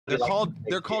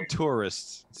they're called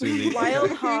tourists, Susie.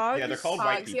 Wild hogs. Yeah, they're called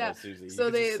white hogs, people, yeah. Susie. So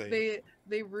You can just say-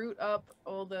 they root up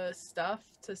all the stuff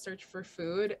to search for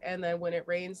food, and then when it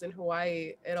rains in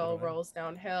Hawaii, it all rolls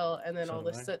downhill, and then all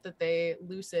the soot that they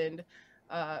loosened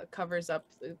covers up,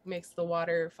 it makes the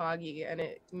water foggy, and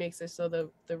it makes it so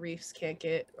the reefs can't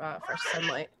get fresh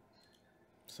sunlight.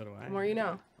 So do I. The more you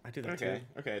know. I do that too.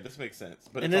 Okay, this makes sense.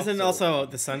 But and isn't also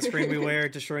the sunscreen we wear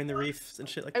destroying the reefs and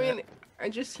shit like that? I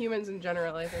mean, just humans in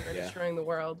general, I think, are destroying the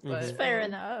world. But fair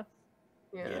enough.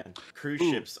 Yeah. Cruise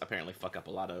ships apparently fuck up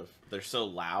a lot of. They're so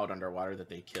loud underwater that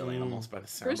they kill animals by the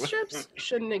sound. Cruise ships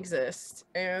shouldn't exist,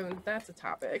 and that's a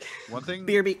topic. One thing.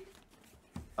 BRB.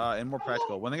 And more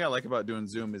practical. One thing I like about doing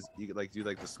Zoom is you like do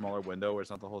like the smaller window where it's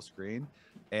not the whole screen,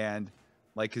 and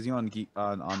like because on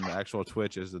the actual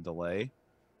Twitch is the delay.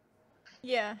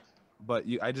 Yeah. But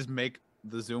I just make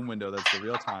the Zoom window that's the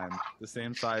real time the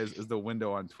same size as the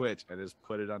window on Twitch and just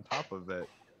put it on top of it.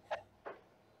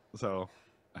 So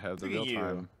I have the real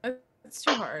time. It's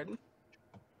too hard.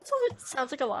 So it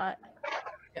sounds like a lot.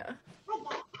 Yeah.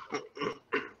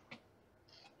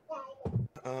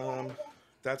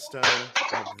 That's done.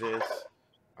 I have this.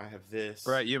 I have this.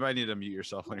 Right, you might need to mute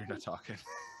yourself when you're not talking.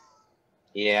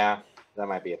 Yeah, that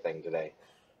might be a thing today.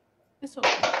 It's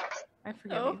okay. I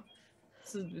forgive you.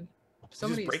 This is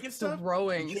somebody's breaking stuff?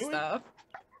 throwing stuff.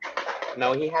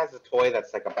 No, he has a toy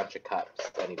that's like a bunch of cups,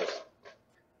 and he just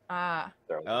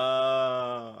throws them.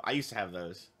 I used to have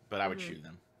those, but I would chew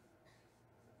them.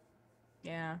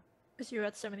 Yeah. Because you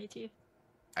had so many teeth.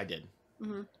 I did.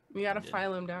 You gotta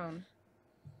file them down.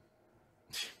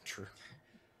 True.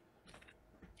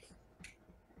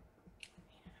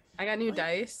 I got new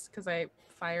dice because I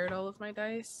fired all of my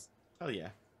dice. Oh yeah.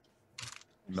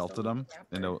 Melted them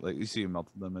into like you see you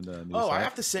melted them into new I stuff.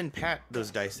 have to send Pat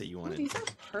those dice that you wanted. These are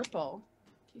purple.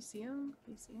 Do you see them?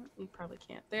 Do you see them? You probably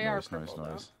can't. They are purple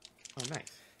though. Oh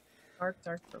nice. Dark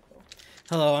purple.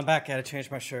 Hello, I'm back. I had to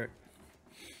change my shirt.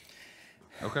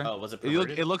 Okay. Oh, was it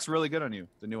it looks really good on you,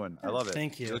 the new one. I love it.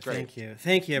 Thank you. It looks great.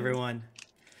 Thank you, everyone.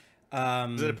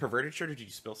 Was it a perverted shirt or did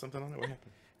you spill something on it? What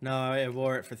happened? No, I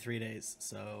wore it for 3 days,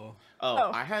 so...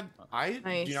 I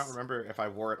Nice. do not remember if I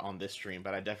wore it on this stream,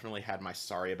 but I definitely had my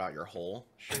Sorry About Your Hole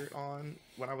shirt on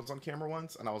when I was on camera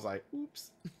once, and I was like,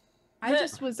 oops. I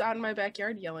just was out in my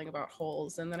backyard yelling about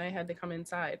holes, and then I had to come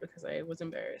inside because I was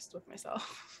embarrassed with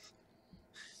myself.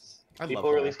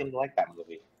 People really seem to like that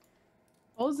movie.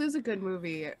 Holes is a good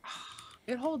movie.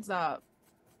 It holds up.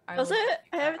 Does it?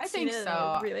 I haven't seen think it in so.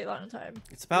 a really long time.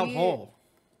 It's about Hole.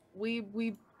 We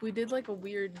did like a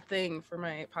weird thing for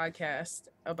my podcast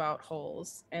about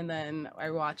holes, and then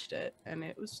I watched it, and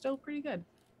it was still pretty good.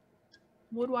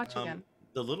 Would watch again.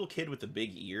 The little kid with the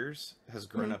big ears has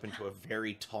grown up into a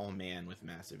very tall man with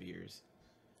massive ears.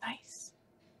 Nice.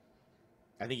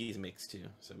 I think he's mixed too,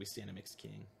 so we stand a mixed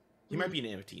king. He might be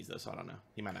in NFTs though, so I don't know.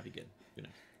 He might not be good. Who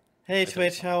knows? Hey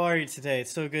Twitch, how are you today?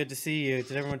 It's so good to see you.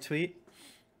 Did everyone tweet?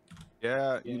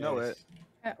 Yeah, you know it.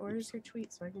 Yeah, where's your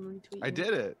tweet so I can retweet? I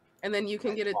did it. And then you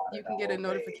can get a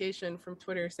notification from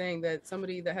Twitter saying that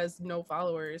somebody that has no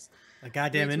followers a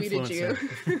goddamn influencer.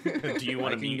 You. Do you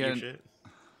want to meet your shit?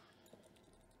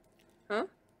 Huh?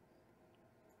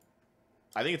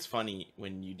 I think it's funny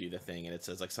when you do the thing and it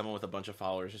says like someone with a bunch of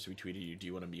followers just retweeted you. Do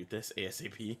you want to mute this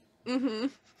ASAP? Mm-hmm.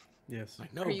 Yes.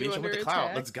 Like no, bitch, I want the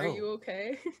clout. Let's go. Are you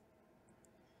okay?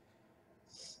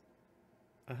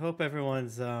 I hope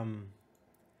everyone's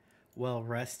well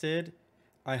rested.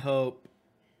 I hope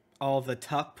all the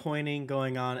tuck pointing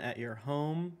going on at your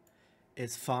home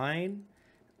is fine.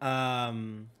 I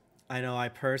know I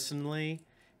personally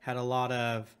had a lot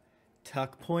of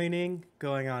tuck pointing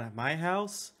going on at my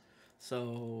house,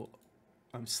 so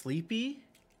I'm sleepy.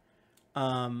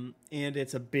 And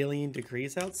it's 1 billion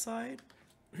degrees outside,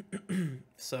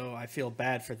 so I feel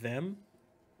bad for them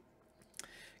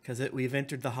because we've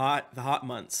entered the hot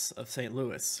months of St.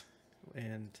 Louis,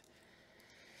 and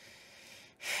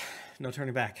no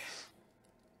turning back.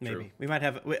 Maybe. True. We might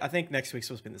have... I think next week's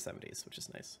supposed to be in the 70s, which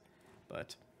is nice.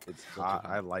 But it's hot.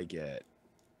 I like it.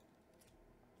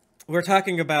 We're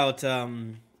talking about...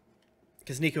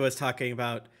 because Nico was talking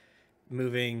about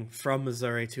moving from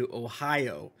Missouri to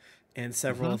Ohio. And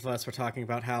several of us were talking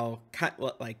about how...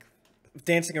 like,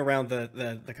 dancing around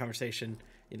the conversation,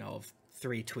 you know, of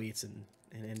 3 tweets and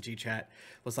in G-Chat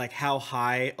was like how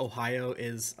high Ohio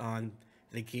is on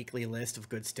the Geekly list of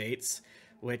good states,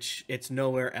 which it's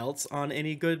nowhere else on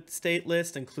any good state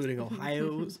list, including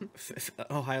Ohio's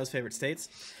favorite states.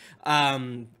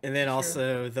 And then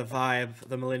also the vibe,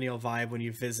 the millennial vibe when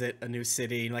you visit a new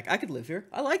city, and like, I could live here.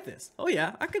 I like this. Oh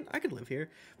yeah, I could live here,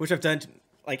 which I've done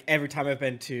like every time I've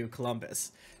been to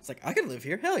Columbus. It's like, I could live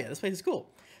here. Hell yeah, this place is cool.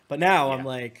 But now Yeah. I'm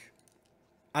like,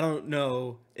 I don't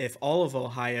know if all of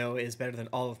Ohio is better than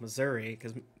all of Missouri,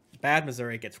 because bad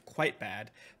Missouri gets quite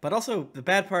bad. But also the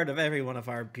bad part of every one of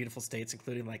our beautiful states,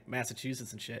 including like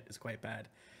Massachusetts and shit, is quite bad.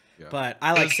 Yeah. But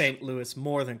I like St. Louis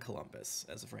more than Columbus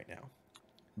as of right now.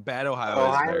 Bad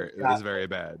Ohio is very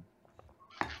bad.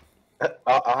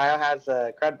 Ohio has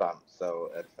a crud bump, so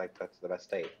it's like that's the best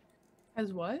state.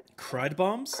 Has what? Crud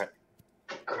bombs?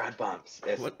 Crud bumps.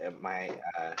 It's What?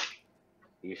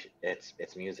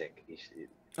 it's music.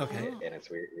 Okay. And it's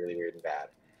weird, really weird and bad.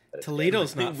 But it's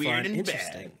Toledo's good. not Weird fun. and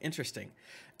Interesting. bad. Interesting.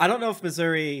 I don't know if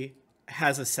Missouri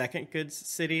has a second good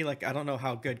city. Like, I don't know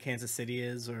how good Kansas City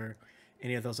is or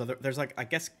any of those other. There's like, I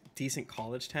guess, decent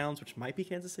college towns, which might be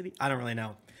Kansas City. I don't really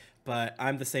know. But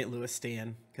I'm the St. Louis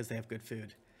stan because they have good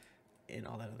food and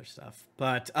all that other stuff.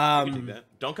 But You can do that.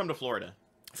 Don't come to Florida.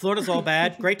 Florida's all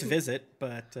bad. Great to visit,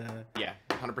 but Yeah,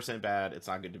 100% bad. It's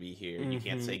not good to be here. You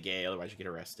can't say gay, otherwise you get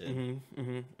arrested.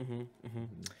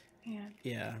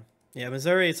 Yeah. Yeah.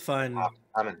 Missouri is fun.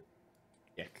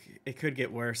 Yeah. It could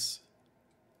get worse,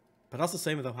 but also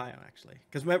same with Ohio actually.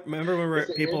 Because remember when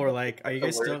people were like, "Are you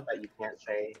guys still?" That you can't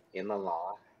say in the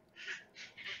law.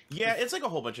 Yeah, it's like a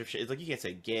whole bunch of shit. It's like you can't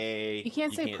say gay. You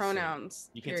can't say pronouns.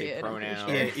 You can't say period, I'm pretty pronouns.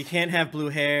 sure. Yeah, you can't have blue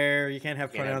hair. You can't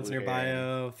have Can't have pronouns in blue your hair.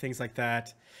 bio. Things like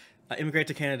that. Immigrate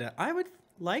to Canada. I would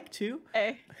like to.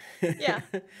 Hey. Yeah.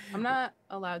 I'm not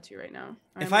allowed to right now.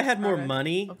 If I'm I had a more product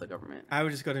money, of the government. I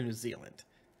would just go to New Zealand.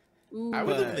 Ooh, I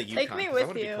would live in the But- Yukon. Take me 'cause with that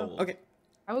would be you. cool. Okay.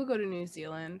 I would go to New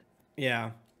Zealand.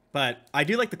 Yeah, but I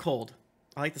do like the cold.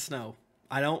 I like the snow.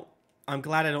 I'm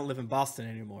glad I don't live in Boston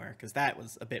anymore because that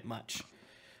was a bit much.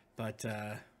 But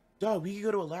Dog, we could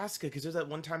go to Alaska because there's that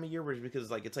one time a year where it's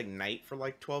like night for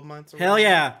like 12 months. Or hell whatever.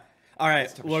 yeah! All right,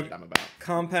 That's the type of well, shit I'm about.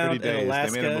 compound Pretty in Days.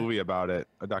 Alaska, They made a movie about it,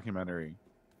 a documentary.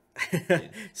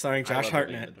 starring I Josh love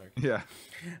living in Hartnett. the dark.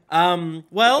 Yeah.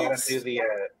 Well, We gotta do the.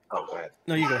 Oh, go ahead.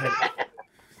 no, you go ahead.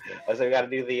 So we gotta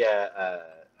do the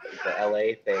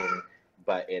LA thing,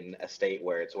 but in a state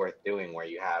where it's worth doing, where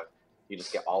you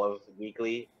just get all of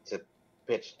Weekly to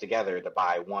pitch together to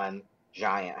buy one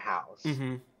giant house.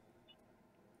 Hmm.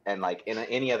 And like in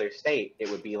any other state, it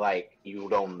would be like you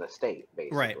would own the state,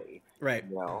 basically. Right.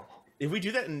 You know? If we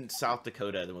do that in South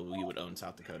Dakota, then we would own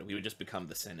South Dakota. We would just become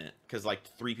the Senate because like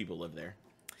 3 people live there.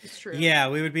 It's true. Yeah,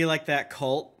 we would be like that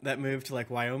cult that moved to like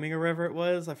Wyoming or wherever it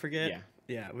was. I forget. Yeah.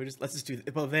 Yeah, let's just do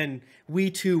that. But then we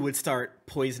too would start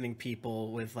poisoning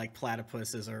people with like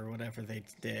platypuses or whatever they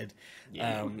did.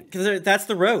 Yeah. Because that's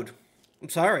the road. I'm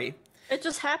sorry. It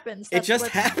just happens. It just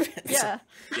what- happens. Yeah.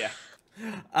 Yeah.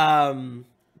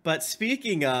 But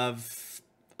speaking of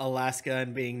Alaska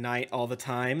and being night all the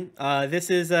time, this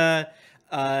is a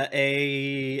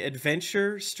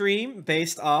adventure stream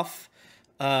based off,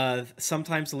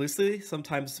 sometimes loosely,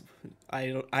 sometimes I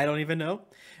don't even know,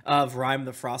 of Rime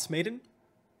the Frostmaiden.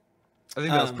 I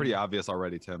think that was pretty obvious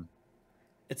already, Tim.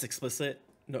 It's explicit,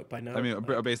 note by note. I mean,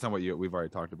 like- based on what we've already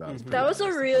talked about. it's Mhm. pretty That was a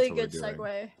obvious that really that's good what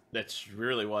we're doing. segue. That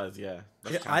really was, yeah.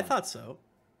 That's Yeah, I talent. thought so.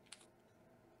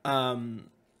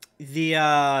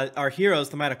 Our heroes,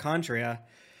 the mitochondria.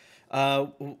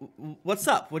 What's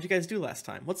up? What did you guys do last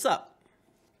time? What's up?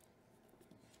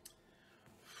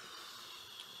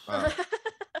 Uh,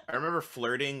 I remember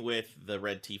flirting with the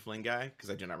red tiefling guy because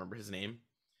I do not remember his name.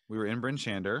 we were in Bryn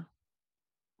Shander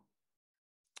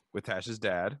with Tash's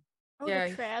dad. Oh, Yeah,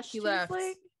 the trash he tiefling?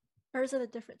 left. Or is it a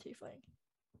different tiefling?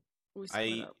 We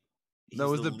split up. No, it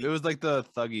was he's it was like the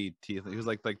thuggy teeth. He was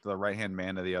like the right hand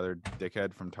man of the other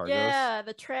dickhead from Targos. Yeah,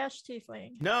 the trash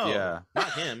tiefling. No, Yeah.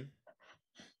 not him.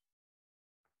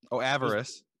 Oh,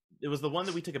 Avarice. It was the one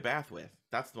that we took a bath with.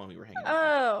 That's the one we were hanging out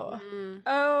Oh. Mm.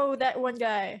 Oh, that one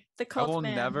guy. The I cult will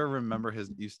man. never remember his.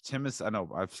 Tim is. I know.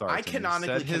 I'm sorry. I Tim, you canonically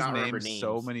said his cannot name remember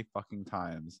so names. many fucking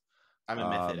times. with. I'm a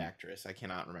method Um, actress. I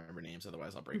cannot remember names,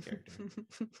 otherwise I'll break character.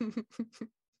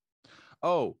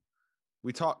 Oh,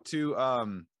 we talked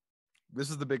to. This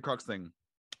is the big crux thing.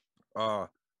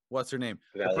 What's her name?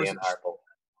 The Valiant person Harple.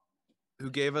 who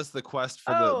gave us the quest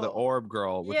for the Oh, orb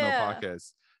girl with no yeah.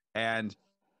 pockets, and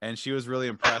she was really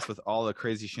impressed with all the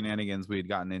crazy shenanigans we had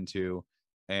gotten into,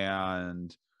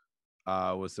 and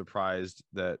was surprised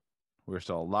that we were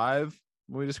still alive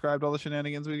when we described all the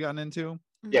shenanigans we'd gotten into.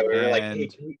 Yeah, we were like, hey,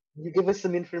 And- can you give us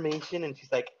some information? And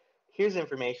she's like, here's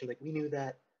information. Like, we knew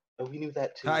that. Oh, we knew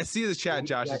that too. I see the chat, We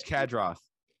Josh. got It's Kadroth.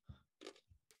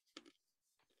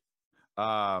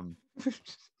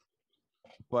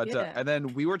 But Yeah. and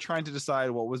then we were trying to decide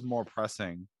what was more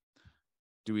pressing.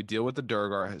 Do we deal with the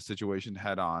Durgar situation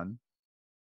head on,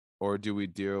 or do we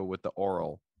deal with the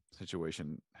oral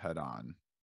situation head on?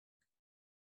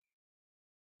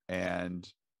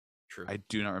 And True. I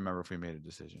do not remember if we made a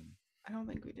decision. I don't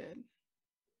think we did.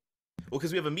 Well,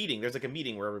 because we have a meeting. There's like a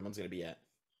meeting where everyone's gonna be at.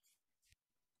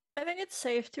 I think it's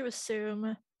safe to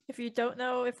assume if you don't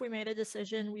know if we made a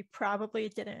decision, we probably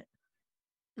didn't.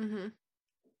 Mm-hmm.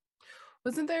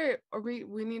 Wasn't there? Or we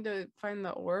need to find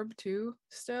the orb too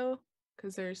still,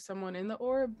 because there's someone in the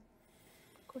orb.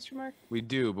 Question mark. We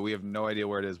do, but we have no idea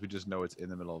where it is. We just know it's in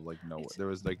the middle of like nowhere. There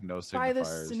was like no By the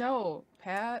signifiers. snow,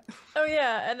 Pat. Oh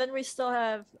yeah, and then we still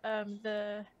have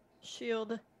the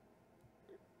shield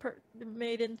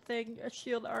maiden thing, a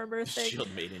shield armor thing. Shield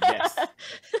Maiden, yes.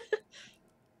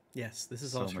 Yes, this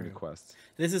is So all many true. quests.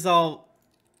 This is all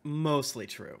mostly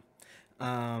true.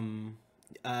 Velian,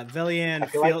 I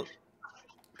feel like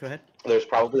go ahead. there's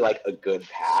probably like a good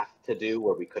path to do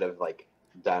where we could have like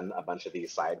done a bunch of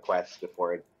these side quests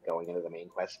before going into the main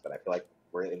quest, but I feel like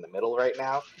we're in the middle right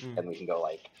now, and we can go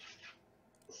like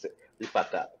we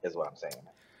fucked up is what I'm saying.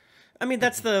 I mean,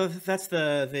 that's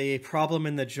the problem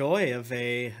and the joy of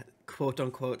a quote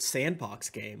unquote sandbox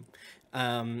game,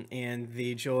 and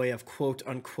the joy of quote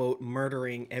unquote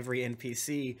murdering every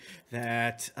NPC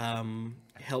that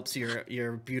helps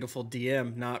your beautiful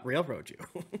DM not railroad you.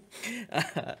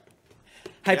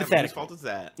 Hypothetical. Yeah, whose fault is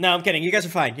that? No, I'm kidding. You guys are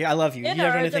fine. Yeah, I love you. In You never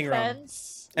our done anything wrong.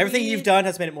 defense, Everything we you've done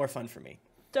has made it more fun for me.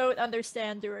 don't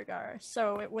understand Duergar,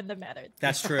 so it wouldn't have mattered.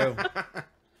 That's true.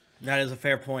 That is a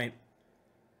fair point.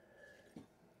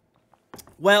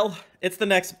 Well, it's the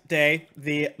next day.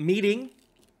 The meeting,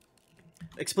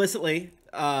 explicitly,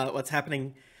 what's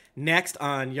happening next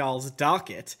on y'all's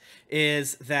docket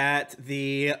is that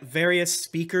the various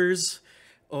speakers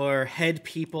or head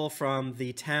people from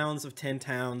the towns of 10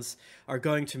 towns are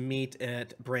going to meet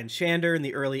at Bryn Shander in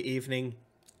the early evening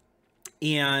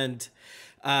and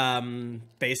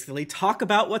basically talk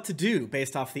about what to do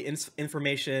based off the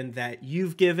information that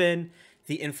you've given,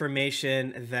 the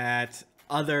information that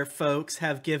other folks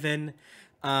have given,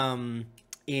 and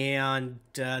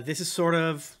this is sort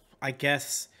of, I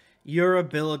guess, your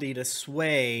ability to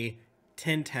sway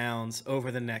 10 towns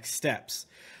over the next steps.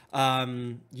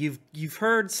 You've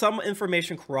heard some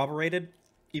information corroborated.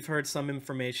 You've heard some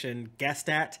information guessed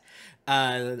at.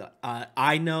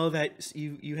 I know that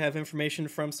you have information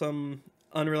from some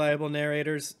unreliable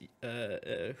narrators.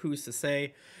 Who's to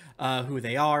say who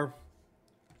they are?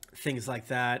 Things like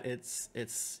that. It's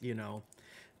your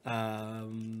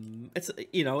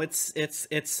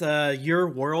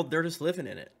world. They're just living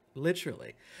in it,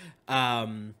 literally.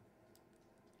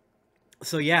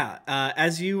 So yeah,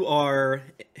 as you are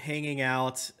hanging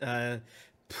out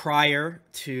prior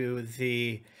to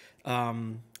the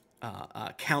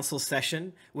council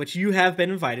session, which you have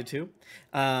been invited to,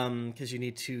 because you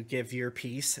need to give your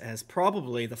piece as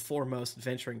probably the foremost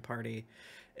venturing party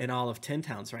in all of 10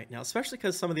 towns right now, especially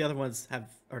because some of the other ones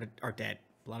are dead.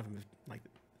 A lot of them,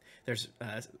 there's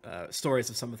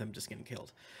stories of some of them just getting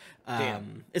killed.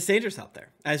 It's dangerous out there,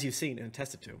 as you've seen and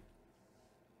attested to.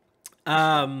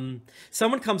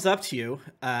 Someone comes up to you.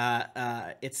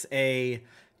 It's a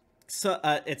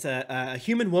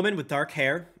human woman with dark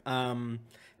hair, and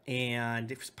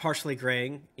it's partially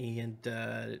graying and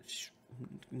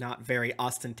not very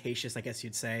ostentatious, I guess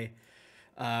you'd say,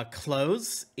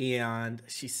 clothes. And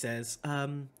she says,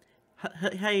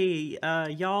 "Hey,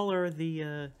 y'all are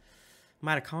the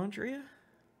mitochondria?"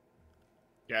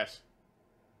 Yes.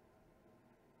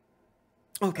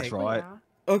 Okay. That's right. Yeah.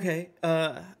 Okay.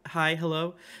 Hi.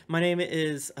 Hello. My name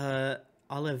is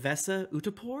Alevessa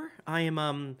Utapor.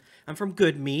 I'm from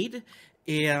Goodmead,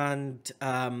 and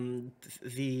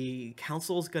the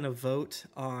council's gonna vote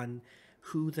on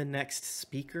who the next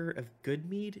speaker of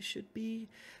Goodmead should be.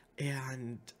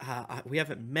 And we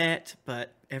haven't met,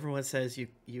 but everyone says you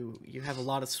have a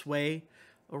lot of sway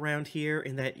around here,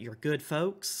 and that you're good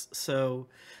folks. So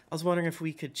I was wondering if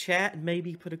we could chat and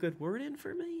maybe put a good word in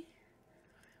for me.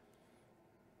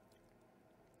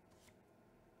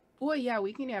 Well, yeah,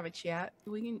 we can have a chat.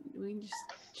 We can just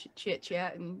chit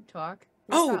chat and talk.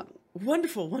 Oh, up?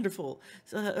 wonderful, wonderful.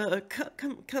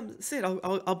 Come sit.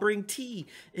 I'll bring tea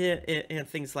and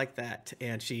things like that.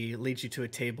 And she leads you to a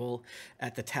table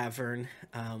at the tavern,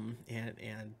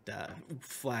 and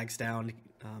flags down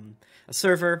a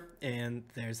server, and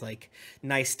there's like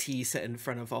nice tea set in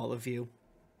front of all of you.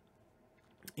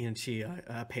 And she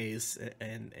pays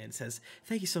and says,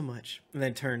 "Thank you so much," and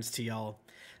then turns to y'all.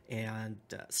 And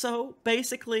so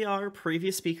basically our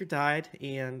previous speaker died,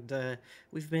 and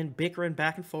we've been bickering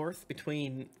back and forth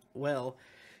between, well,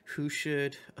 who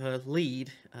should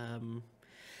lead. I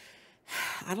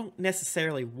don't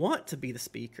necessarily want to be the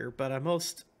speaker, but I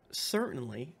most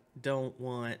certainly don't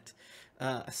want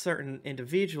a certain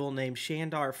individual named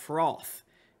Shandar Froth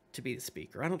to be the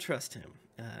speaker. I don't trust him.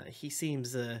 He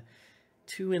seems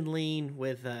too in lean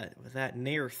with that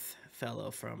Nearth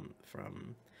fellow from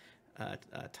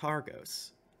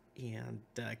Targos, and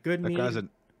good That guy's mean.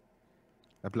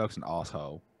 that bloke's an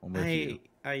asshole. I'm with you.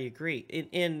 I agree.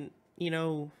 And you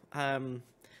know, I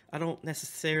don't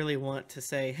necessarily want to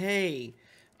say, hey,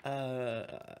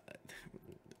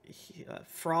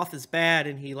 Froth is bad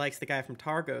and he likes the guy from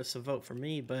Targos, so vote for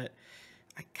me. But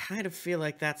I kind of feel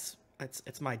like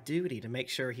it's my duty to make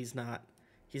sure he's not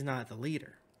the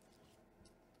leader.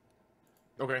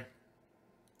 Okay.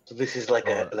 So this is like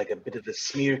a bit of a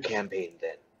smear campaign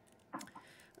then.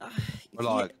 Or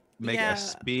like make a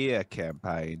spear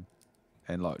campaign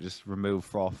and like just remove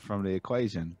Froth from the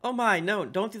equation. Oh my, no,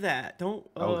 don't do that. Don't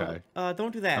Okay.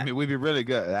 Don't do that. I mean, we'd be really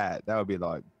good at that. That would be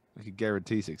like we could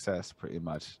guarantee success pretty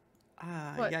much.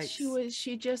 But Yikes.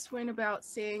 she just went about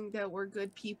saying that we're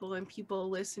good people and people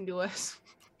listen to us.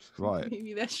 Right.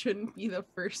 Maybe that shouldn't be the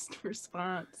first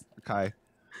response. Okay.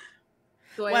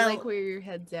 So I like where your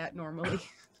head's at normally.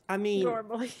 I mean,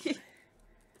 Normally.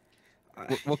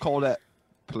 We'll call that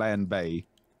Plan B.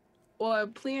 Or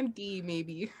Plan D,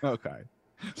 maybe. Okay.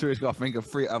 So we've got to think of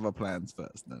 3 other plans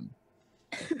first, then.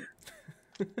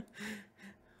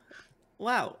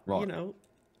 wow. Right. You know,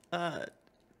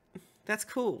 that's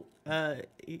cool. I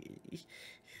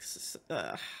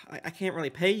can't really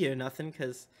pay you nothing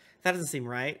because that doesn't seem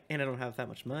right, and I don't have that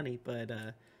much money. But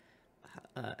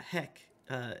heck,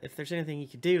 if there's anything you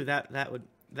could do, that would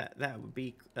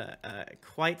be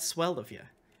quite swell of you.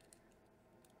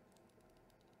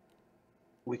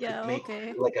 We could make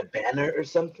like a banner or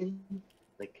something.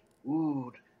 Like,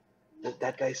 ooh,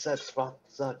 that guy sucks. Froth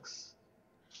sucks.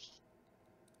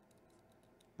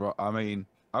 Right. I mean,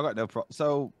 I got no problem.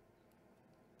 So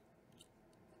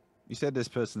you said this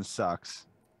person sucks,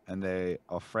 and they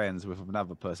are friends with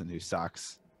another person who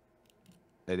sucks,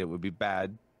 and it would be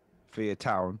bad for your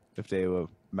town if they were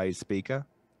made speaker.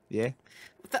 Yeah.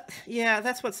 Yeah,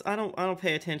 that's what's. I don't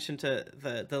pay attention to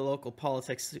the local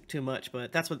politics too much,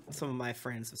 but that's what some of my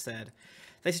friends have said.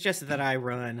 They suggested that I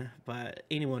run, but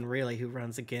anyone really who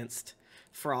runs against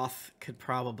Froth could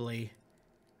probably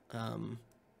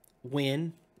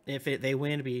win. If they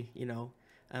win, it'd be, you know,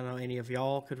 I don't know, any of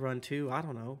y'all could run too. I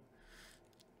don't know.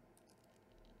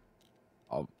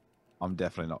 I'm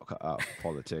definitely not cut out for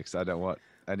politics. I don't want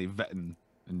any vetting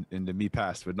in the me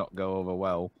past would not go over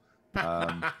well.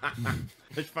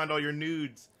 Let's find all your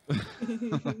nudes.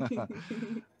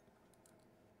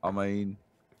 I mean,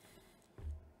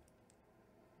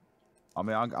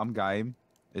 I'm game.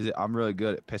 I'm really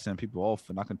good at pissing people off,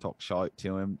 and I can talk shite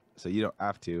to him, so you don't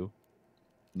have to.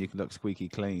 And you can look squeaky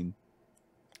clean.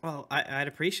 Well, I'd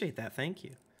appreciate that. Thank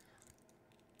you.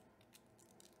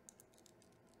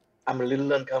 I'm a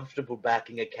little uncomfortable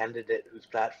backing a candidate whose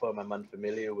platform I'm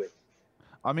unfamiliar with.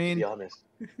 I mean, to be honest.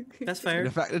 That's fair.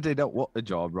 The fact that they don't want the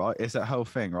job, right? It's that whole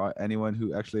thing, right? Anyone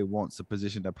who actually wants a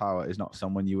position of power is not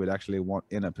someone you would actually want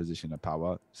in a position of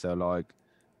power. So, like,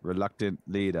 reluctant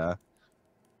leader.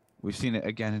 We've seen it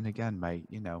again and again, mate.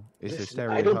 You know, it's a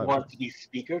stereotype. I don't want to be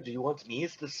speaker. Do you want me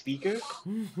as the speaker?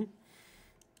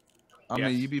 I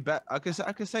mean, you'd be better. I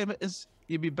could say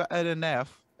you'd be better than Nerf.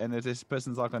 And if this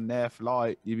person's like a Nerf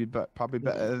light, you'd be probably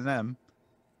better than them.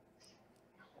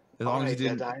 As long as you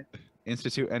didn't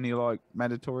institute any like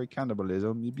mandatory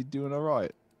cannibalism, you'd be doing all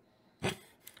right.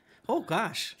 Oh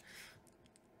gosh.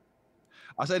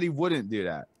 I said he wouldn't do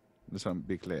that. Just want to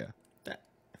be clear. The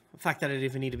fact that it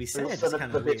even need to be said is Son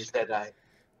kind of of the weird. bitch that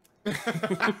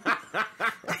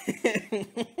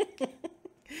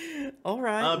All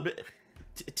right.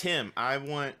 Tim, I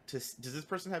want to. Does this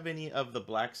person have any of the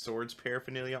Black Swords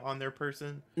paraphernalia on their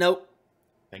person? Nope.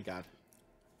 Thank God.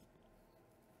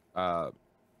 Right.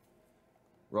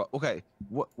 Okay.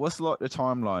 What's like the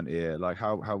timeline here? Like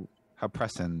how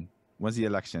pressing? When's the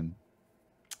election?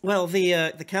 Well,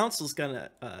 the council's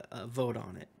gonna vote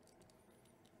on it.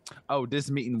 Oh, this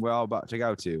meeting we're all about to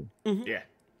go to. Mm-hmm. Yeah.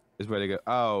 Is where they go.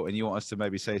 Oh, and you want us to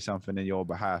maybe say something in your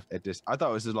behalf at this? I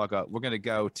thought it was just like we're gonna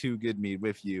go to Goodmead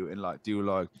with you and like do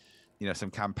like, you know,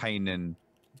 some campaigning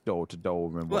door to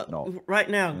door and whatnot. Well, right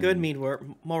now, Goodmead we're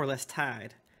more or less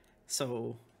tied,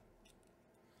 so.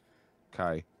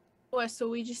 Okay. Well, so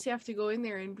we just have to go in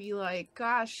there and be like,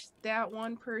 "Gosh, that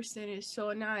one person is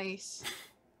so nice."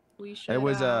 We should. It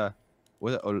was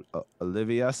was it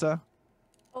Olivia?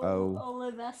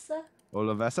 Olivessa?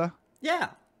 Yeah,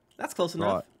 that's close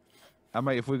enough. Right. I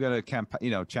mean, if we're gonna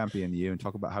champion you and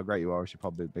talk about how great you are, we should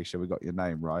probably make sure we got your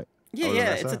name right. Yeah,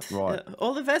 Olivessa? it's right.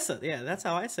 Olivessa. Yeah, that's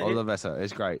how I say it. Olivessa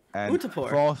is great. And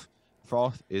Utapor.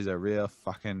 Froth is a real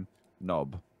fucking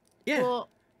knob. Yeah, well,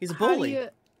 he's a bully.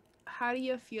 How do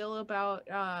you feel about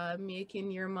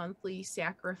making your monthly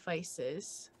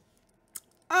sacrifices?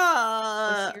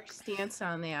 What's your stance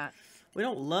on that? We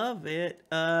don't love it,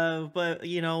 but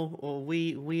you know,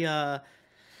 we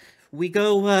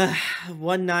go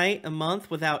one night a month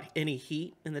without any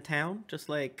heat in the town, just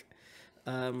like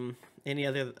any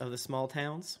other of the small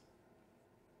towns.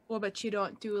 Well, but you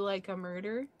don't do like a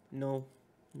murder? No,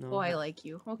 no. Oh, I like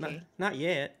you. Okay. Not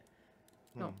yet.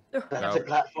 No. That's a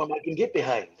platform I can get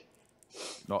behind.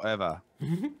 Not ever.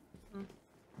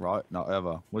 Right? Not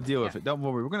ever. We'll deal with it. Don't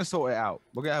worry. We're gonna sort it out.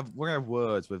 We're gonna have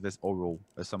words with this oral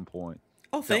at some point.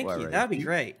 Oh, thank you. That'd be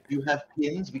great. You have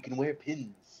pins. We can wear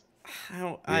pins.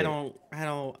 I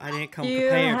didn't come Do you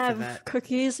prepared have for that.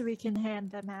 cookies? We can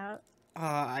hand them out.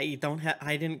 I don't have.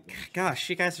 I didn't. Gosh,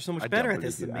 you guys are so much I better don't at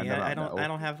this really than do me. that. I I don't don't. I know.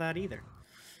 don't have that either.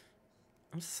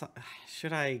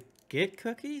 Should I get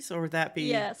cookies or would that be?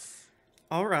 Yes.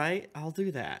 All right, I'll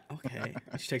do that. Okay.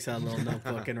 She takes out a little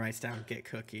notebook and writes down "get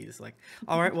cookies." Like,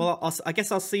 all right, well, I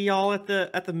guess I'll see y'all at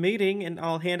the meeting, and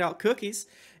I'll hand out cookies,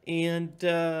 and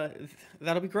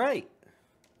that'll be great.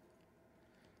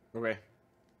 Okay.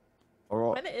 All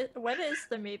right. When is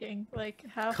the meeting? Like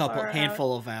how Couple far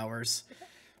handful of hours.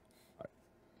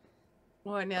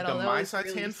 Well, Ned, Like a that my was size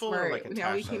really handful or smart. like a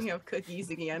Now we Tash can size? have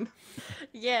cookies again.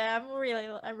 Yeah,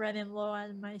 I'm running low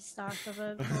on my stock of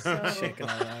them. So. Shake it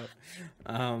all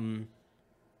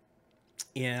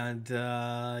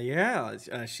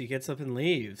out. She gets up and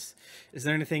leaves. Is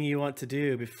there anything you want to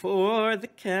do before the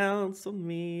council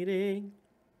meeting?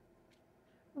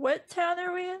 What town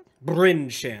are we in?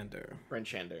 Brinchander. Brent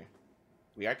Shander.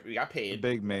 We got paid. The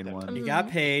big main one. You got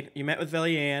paid. You met with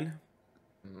Velian.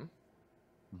 Mm-hmm.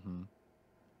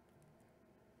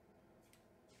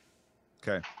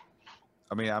 Okay.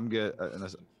 I mean, I'm good.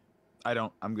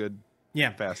 I'm good.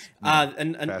 Yeah. Fast.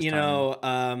 And fast you know,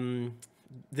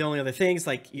 the only other things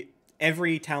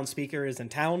every town speaker is in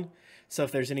town. So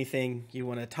if there's anything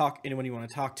anyone you want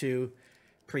to talk to,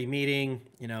 pre-meeting,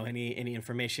 you know, any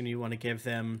information you want to give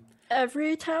them.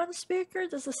 Every town speaker?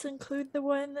 Does this include the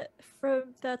one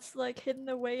that's like hidden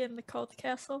away in the cult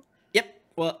castle? Yep.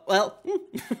 Well.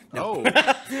 No. Oh,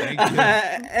 thank you.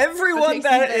 Everyone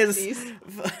that is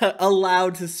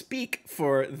allowed to speak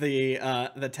for the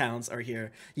towns are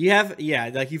here. You have,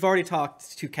 you've already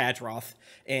talked to Kadroth,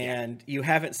 and you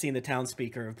haven't seen the town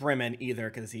speaker of Bremen either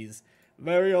because he's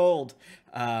very old.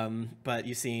 But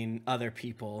you've seen other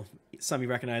people. Some you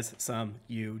recognize, some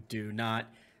you do not.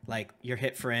 Like your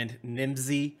hit friend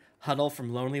Nimsy Huddle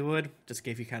from Lonelywood just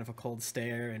gave you kind of a cold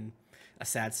stare and a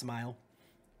sad smile.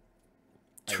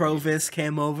 Trovis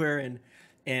came over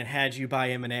and had you buy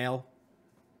him an ale.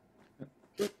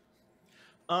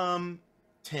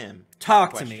 Tim.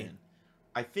 Talk to me.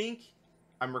 I think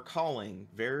I'm recalling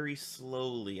very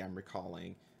slowly.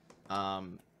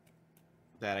 That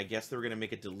I guess they were gonna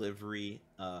make a delivery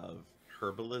of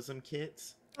herbalism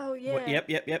kits. Oh yeah.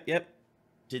 Yep.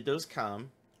 Did those come?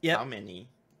 Yep. How many?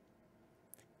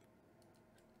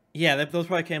 Yeah, those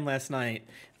probably came last night.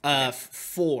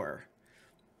 4.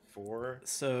 4.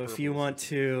 So if you want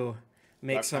to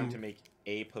make time to make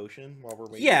a potion while we're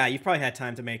waiting. Yeah, you've probably had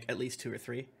time to make at least 2 or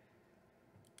 3.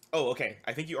 Oh, okay.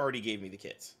 I think you already gave me the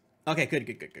kits. Okay,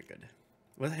 good.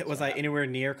 Was I anywhere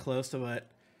near close to what?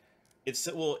 It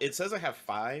says I have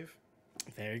 5.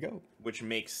 There you go. Which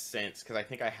makes sense because I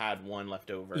think I had 1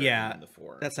 left over. Yeah, in the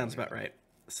 4. That sounds about right.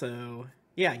 So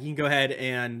yeah, you can go ahead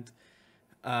and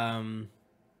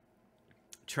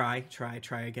try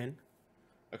again.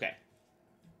 Okay.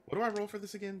 What do I roll for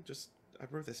this again? I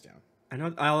wrote this down. I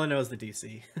know. All I know is the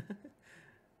DC,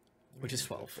 which is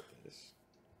 12.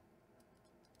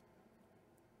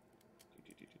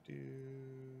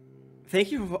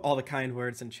 Thank you for all the kind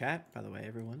words in chat, by the way,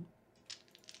 everyone.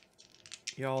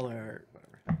 Y'all are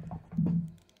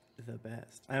the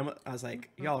best. I was like,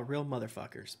 y'all are real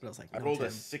motherfuckers, but I was like, I no, rolled Tim.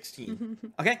 a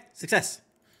 16. Okay, success.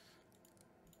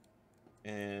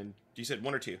 And you said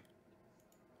 1 or 2?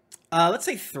 Let's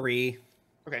say 3.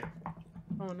 Okay.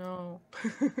 Oh no.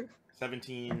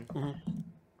 17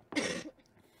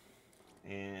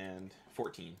 and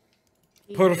 14.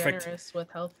 Being Perfect. generous with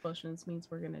health potions means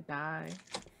we're gonna die.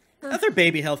 Other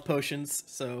baby health potions,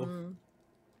 so.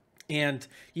 And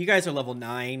you guys are level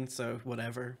 9, so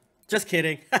whatever. Just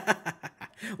kidding.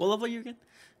 What level are you again?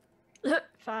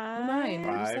 5. 9.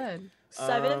 What you 5. said?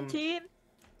 17.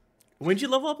 When'd you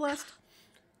level up last?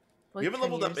 We haven't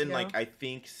 10 leveled up years in ago. I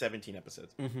think 17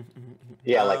 episodes.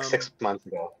 Yeah, like 6 months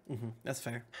ago. That's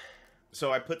fair.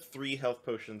 So I put 3 health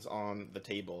potions on the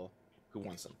table. Who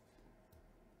wants them?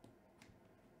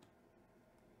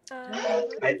 I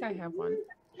think I have one.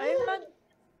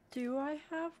 Do I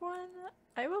have one?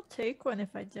 I will take one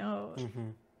if I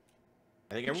don't.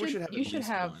 I think everyone should have. You should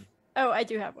have. One. Oh, I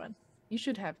do have one. You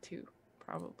should have 2,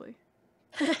 probably.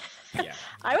 Yeah.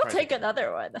 I will Probably take take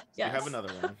another one. You Yes. have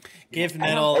another one. Give I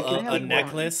Nettle have a one.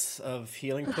 necklace of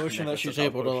healing potion that Necklace she's of health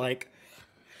able to potion. like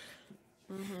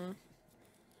Mm-hmm.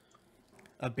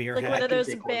 a beer Like hat. one of can those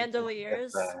take one.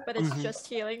 bandoliers, but it's Mhm. just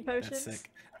healing potions. That's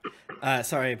sick.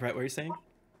 Sorry, Brett, what were you saying?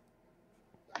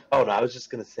 Oh no, I was just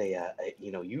gonna say,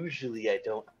 usually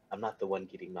I'm not the one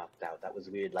getting knocked out. That was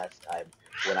weird last time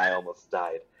when I almost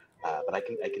died. But I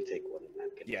can take one and I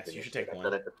can Yes, you finish should take it. one.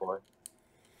 I've done it before.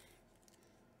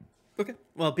 Okay.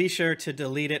 Well, be sure to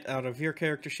delete it out of your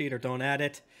character sheet or don't add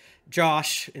it,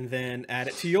 Josh, and then add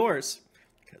it to yours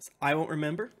because I won't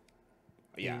remember.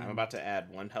 Yeah, I'm about to add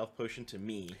 1 health potion to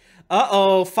me.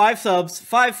 Uh-oh, 5 subs,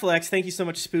 5 flex. Thank you so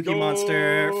much, Spooky Yo!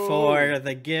 Monster, for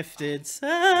the gifted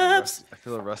I subs.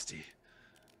 feel rusty.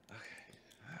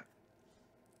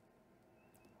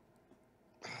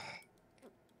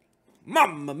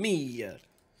 Mamma mia.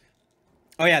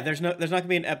 Oh yeah, there's not gonna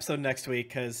be an episode next week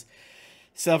because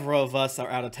several of us are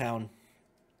out of town.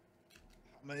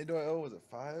 How many do I owe? Was it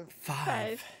 5?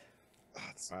 5.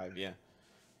 5, yeah.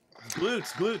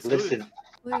 Glutes. Listen,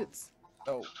 Glutes.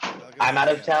 Oh, I'm out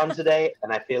of town today,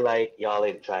 and I feel like y'all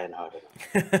ain't trying hard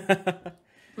enough.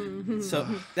 Mhm. So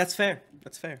that's fair.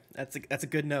 That's fair. That's a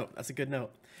good note. That's a good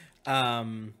note. I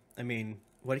mean,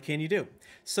 what can you do?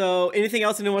 So, anything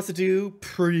else anyone wants to do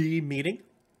pre-meeting?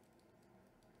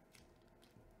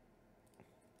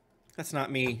 That's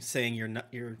not me saying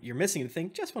you're missing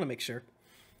anything. Just want to make sure.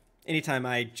 Anytime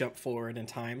I jump forward in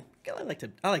time, I like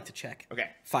to check. Okay.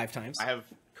 5 times. I have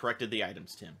corrected the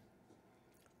items, Tim.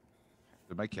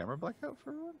 Did my camera black out for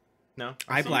everyone? No?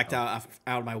 I blacked out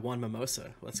of my 1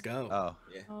 mimosa. Let's go. Oh.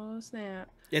 Oh snap!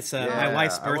 It's my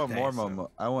wife's birthday.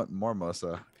 I want more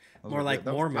mimosa. More like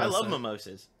more I love mimosa.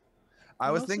 mimosas.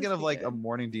 I was Mimosas thinking of be like a good.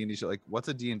 morning D&D show. Like, what's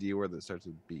a D&D word that starts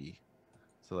with B?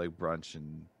 So like brunch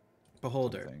and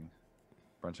Beholder. something.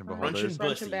 Brunch and Brunch beholders. and Brunch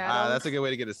pussy. and battles. That's a good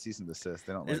way to get a cease and desist.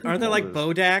 They don't like. Aren't there like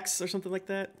beholders. Bodax or something like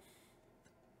that?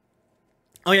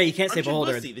 Oh yeah, you can't say Brunch and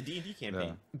Beholder. pussy, the D&D campaign.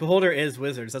 Yeah. Beholder is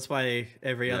wizards. That's why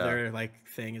every Yeah. other like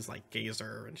thing is like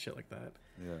gazer and shit like that.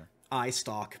 Yeah. Eye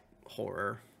stalk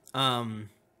horror.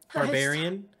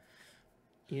 Barbarian.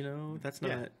 You know, that's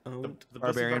Yeah. not owned. The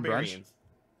Barbarian pussy brunch? barbarians.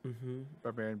 Mm-hmm.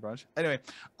 Barbarian brunch. Anyway,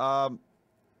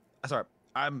 sorry.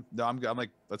 I'm like,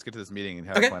 let's get to this meeting and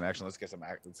have Okay. a plan of action. Let's get some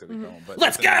act. Let's get it going. But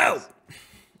Let's go!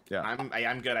 Yeah.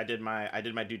 I'm good. I did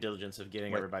my due diligence of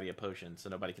getting Wait. everybody a potion, so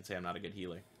nobody can say I'm not a good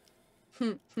healer.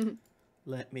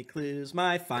 Let me close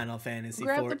my Final Fantasy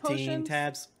Grab the 14 potions.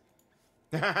 tabs.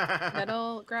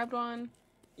 Nettle grabbed one.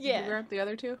 Did you Yeah. grab the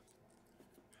other 2?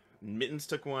 Mittens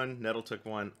took 1, Nettle took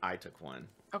 1, I took 1.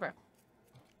 Okay.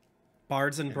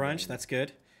 Bards and And brunch. then- That's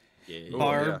good. Yeah. Ooh,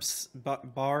 Bards and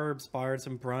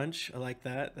brunch. I like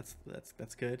that.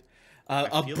 That's good. I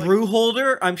A feel like- brew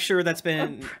holder. I'm sure that's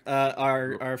been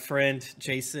our friend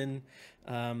Jason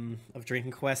of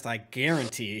Drinking Quest. I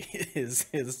guarantee is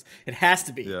it has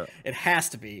to be. Yeah. It has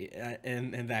to be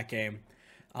in that game.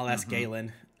 I'll ask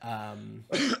Galen.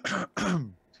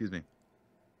 Excuse me.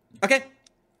 Okay.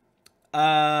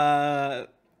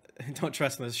 Don't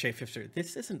trust in those shapeshifter.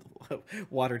 This isn't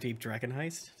Waterdeep Dragon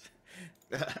Heist.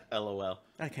 LOL.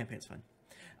 That campaign's fun.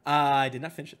 I did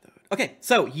not finish it though. Okay,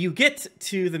 so you get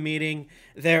to the meeting.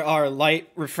 There are light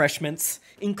refreshments,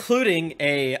 including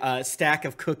a stack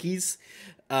of cookies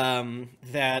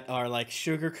that are like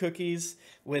sugar cookies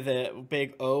with a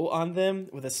big O on them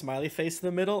with a smiley face in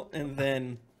the middle. And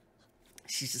then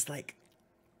she's just like,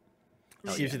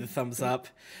 she gives you the thumbs up.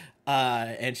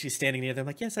 And she's standing near them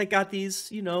like, yes, I got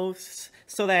these, you know,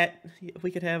 so that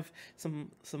we could have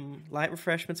some light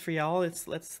refreshments for y'all.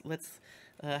 Let's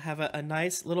have a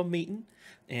nice little meeting.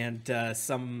 And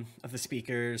some of the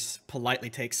speakers politely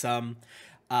take some.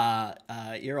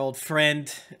 Your old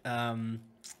friend,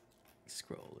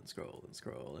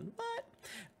 scrolling. What?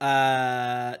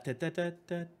 God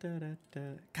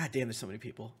damn, there's so many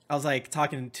people. I was like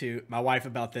talking to my wife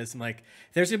about this. I'm like,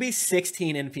 there's gonna be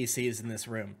 16 NPCs in this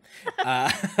room.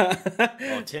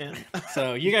 Oh, Tim.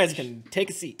 So you guys can take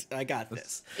a seat. I got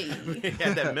this.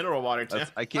 Had that mineral water, Tim.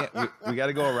 I can't. We got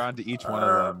to go around to each one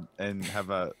of them and have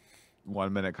a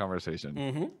 1-minute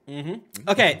conversation.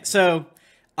 Okay, so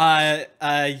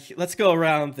let's go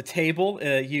around the table.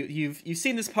 You've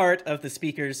seen this part of the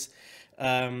speakers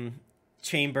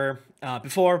chamber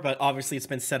before, but obviously it's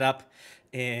been set up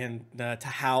and to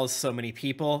house so many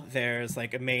people. There's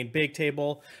like a main big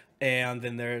table, and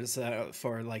then there's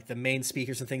for like the main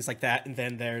speakers and things like that, and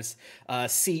then there's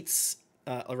seats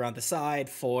around the side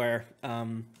for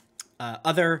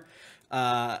other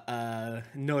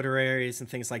notaries and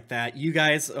things like that. You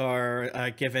guys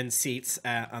are given seats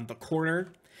on the corner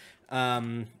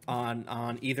on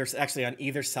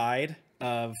either side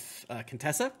of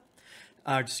Contessa.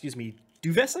 Excuse me,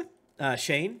 Duvessa,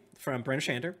 Shane from Brenda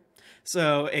Shander.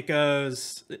 So it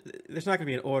goes. There's not going to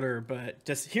be an order, but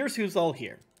just here's who's all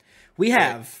here. We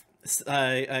have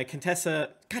Contessa.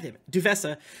 God damn it,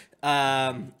 Duvessa.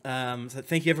 So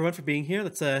thank you everyone for being here.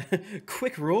 That's a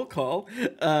quick roll call.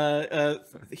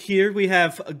 Here we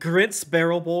have Grint's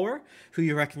Barrelbore, who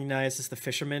you recognize as the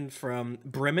fisherman from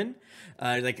Bremen.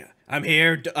 I'm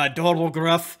here, Dordal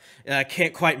Gruff.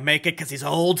 Can't quite make it because he's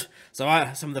old. So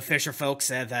some of the fisher folks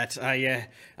said that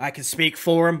I can speak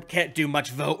for him. Can't do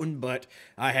much voting, but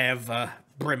I have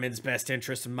Bremen's best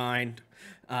interest in mind.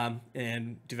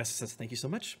 And Duvessa says, thank you so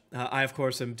much. I, of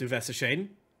course, am Duvessa Shane.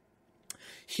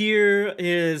 Here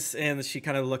is, and she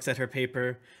kind of looks at her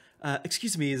paper.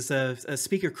 Excuse me, is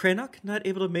Speaker Crannock not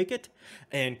able to make it?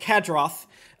 And Kadroth,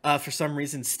 for some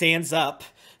reason, stands up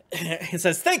and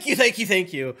says, thank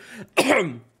you.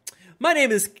 My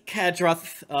name is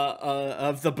Kadroth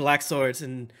of the Black Swords.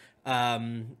 And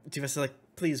Duvessa like,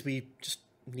 please, we just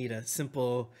need a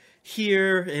simple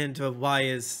here, and why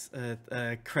is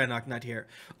Crannock not here?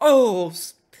 Oh,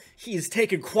 he's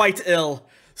taken quite ill.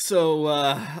 So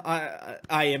I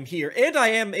am here, and I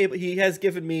am able. He has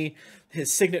given me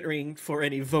his signet ring for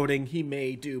any voting he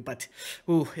may do, but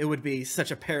it would be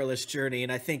such a perilous journey,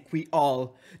 and I think we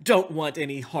all don't want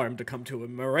any harm to come to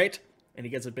him. All right? And he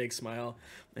gets a big smile,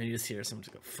 and you just hear someone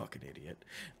just go, "Fucking idiot."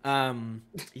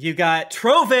 You got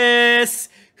Trovis,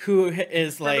 who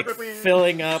is like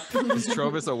filling up. Is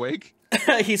Trovis awake?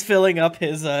 He's filling up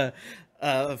his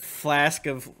flask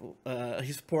of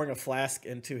he's pouring a flask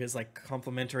into his like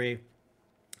complimentary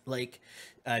like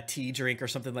tea drink or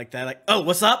something like that. Like, oh,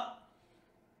 what's up?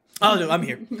 Oh no, I'm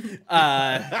here.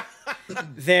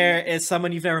 There is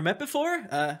someone you've never met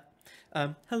before.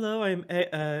 Hello, I'm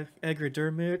Egra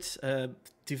Dermot.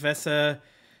 Duvessa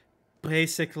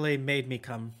basically made me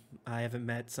come. I haven't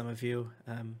met some of you,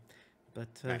 but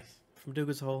nice. From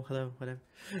Dougal's Hole, hello, whatever.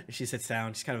 And she sits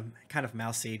down. She's kind of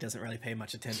mousy, doesn't really pay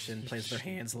much attention, plays with her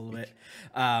hands a little bit.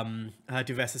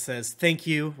 Duvessa says, thank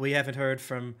you. We haven't heard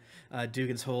from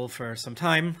Dugan's Hole for some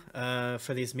time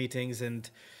for these meetings, and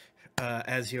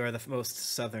as you are the most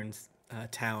southern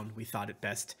town, we thought it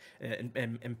best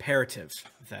and imperative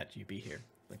that you be here.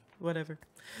 Like, whatever.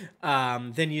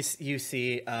 Then you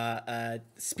see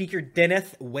Speaker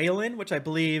Deneth Whalen, which I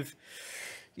believe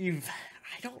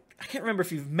I can't remember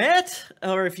if you've met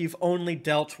or if you've only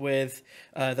dealt with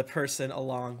the person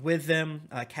along with them,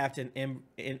 Captain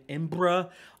Imbra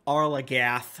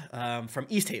Arlagath from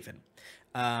East Haven.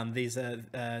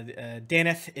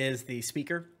 Daneth is the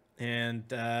speaker, and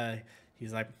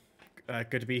he's like,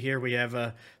 good to be here. We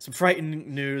have some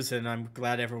frightening news, and I'm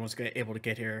glad everyone's able to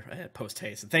get here post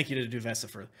haste. And thank you to Duvessa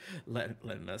for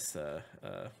letting us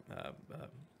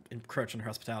encroach on her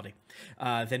hospitality.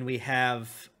 Then we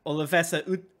have Olivessa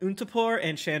Untapor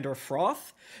and Shandor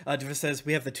Froth. Duvessa says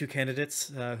we have the two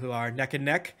candidates who are neck and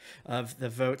neck of the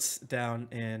votes down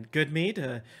in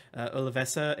Goodmead.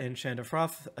 Olivessa and Shandor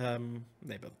Froth.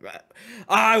 They both.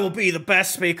 I will be the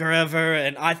best speaker ever,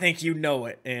 and I think you know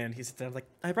it. And he sits down like,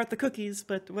 I brought the cookies,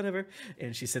 but whatever.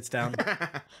 And she sits down.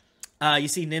 You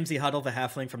see Nimsy Huddle, the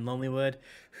halfling from Lonelywood,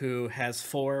 who has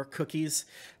 4 cookies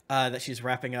that she's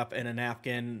wrapping up in a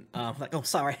napkin. Like, oh,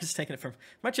 sorry, I was taking it from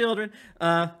my children.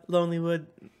 Lonelywood,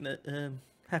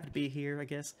 happy to be here, I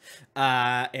guess.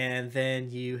 And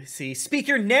then you see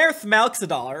Speaker Nerth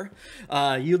Malxadar.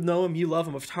 You know him, you love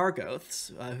him, of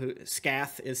Targoths. Who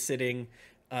Scath is sitting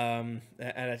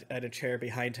at a chair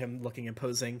behind him, looking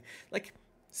imposing. Like,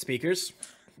 speakers,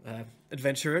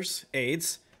 adventurers,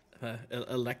 aides,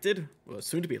 elected, well,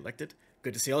 soon to be elected.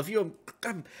 Good to see all of you.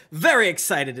 I'm very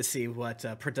excited to see what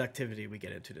productivity we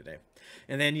get into today.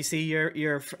 And then you see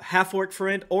your half-orc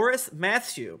friend, Oris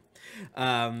Matthew,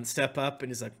 step up, and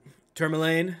he's like,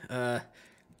 Tourmaline,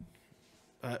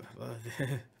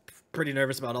 pretty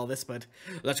nervous about all this, but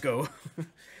let's go.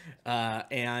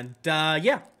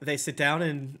 Yeah, they sit down,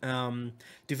 and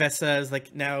Duvessa is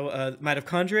like, now,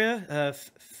 Mitochondria,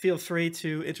 feel free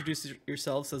to introduce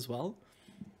yourselves as well.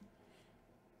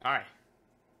 All right.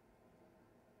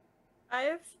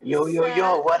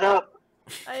 Yo, what up?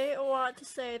 I want to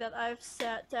say that I've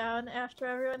sat down after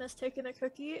everyone has taken a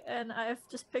cookie, and I've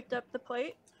just picked up the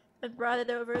plate and brought it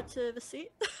over to the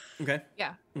seat. Okay.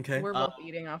 Yeah. Okay. We're both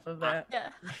eating off of that. Yeah.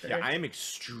 for Yeah, sure. I am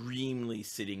extremely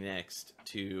sitting next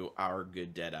to our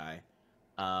good Deadeye.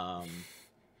 And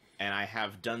I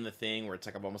have done the thing where it's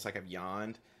like almost like I've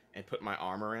yawned and put my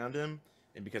arm around him.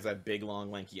 And because I have big,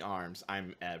 long, lanky arms,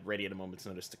 I'm ready at a moment's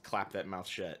notice to clap that mouth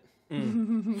shut.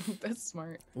 That's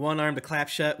smart. One arm to clap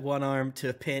shut, one arm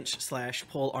to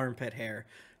pinch/pull armpit hair.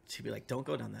 To be like, don't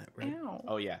go down that road. Ow.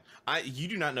 Oh yeah, you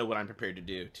do not know what I'm prepared to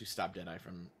do to stop Deadeye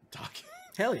from talking.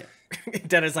 Hell yeah.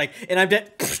 Deadeye's like, and I'm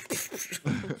dead.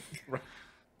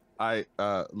 I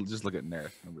just look at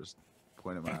Nerith. I'm just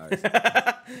pointing my eyes.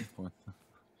 As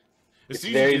It's soon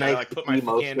as very you do that, I, nice like to put see my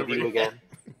most hand of over you your again.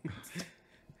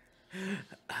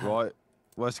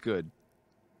 What's good?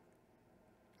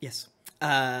 Yes.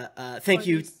 Thank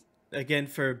you again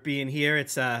for being here.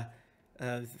 It's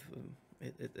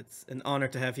it's an honor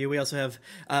to have you. We also have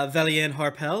Valian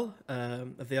Harpel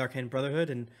of the Arcane Brotherhood,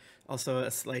 and also a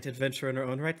slight adventurer in her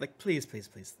own right. Like, please,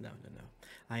 no.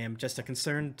 I am just a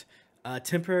concerned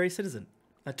temporary citizen,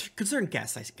 concerned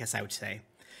guest, I guess I would say.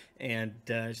 And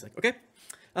she's like, okay.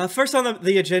 First on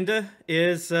the agenda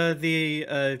is the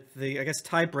I guess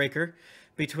tiebreaker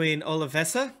between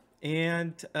Olivessa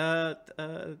and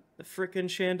frickin'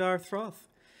 Shandar Throth.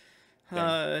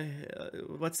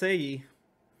 What say ye?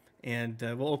 And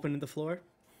we'll open the floor.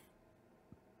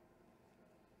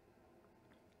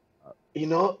 You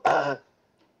know, I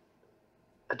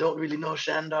don't really know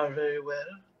Shandar very well,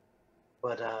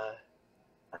 but I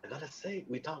gotta say,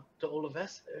 we talked to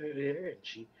Olivessa earlier,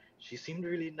 and she seemed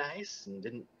really nice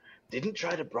and didn't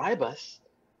try to bribe us,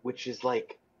 which is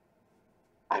like,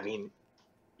 I mean,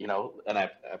 you know, and I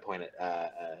point at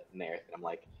Nerith, and I'm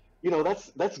like, you know,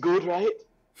 that's good, right?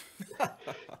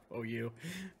 Oh, you.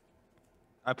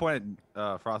 I pointed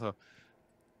Frotho.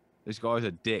 This guy's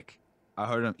a dick. I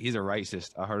heard him. He's a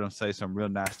racist. I heard him say some real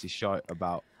nasty shit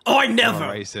about. Oh, I never.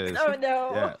 Racist. Oh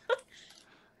no. Yeah.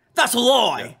 That's a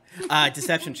lie.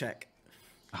 Deception check.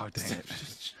 Oh damn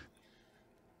it.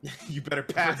 You better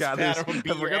I pass. forgot Pat, there's, or I beat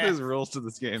your forgot ass. there's rules to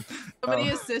this game. Somebody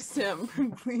Oh. assist him,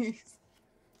 please.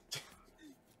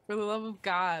 For the love of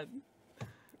God.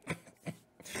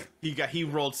 He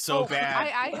rolled so bad.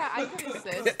 I could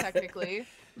assist technically.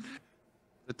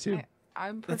 The two.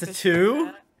 I'm That's a proficient. 2?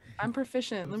 at that. I'm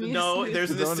proficient. Let me No, assist.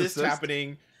 there's an Don't assist assist.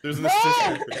 happening. There's an assist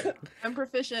happening. I'm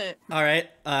proficient. All right.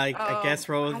 I Oh, guess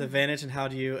roll with I- advantage. And how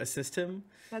do you assist him?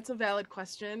 That's a valid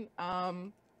question. I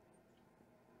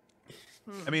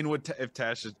mean, would if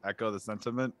Tash is echo the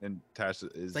sentiment and Tash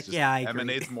is Like, just yeah, I agree.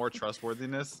 emanates more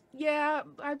trustworthiness? Yeah,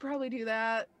 I'd probably do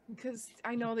that because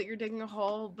I know that you're digging a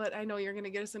hole, but I know you're gonna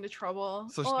get us into trouble.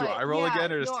 So do I roll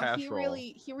again, or does no, Tash he roll?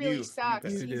 he really You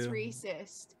sucks. You He's do.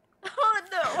 racist. Oh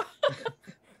no.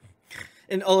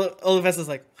 And Olivessa's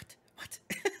like, what?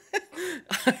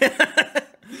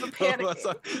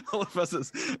 Panicking. All of us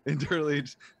is internally.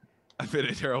 I made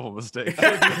a terrible mistake. You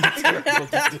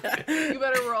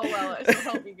better roll well. So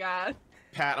help me God.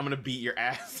 Pat, I'm gonna beat your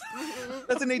ass.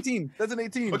 That's an 18. That's an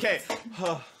 18. Okay.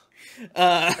 uh,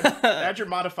 Add your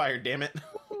modifier, damn it.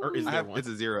 Or is I there have, one? it's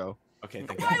a 0. Okay,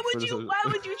 thank Why you. would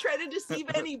you try to deceive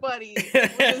anybody with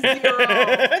a 0?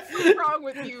 What's wrong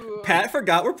with you? Pat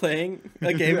forgot we're playing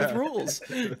a game with Yeah. rules.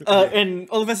 And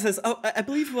Olivessa says, oh, I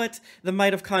believe what the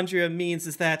mitochondria means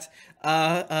is that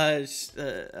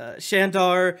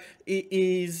Shandar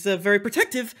is very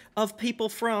protective of people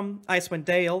from Icewind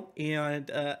Dale,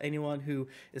 and anyone who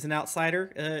is an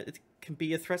outsider it can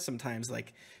be a threat sometimes.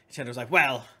 Like, Shandar's like,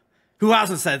 well, who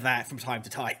hasn't said that from time to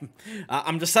time?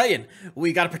 I'm just saying,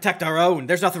 we gotta protect our own.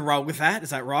 There's nothing wrong with that, is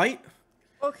that right?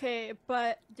 Okay,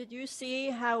 but did you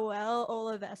see how well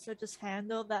Olivessa just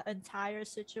handled that entire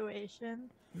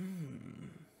situation?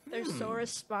 They're so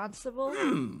responsible.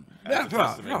 That's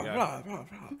Rah, supposed to rah, make rah, God. rah,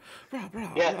 rah, rah,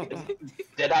 rah, Yeah, rah, rah.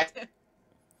 did I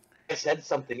said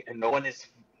something and no one is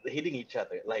hitting each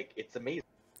other? Like, it's amazing.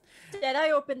 Deadeye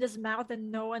opened his mouth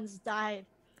and no one's died.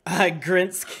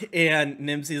 Grinsk and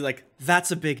Nimsey's like,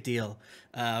 that's a big deal.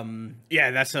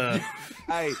 Yeah, that's a...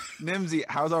 Hey, Nimsy,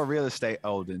 how's our real estate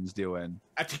holdings doing?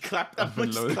 I have to clap. I'm like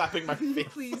just clapping my face.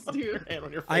 Please on do. your hand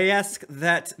on your face. I ask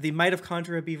that the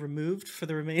mitochondria be removed for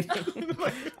the remainder.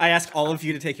 I ask all of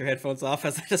you to take your headphones off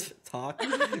as I just talk.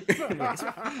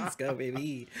 Let's go,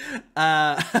 baby.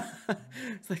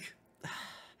 It's like...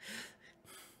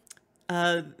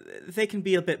 they can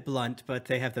be a bit blunt, but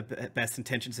they have the best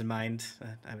intentions in mind,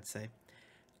 I would say.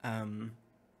 Nerith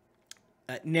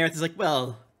is like,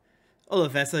 well,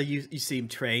 Olivessa, you seem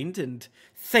trained, and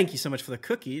thank you so much for the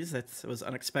cookies. That was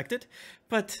unexpected.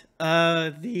 But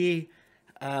the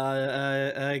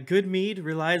good mead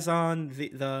relies on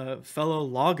the fellow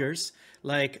loggers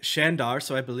like Shandar,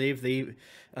 so I believe the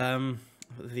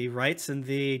rights and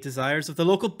the desires of the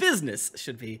local business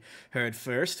should be heard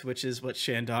first, which is what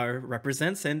Shandar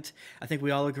represents, and I think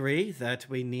we all agree that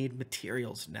we need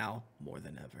materials now more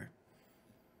than ever.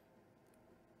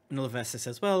 And Olivessa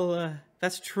says, well,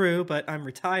 that's true, but I'm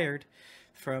retired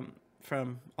from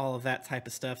from all of that type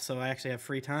of stuff, so I actually have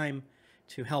free time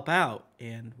to help out,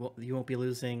 and you won't be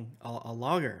losing a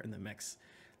logger in the mix.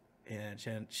 And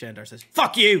Shandar says,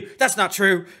 "Fuck you! That's not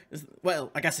true."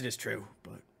 Well, I guess it is true,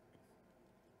 but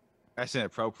That's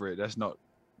inappropriate. That's not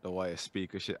the way a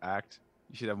speaker should act.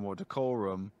 You should have more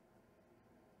decorum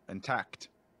and tact.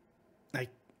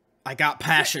 I got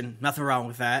passion. Nothing wrong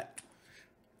with that.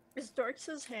 Is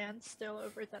Dorks' hand still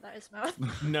over Deadeye's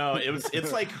mouth? No,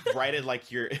 it's like right at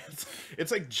like your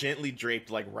it's like gently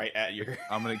draped like right at your.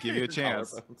 I'm gonna give you a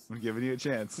chance. I'm giving you a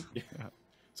chance. Yeah.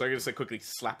 So I can just like quickly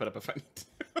slap it up if I need to.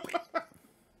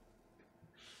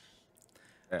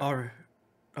 Yeah. All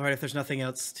right. If there's nothing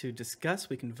else to discuss,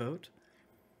 we can vote.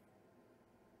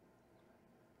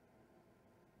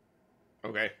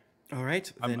 Okay. All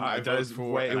right. Then I that is vote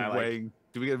for, way, and I like- way.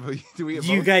 Do we get you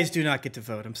votes? guys do not get to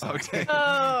vote. I'm sorry. Okay.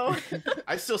 Oh.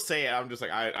 I still say it. I'm just like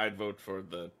I'd vote for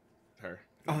her.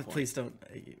 Oh, please don't.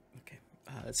 Okay.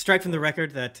 Strike from the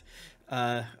record that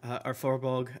our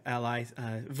Forbolg ally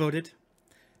voted.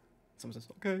 Someone says,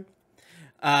 okay.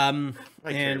 I can't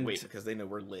And wait because they know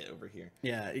we're lit over here.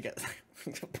 yeah, you got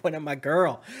point at my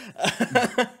girl.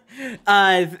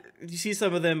 You see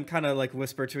some of them kind of like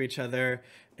whisper to each other,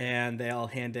 and they all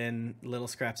hand in little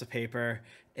scraps of paper,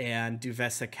 and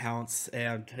Duvessa counts,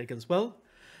 and he goes, well,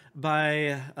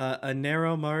 by a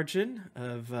narrow margin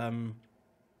of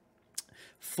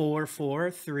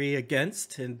 4-4, 3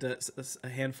 against, and a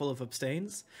handful of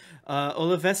abstains.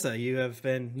 Olivessa, you have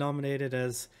been nominated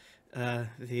as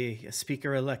the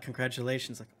speaker-elect.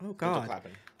 Congratulations! Like, oh God,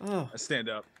 Clapping. oh. I stand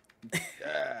up.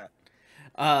 Yeah.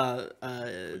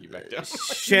 You back down.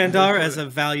 Shandar, as a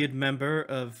valued member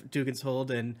of Dugan's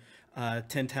Hold and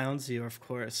 10 Towns, you are, of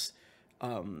course,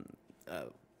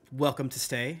 welcome to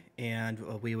stay,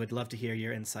 and we would love to hear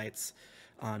your insights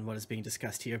on what is being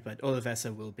discussed here, but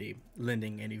Olivessa will be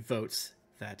lending any votes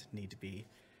that need to be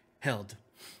held.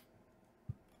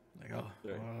 Like, oh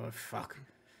fuck.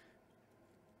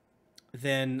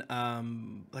 Then,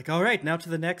 like, all right, now to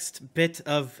the next bit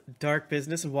of dark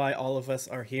business and why all of us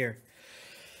are here.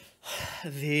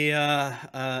 The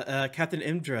Captain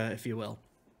Imdra, if you will.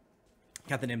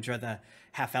 Captain Imdra, the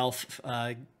half-elf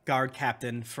guard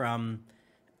captain from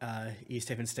East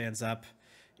Haven, stands up,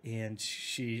 and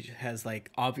she has, like,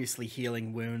 obviously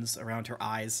healing wounds around her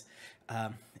eyes,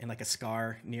 and, like, a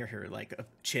scar near her, like, a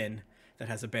chin that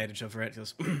has a bandage over it.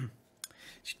 Goes,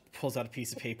 she pulls out a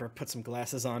piece of paper, puts some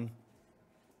glasses on.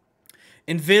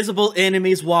 Invisible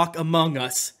enemies walk among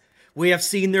us. We have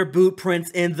seen their boot prints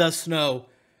in the snow,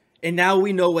 and now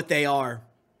we know what they are.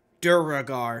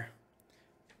 Duragar.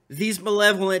 These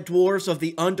malevolent dwarves of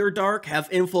the Underdark have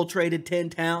infiltrated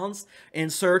 10 towns in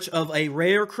search of a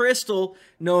rare crystal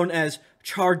known as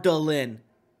Chardalin.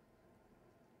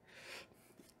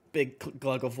 Big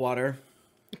glug of water.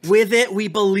 With it, we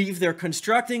believe they're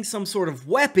constructing some sort of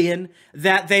weapon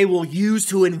that they will use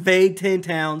to invade 10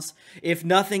 towns if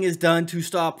nothing is done to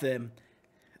stop them.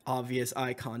 Obvious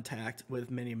eye contact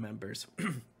with many members.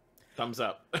 Thumbs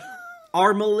up.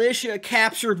 Our militia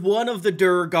captured one of the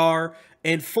Durgar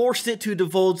and forced it to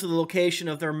divulge the location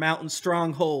of their mountain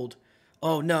stronghold.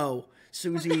 Oh no,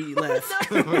 Susie left.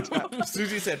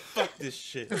 Susie said, fuck this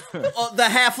shit. The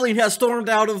halfling has stormed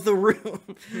out of the room.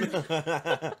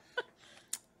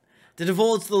 To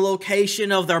divulge the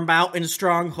location of their mountain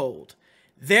stronghold.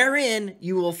 Therein,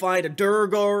 you will find a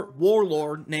Durgar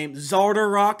warlord named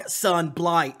Zardarok Sun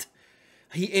Blight.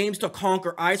 He aims to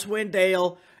conquer Icewind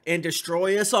Dale and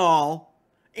destroy us all.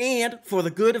 And, for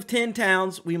the good of 10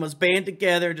 towns, we must band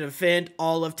together to defend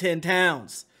all of 10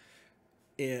 towns.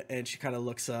 And she kind of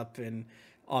looks up in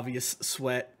obvious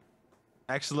sweat.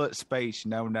 Excellent speech,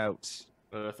 no notes.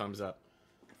 Thumbs up.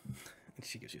 And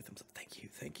she gives you a thumbs up. Thank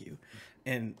you.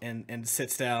 And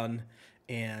sits down,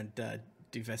 and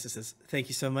Duvessa says, thank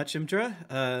you so much, Imdra.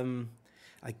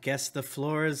 I guess the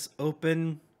floor is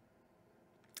open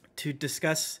to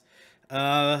discuss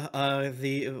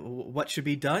what should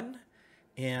be done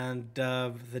and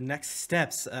the next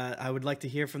steps. I would like to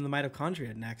hear from the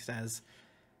mitochondria next as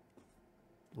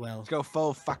well. Let's go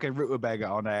full fucking rutabaga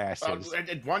on their asses.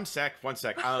 One sec.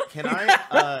 Can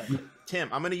I, Tim,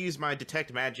 I'm going to use my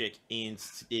detect magic and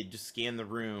just scan the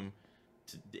room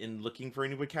in looking for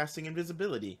anyone casting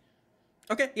invisibility.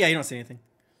 Okay, yeah, you don't see anything.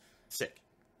 Sick.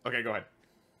 Okay, go ahead.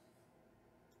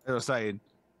 They were saying,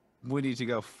 we need to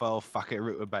go full fucking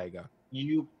rutabaga.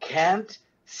 You can't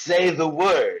say the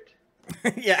word.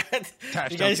 Yeah,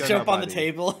 Tash, you don't guys kill jump on the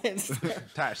nobody. table.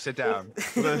 Tash, sit down.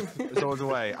 It's all the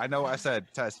way. I know what I said.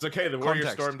 Tash, It's okay, the warrior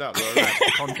stormed out.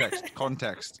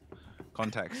 Context.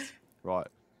 Right.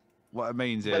 What it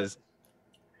means is,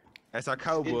 it's a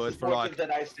code word In for support like. of the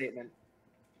nice statement.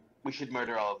 We should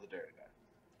murder all of the Durga.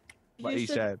 What You he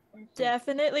should said.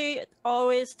 definitely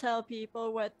always tell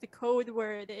people what the code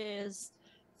word is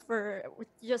for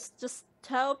just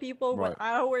tell people Right. what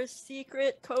our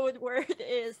secret code word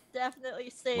is. Definitely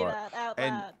say Right. that out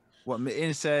And loud. what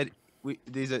Mitten said, we're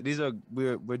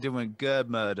doing good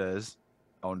murders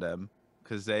on them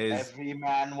because there's Every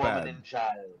man, woman, bad. and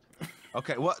child.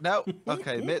 Okay, what? No.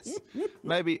 Okay, Mitz.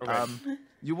 Maybe Okay.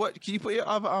 you what? Can you put your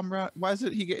other arm around? Why does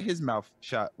he get his mouth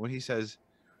shut when he says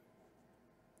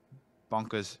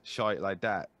bonkers shite like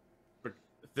that? But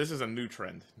this is a new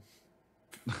trend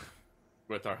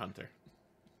with our hunter.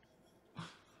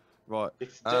 Right.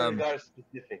 It's Durgar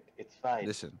specific. It's fine.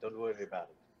 Listen. Don't worry about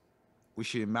it. We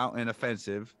should mount an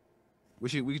offensive. We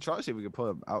could try to see if we can pull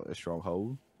them out a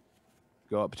stronghold.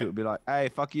 Go up to it and be like, hey,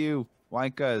 fuck you,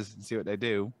 wankers, and see what they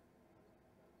do.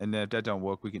 And then if that don't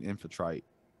work, we can infiltrate.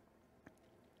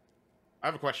 I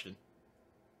have a question.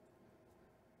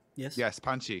 Yes. Yes,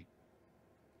 Punchy.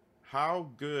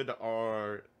 How good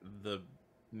are the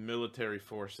military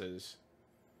forces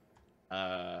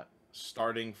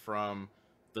starting from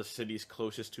the cities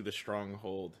closest to the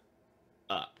stronghold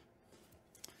up?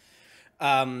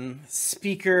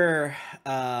 Speaker.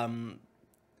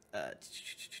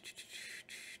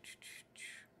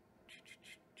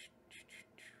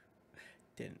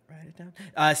 Didn't write it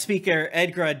down. Speaker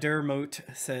Edgar Dermot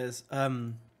says,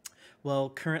 well,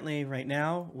 currently, right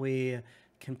now, we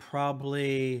can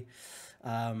probably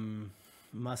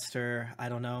muster, I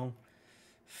don't know,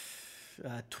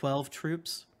 12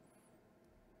 troops.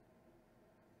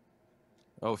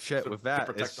 Oh shit! So with to that,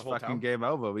 protect it's the whole fucking town? game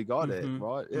over. We got it, Mhm,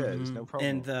 right? Yeah, there's no problem.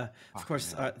 And of Fucking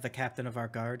course, hell. the captain of our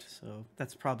guard. So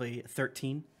that's probably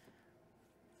 13.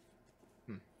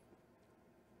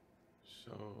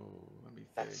 So let me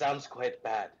think. That sounds quite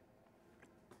bad.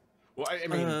 Well, I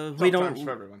mean, we don't. sometimes for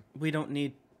everyone. We don't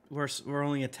need. We're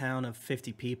only a town of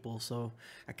 50 people, so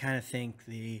I kind of think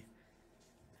the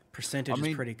percentage I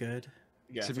mean, is pretty good.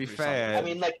 Yeah, to it's a be pretty fair- solid I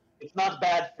mean, like, it's not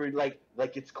bad for, like,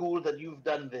 it's cool that you've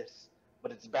done this,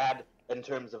 but it's bad in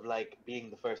terms of, like, being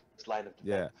the first line of defense.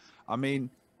 Yeah, I mean,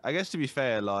 I guess to be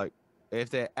fair, like, if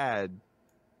they add,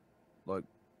 like,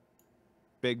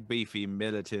 big beefy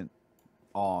militant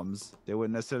arms, they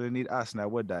wouldn't necessarily need us now,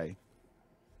 would they?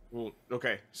 Well,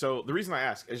 okay. So the reason I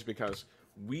ask is because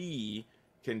we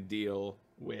can deal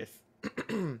with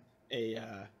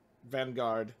a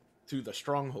vanguard to the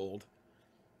stronghold,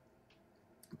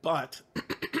 but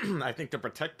I think to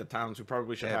protect the towns, we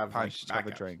probably should have like, punch, have a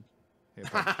backup. drink. Yeah,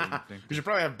 punch, drink. We should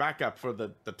probably have backup for the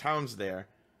towns there,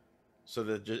 so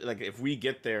that like if we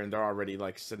get there and they're already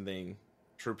like sending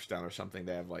troops down or something,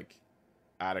 they have like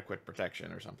adequate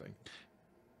protection or something.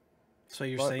 So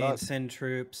you're But saying that- send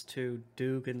troops to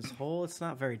Dugan's Hole? It's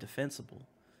not very defensible.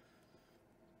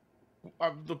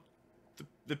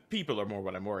 The people are more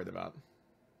what I'm worried about.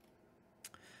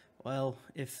 Well,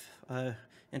 if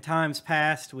in times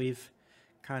past we've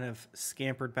kind of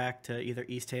scampered back to either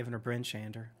East Haven or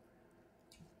Brinchander.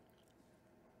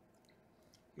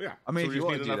 Yeah, I mean, so if we you just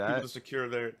wanna need do enough people that- to secure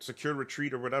their secure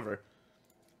retreat or whatever,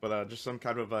 but just some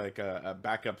kind of like a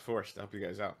backup force to help you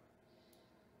guys out.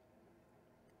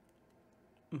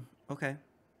 Okay.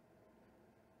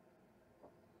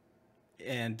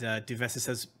 And Duvessa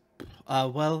says,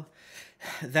 well,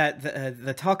 that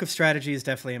the talk of strategy is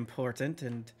definitely important,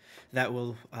 and that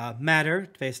will matter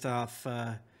based off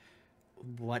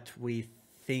what we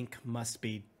think must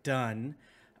be done.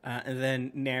 And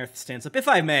then Nerth stands up. If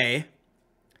I may,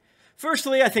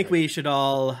 firstly, I think we should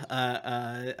all,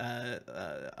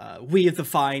 we of the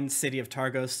fine city of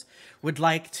Targos, would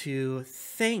like to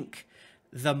thank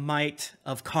the might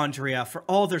of Condria for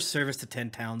all their service to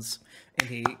 10 towns. And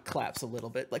he claps a little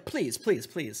bit, like, please, please,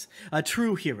 please.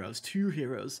 True heroes, true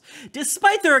heroes.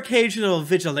 Despite their occasional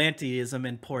vigilantism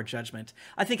and poor judgment,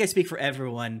 I think I speak for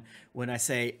everyone when I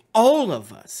say all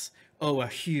of us owe a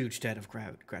huge debt of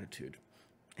gratitude.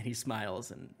 And he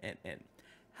smiles and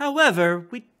however,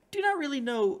 we do not really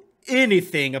know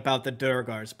anything about the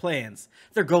Durgar's plans,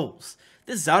 their goals.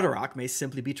 This Zaudarok may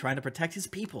simply be trying to protect his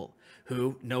people,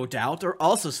 who, no doubt, are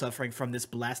also suffering from this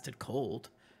blasted cold.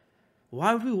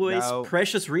 Why would we waste Now-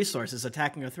 precious resources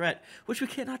attacking a threat which we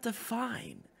cannot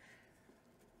define?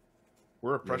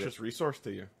 We're a precious resource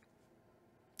to you.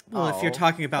 Well, if you're Oh,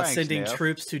 talking about thanks, sending Neff.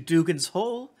 troops to Dugan's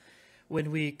Hole, when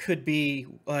we could be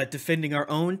defending our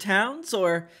own towns,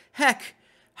 or heck,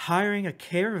 hiring a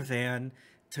caravan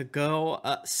to go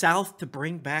south to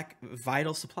bring back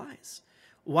vital supplies.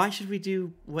 Why should we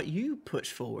do what you push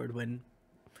forward when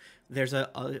there's a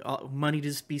money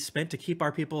to be spent to keep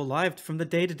our people alive from the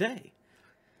day to day?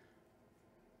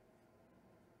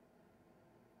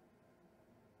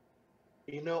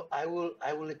 You know, I will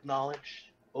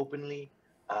acknowledge openly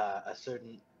a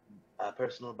certain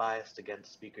personal bias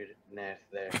against Speaker Neff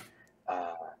there.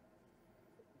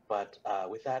 But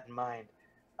with that in mind,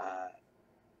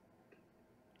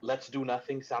 let's do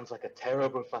nothing sounds like a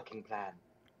terrible fucking plan.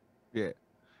 Yeah.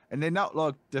 And they're not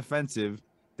like defensive.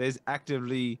 They're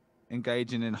actively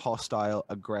engaging in hostile,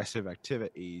 aggressive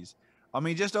activities. I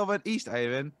mean, just over at East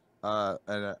Haven,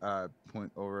 and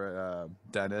point over at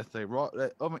Dennis,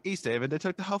 over at East Haven, they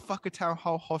took the whole fucking town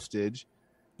hall hostage,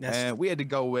 and we had to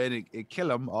go in and kill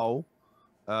them all.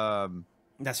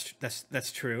 That's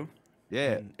true.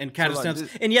 Yeah, and counterstones.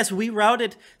 And yes, we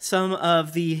routed some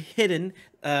of the hidden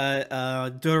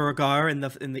Duragar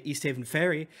in the East Haven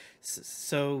ferry.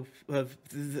 So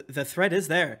the threat is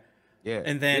there. Yeah.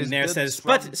 And then Nair says,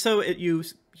 "But so you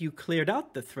cleared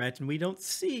out the threat, and we don't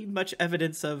see much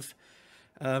evidence of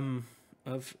further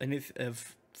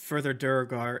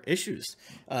Duragar issues."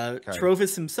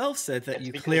 Trovis himself said that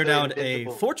you cleared out a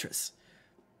fortress.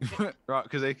 Right,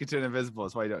 because they can turn invisible.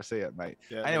 That's why you don't see it, mate.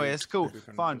 Yeah, anyway, it's cool.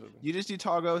 Fine. Invisible. You just do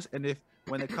Targos, and if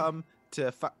when they come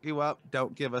to fuck you up,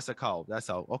 don't give us a call. That's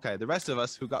all. Okay, the rest of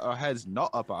us who got our heads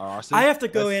not up our arses. I have to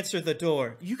go answer the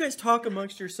door. You guys talk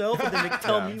amongst yourself, and then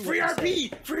tell me what Free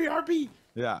RP! Free RP!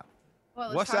 Yeah. Well,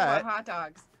 let's What's talk that? about hot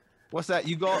dogs. What's that?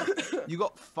 You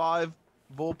got 5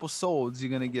 Vorpal swords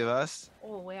you're gonna give us?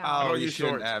 Oh wow. Oh, you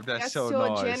shouldn't have. That's so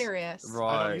nice. Generous.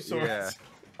 Right. Yeah.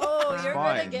 Oh, you're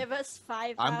fine. gonna give us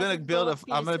 5,000. I'm gonna build a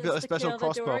special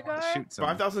crossbow to shoot some.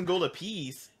 5,000 gold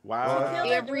apiece. Wow.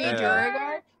 Every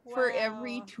Duragar for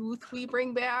every tooth we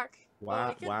bring back.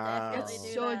 Wow.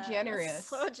 It's so generous. That's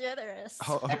so generous.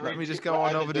 Let me just go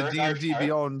on over to D&D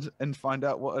Beyond and find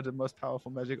out what are the most powerful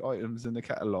magic items in the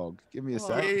catalog. Give me a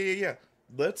sec. Yeah.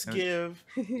 Let's give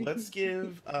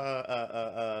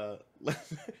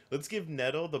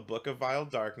Nettle the Book of Vile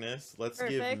Darkness. Let's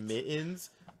give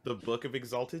Mittens the Book of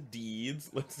Exalted Deeds.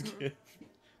 Let's give.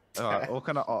 Alright, what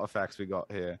kind of artifacts we got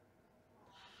here?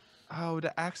 Oh,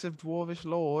 the Axe of Dwarvish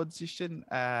Lords. You shouldn't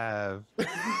have. You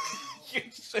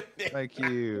shouldn't. Thank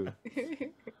you.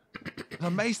 The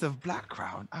Mace of Black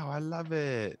Crown. Oh, I love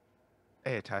it.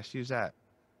 Hey, Tash, use that.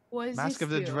 What is Mask this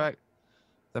of the Dragon.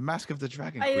 The Mask of the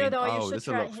Dragon I Queen. don't know. Oh, You should this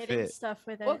will try look hitting fit. stuff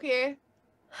with it. Okay.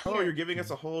 Oh, you're giving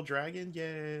us a whole dragon?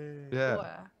 Yay.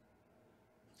 Yeah.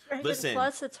 Listen.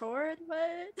 Plus a sword?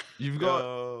 What? You've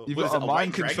got a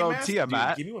mind control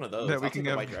Tiamat. Give me one of those. That we I'll can take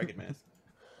a go. white dragon mask.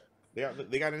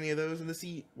 They got any of those in the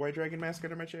seat? White dragon mask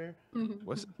under my chair?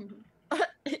 What's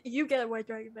You get a white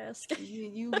dragon mask.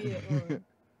 You get one.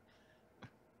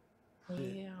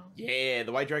 Yeah. Yeah,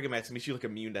 the white dragon mask makes you look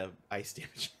immune to ice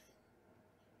damage.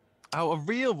 Oh, a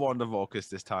real Wand of Orcus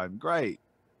this time. Great.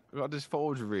 We got this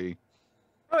forgery.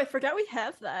 Oh, I forgot we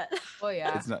have that. Oh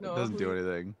yeah. It doesn't do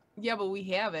anything. Yeah, but we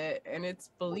have it, and it's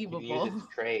believable. You use it to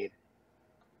trade.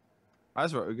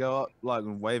 That's right. We go up like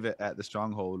and wave it at the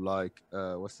stronghold, like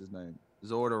what's his name?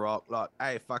 Zordorok. Like,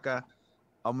 hey fucker,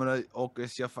 I'm gonna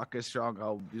Orcus your fucking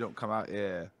stronghold. You don't come out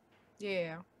here.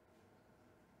 Yeah.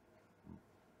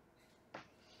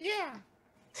 Yeah.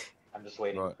 I'm just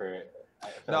waiting for.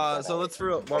 No, so let's for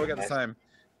real. While we got the time,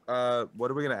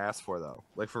 what are we gonna ask for though?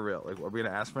 Like for real? Like, are we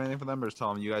gonna ask for anything for them, or just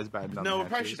tell them you guys bad? No, we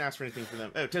probably shouldn't ask for anything for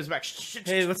them. Oh, Ted's back.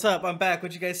 Hey, what's up? I'm back.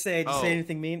 What'd you guys say? Did you say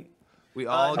anything mean? We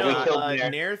all Nerth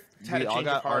we all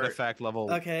got artifact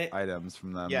level items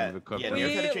from them. Yeah, we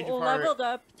leveled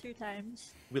up 2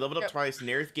 times. We leveled up twice.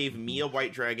 Nerth gave me a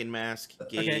white dragon mask.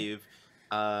 Gave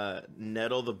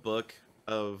Nettle the Book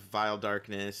of Vile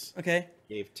Darkness. Okay.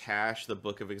 Gave Tash the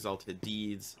Book of Exalted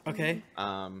Deeds. Okay.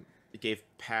 It gave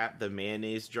Pat the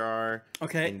mayonnaise jar.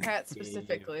 Okay. Pat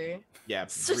specifically. Yeah,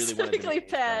 specifically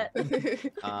Pat.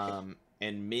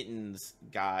 And Mittens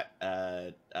got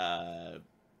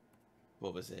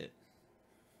what was it?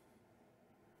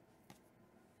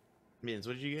 Mittens,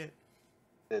 what did you get?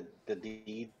 The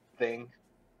deed thing.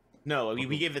 No,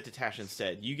 we gave it to Tash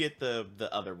instead. You get the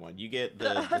other one. You get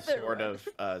the sword of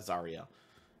Zariel.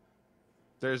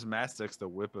 There's Mastix, the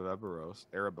whip of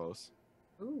Erebos.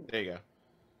 Ooh. There you go.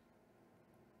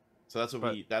 So that's what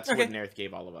what Nerth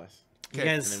gave all of us. Okay.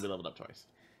 And then we leveled up twice.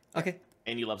 Okay.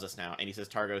 And he loves us now. And he says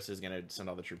Targos is gonna send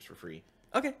all the troops for free.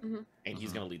 Okay. And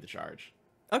he's gonna lead the charge.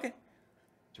 Okay.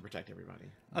 To protect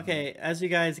everybody. Okay, as you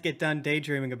guys get done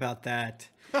daydreaming about that,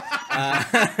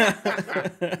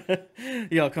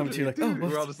 y'all come to like, oh,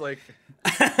 we're all just like,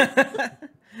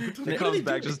 it comes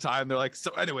back just time. They're like,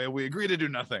 so anyway, we agree to do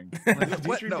nothing. Like,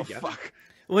 what? No, fuck.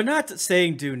 We're not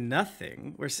saying do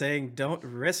nothing. We're saying don't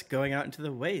risk going out into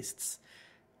the wastes,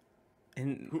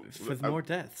 and with more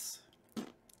deaths.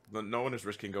 No one is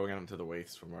risking going out into the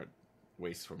wastes for more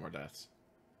deaths.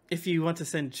 If you want to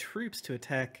send troops to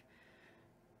attack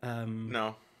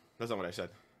No, that's not what I said.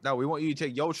 No, we want you to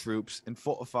take your troops and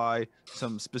fortify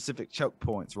some specific choke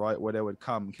points, right, where they would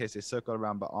come in case they circle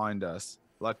around behind us.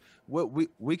 Like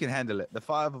we can handle it. The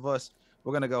 5 of us,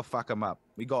 we're gonna go fuck them up.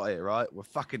 We got it, right? We're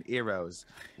fucking heroes.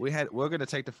 We're gonna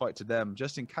take the fight to them.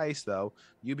 Just in case, though,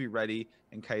 you be ready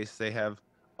in case they have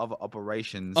other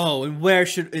operations. Oh, and where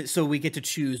so we get to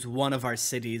choose one of our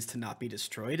cities to not be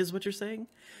destroyed? Is what you're saying?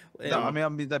 No, I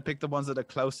mean they pick the ones that are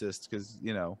closest because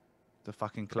the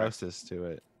fucking closest to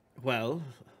it. Well.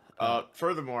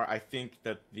 Furthermore, I think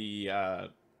that the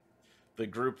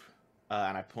group,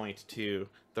 and I point to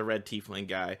the red tiefling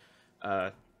guy,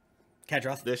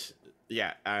 Kadroth.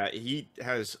 He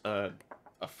has a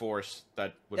force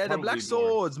that would the probably black be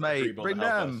swords, more mate. agreeable Bring to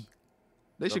help them. us.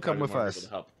 They They'll should come probably with be more us. able to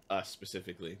help us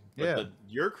specifically. But Yeah.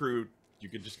 Your crew, you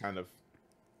could just kind of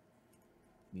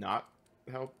not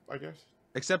help, I guess.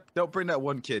 Except don't bring that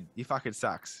one kid. He fucking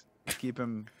sucks. Keep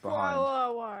him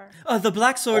behind. The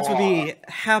Black Swords would be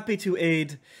happy to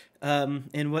aid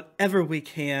in whatever we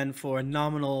can for a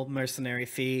nominal mercenary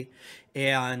fee,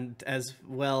 and as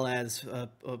well as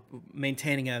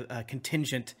maintaining a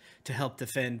contingent to help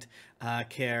defend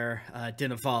Care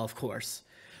Dinaval, of course.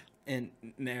 And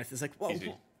Nerith is like, well,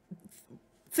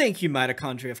 thank you,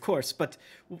 Mitochondria, of course, but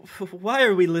why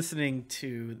are we listening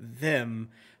to them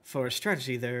for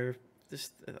strategy? They're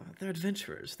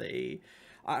adventurers.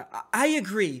 I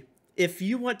agree. If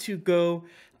you want to go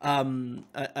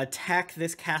attack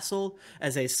this castle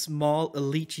as a small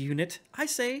elite unit, I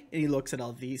say, and he looks at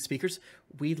all the speakers,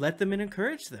 we let them and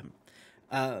encourage them.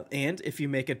 And if you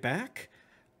make it back,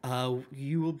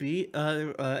 you will be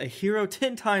a hero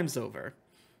 10 times over.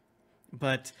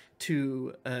 But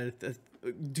Dugan's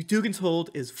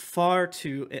Hold is far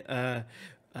too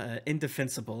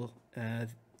indefensible.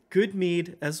 Good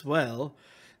mead as well.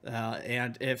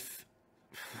 And if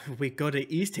we go to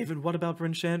East Haven, what about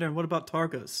Bryn Shander and what about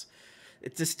Targos?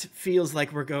 It just feels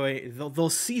like we're going... They'll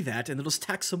see that and they'll just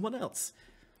attack someone else.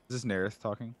 Is this Nerith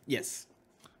talking? Yes.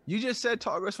 You just said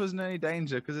Targos wasn't in any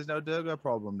danger because there's no Durga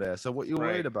problem there. So what you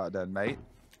worried about then, mate?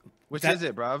 Which is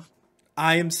it, bruv?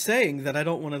 I am saying that I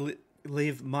don't want to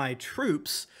leave my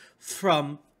troops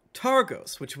from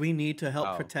Targos, which we need to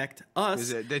help protect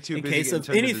us they're too in busy case of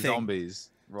getting turned into anything. Zombies.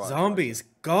 Right, Zombies,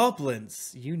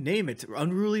 goblins, you name it.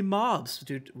 Unruly mobs,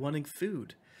 dude, wanting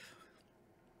food.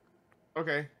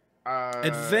 Okay.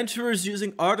 Adventurers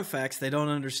using artifacts they don't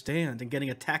understand and getting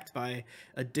attacked by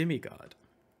a demigod.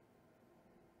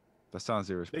 That sounds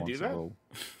irresponsible.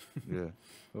 They do Yeah.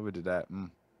 Whoever did that.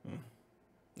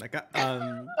 Like,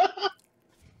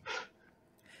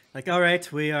 all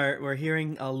right, we're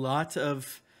hearing a lot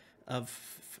of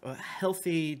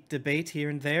healthy debate here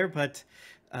and there, but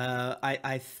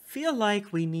I feel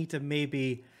like we need to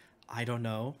maybe, I don't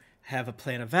know, have a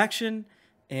plan of action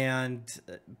and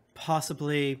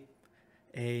possibly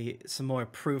some more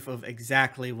proof of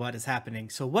exactly what is happening.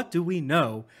 So what do we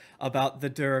know about the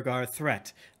Duragar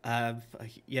threat?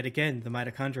 Yet again, the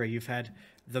Mitochondria, you've had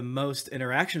the most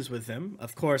interactions with them.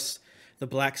 Of course, the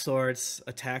Black Swords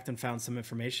attacked and found some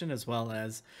information, as well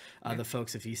as the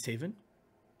folks of East Haven.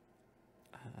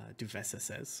 Duvessa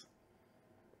says.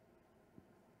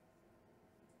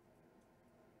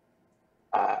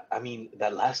 I mean,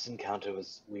 that last encounter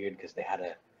was weird because they had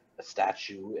a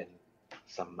statue and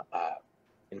some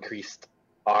increased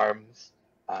arms.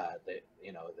 The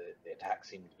attack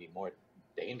seemed to be more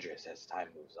dangerous as time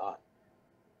moves on.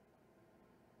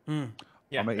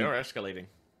 Yeah, I mean, they were escalating.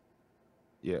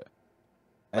 Yeah.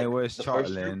 Like, Anyways, the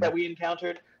first group Charlin. that we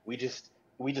encountered, we just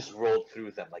rolled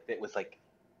through them. Like, it was like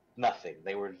nothing.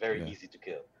 They were very easy to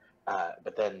kill.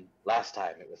 But then last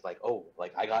time it was like, oh,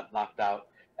 like I got knocked out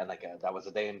and like that was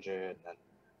a danger, and then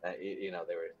they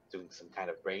were doing some kind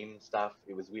of brain stuff.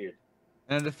 It was weird.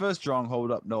 And the first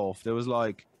stronghold up north, there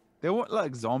weren't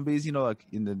like zombies, like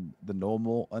in the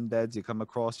normal undeads you come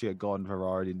across. You had Garden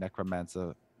Variety,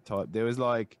 Necromancer type. There was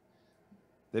like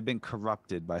they've been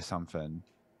corrupted by something.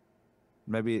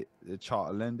 Maybe the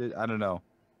Charterland did. I don't know.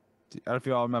 I don't know if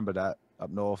you all remember that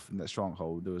up north in that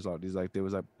stronghold. There was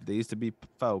they used to be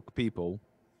people,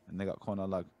 and they got kind of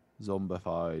like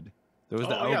zombified. There was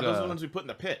the ogre. Those are the ones we put in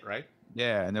the pit, right?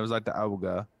 Yeah, and there was like the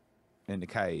ogre in the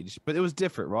cage, but it was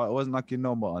different, right? It wasn't like your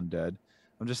normal undead.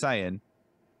 I'm just saying,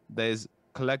 there's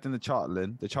collecting the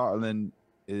Charterland. The Charterland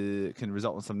can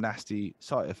result in some nasty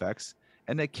side effects,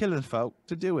 and they're killing folk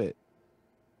to do it.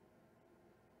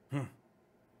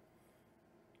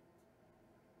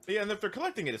 Yeah, and if they're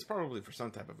collecting it, it's probably for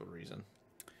some type of a reason.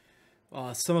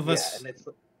 Some of us.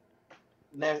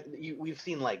 Yeah, and we've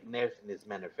seen like Nerth and his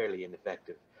men are fairly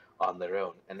ineffective on their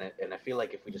own, and I feel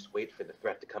like if we just wait for the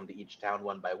threat to come to each town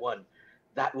one by one,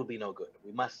 that will be no good.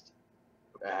 We must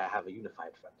have a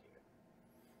unified front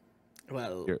here.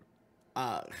 Well, Here.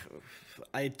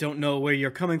 I don't know where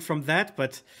you're coming from that,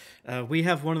 but we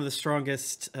have one of the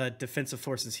strongest defensive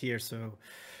forces here. So,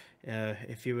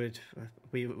 if you would,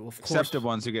 we of course. Except the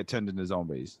ones who get turned into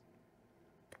zombies.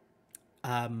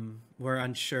 We're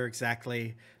unsure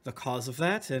exactly the cause of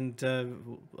that, and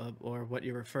or what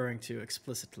you're referring to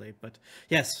explicitly. But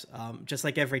yes, just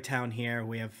like every town here,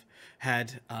 we have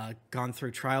had gone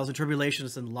through trials and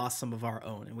tribulations and lost some of our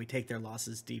own, and we take their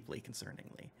losses deeply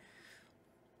concerningly.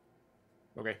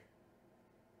 Okay.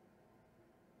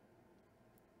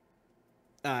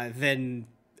 Then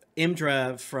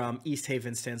Imdra from East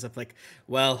Haven stands up like,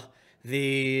 well,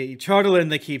 the Charterland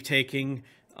they keep taking,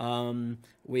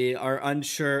 we are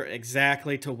unsure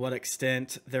exactly to what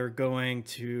extent they're going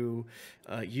to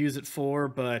use it for,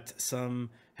 but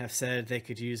some have said they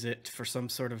could use it for some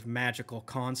sort of magical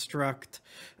construct,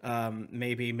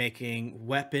 maybe making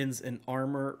weapons and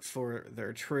armor for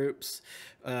their troops,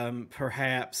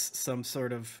 perhaps some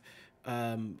sort of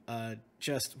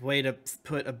just way to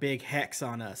put a big hex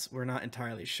on us. We're not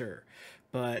entirely sure,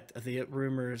 but the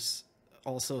rumors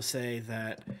also say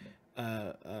that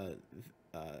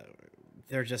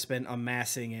they've just been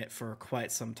amassing it for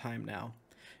quite some time now.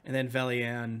 And then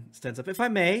Velian stands up. If I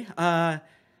may,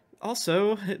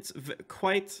 also, it's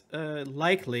quite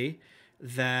likely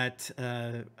that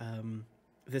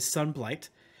this Sunblight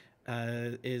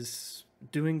is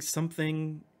doing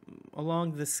something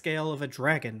along the scale of a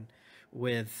dragon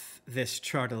with this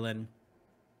Charterland.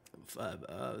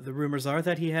 The rumors are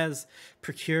that he has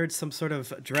procured some sort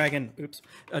of dragon,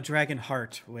 a dragon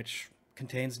heart, which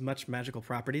contains much magical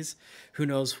properties. Who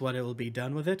knows what it will be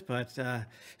done with it, but the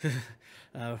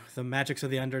magics of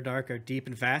the Underdark are deep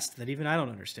and vast that even I don't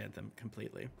understand them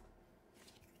completely.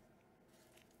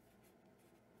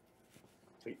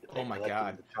 Oh my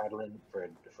God. The Charterland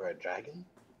for a dragon?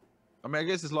 I mean, I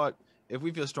guess it's like, if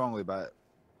we feel strongly about it,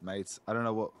 mates, I don't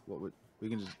know what we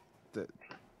can just...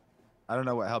 I don't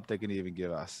know what help they can even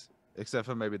give us, except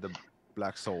for maybe the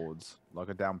black swords, like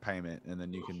a down payment, and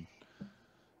then you can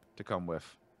to come with.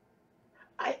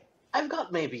 I've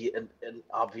got maybe an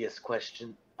obvious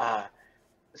question.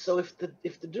 So if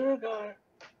the Duergar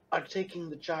are taking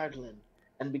the Charterland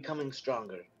and becoming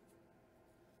stronger,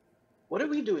 what are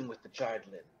we doing with the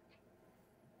Charterland?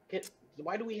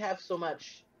 Why do we have so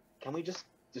much? Can we just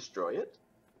destroy it?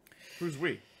 Who's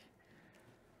we?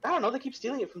 I don't know. They keep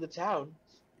stealing it from the town.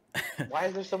 Why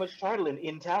is there so much Charterland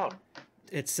in town?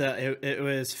 It's it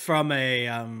was from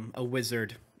a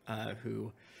wizard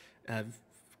who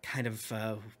kind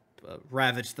of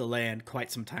ravaged the land quite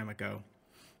some time ago,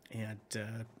 and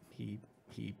he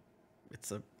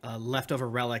it's a leftover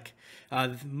relic.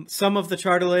 Some of the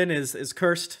Charterland is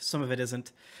cursed, some of it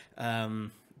isn't,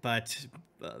 but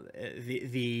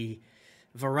the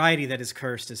variety that is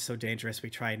cursed is so dangerous we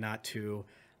try not to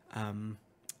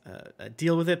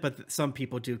deal with it, but some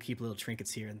people do keep little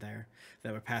trinkets here and there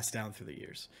that were passed down through the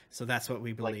years. So that's what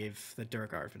we believe the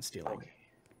Duergar have been stealing. Okay.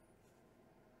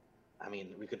 I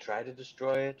mean, we could try to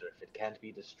destroy it, or if it can't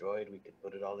be destroyed, we could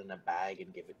put it all in a bag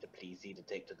and give it to Pleasy to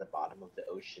take to the bottom of the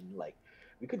ocean. Like,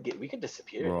 we could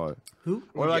disappear it. Right. Who?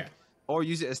 Or or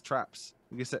use it as traps.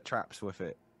 We can set traps with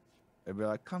it. It'd be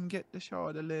like, come get the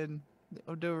Charterland,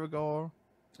 little Duergar.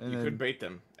 And You then could bait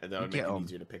them, and that would make get it 'em.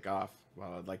 easier to pick off.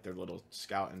 Well, like their little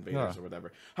scout invaders or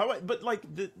whatever. But like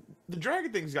the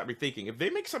dragon thing's got me thinking. If they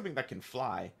make something that can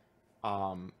fly,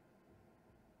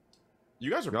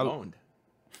 you guys are boned.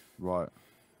 Right.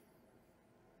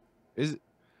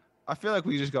 I feel like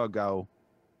we just gotta go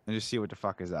and just see what the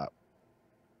fuck is up.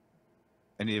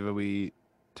 And either we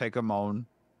take them on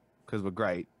because we're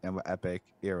great and we're epic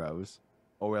heroes,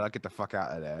 or we like get the fuck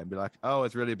out of there and be like, oh,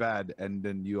 it's really bad, and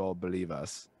then you all believe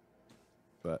us.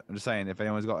 But I'm just saying, if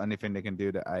anyone's got anything they can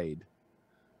do to aid,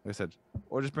 like I said,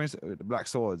 or just bring the black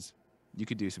swords, you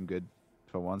could do some good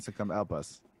for once and come help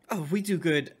us. Oh, we do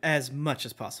good as much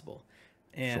as possible.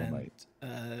 And mate.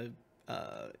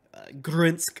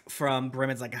 Grunsk from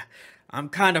Bremen's like, I'm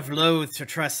kind of loath to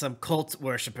trust some cult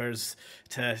worshippers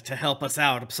to help us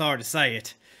out. I'm sorry to say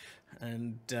it.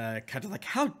 And kind of like,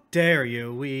 how dare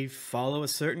you? We follow a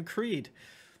certain creed.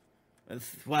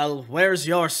 Well, where's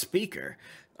your speaker?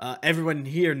 Everyone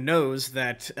here knows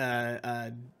that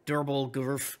Durable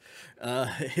Gurf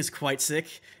is quite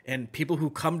sick, and people who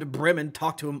come to Bremen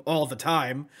talk to him all the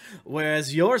time,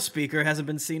 whereas your speaker hasn't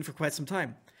been seen for quite some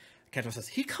time. Kato says,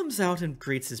 he comes out and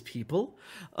greets his people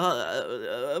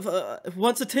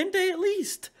once a 10-day at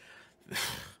least.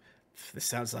 This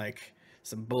sounds like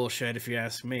some bullshit if you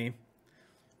ask me.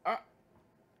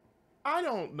 I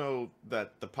don't know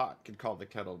that the pot could call the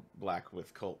kettle black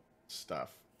with cult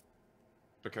stuff,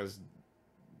 because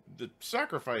the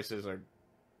sacrifices are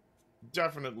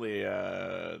definitely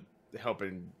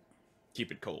helping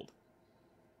keep it cold.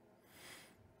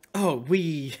 Oh,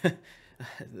 we...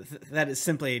 that is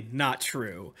simply not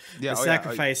true. Yeah, the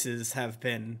sacrifices have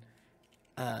been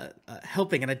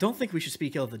helping, and I don't think we should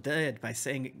speak ill of the dead by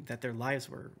saying that their lives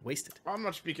were wasted. I'm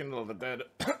not speaking ill of the dead.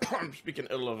 I'm speaking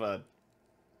ill of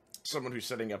someone who's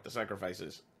setting up the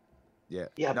sacrifices. Yeah.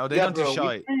 Yeah, No, they yeah, don't do bro.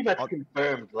 shy. We pretty much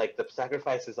confirmed like the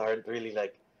sacrifices aren't really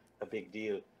like a big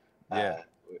deal. Yeah.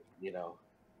 You know.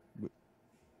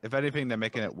 If anything, they're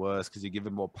making it worse because you give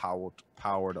them more power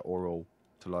to Oral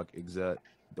to like exert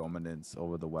dominance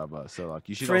over the weather. So like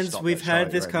you should. Friends, we've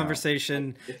had this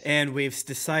conversation, and we've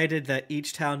decided that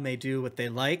each town may do what they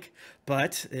like,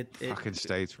 but it fucking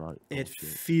states right. It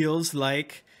feels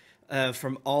like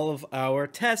from all of our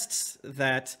tests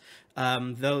that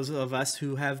those of us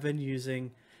who have been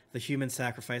using the human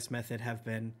sacrifice method have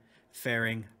been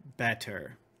faring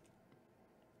better.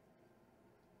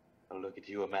 Oh, look at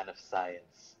you, a man of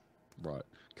science. Right.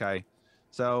 Okay.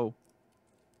 So,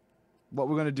 what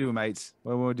we're gonna do, mates?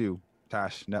 What we're gonna do?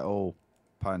 Tash, Nettle,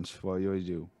 Punch. What you gonna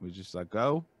do? We just like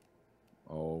go?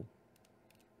 Oh.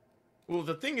 Well,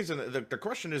 the thing isn't the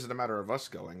question isn't a matter of us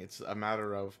going. It's a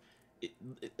matter of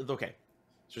okay.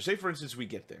 So, say for instance we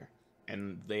get there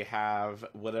and they have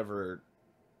whatever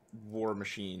war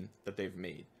machine that they've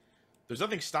made. There's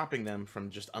nothing stopping them from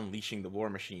just unleashing the war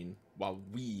machine while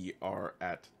we are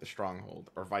at the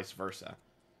stronghold, or vice versa.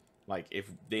 Like,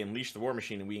 if they unleash the war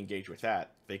machine and we engage with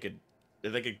that, they could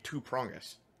two-prong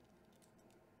us.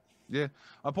 Yeah.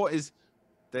 My point is,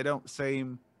 they don't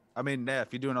seem... I mean,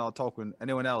 if you're doing all the talking, does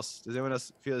anyone else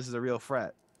feel this is a real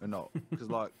threat or not? Because,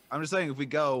 like, I'm just saying, if we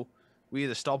go, we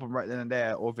either stop them right then and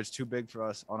there, or if it's too big for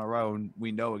us on our own,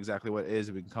 we know exactly what it is,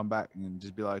 and we can come back and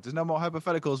just be like, there's no more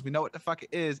hypotheticals. We know what the fuck it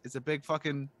is. It's a big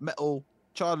fucking metal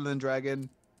Charlatan dragon.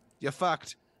 You're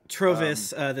fucked.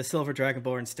 Trovis, the Silver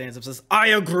Dragonborn, stands up and says, I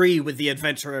agree with the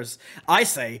adventurers. I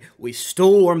say we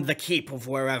storm the keep of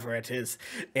wherever it is,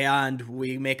 and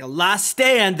we make a last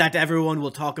stand that everyone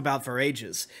will talk about for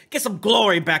ages. Get some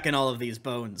glory back in all of these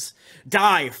bones.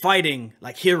 Die fighting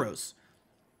like heroes.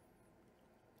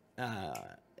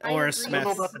 Oris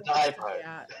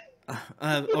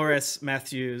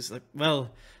Matthews, like,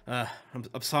 well,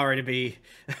 I'm sorry to be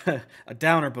a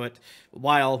downer, but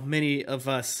while many of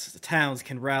us towns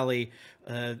can rally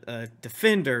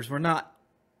defenders, we're not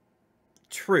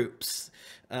troops.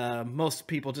 Most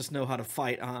people just know how to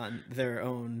fight on their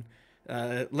own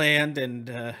land,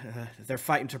 and they're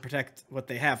fighting to protect what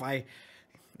they have.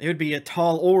 It would be a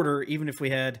tall order, even if we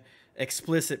had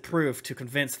explicit proof to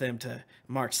convince them to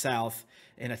march south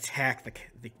and attack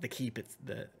the keep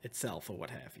itself or what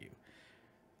have you.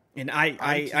 And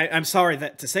I'm sorry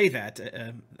to say that,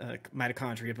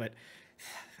 Mitochondria, but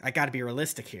I got to be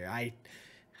realistic here.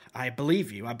 I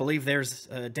believe you. I believe there's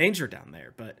danger down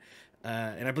there, but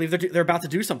and I believe they're about to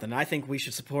do something. I think we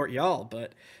should support y'all,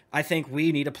 but I think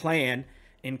we need a plan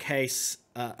in case.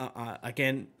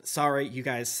 Again, sorry, you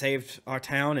guys saved our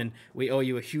town, and we owe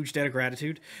you a huge debt of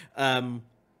gratitude.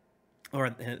 Or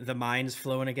the mines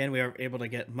flowing again. We are able to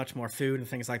get much more food and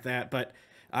things like that. But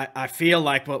I feel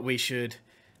like what we should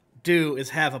do is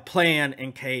have a plan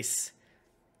in case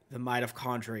the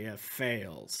mitochondria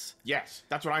fails. Yes,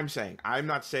 that's what I'm saying. I'm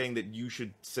not saying that you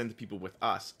should send people with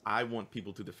us. I want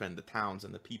people to defend the towns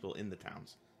and the people in the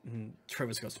towns.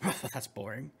 Travis goes, oh, that's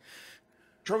boring.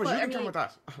 Travis, you can come with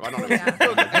us. I don't know.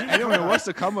 Yeah. Anyone who wants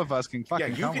to come with us can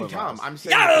fucking come with us. I'm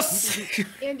saying yes!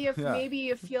 And if maybe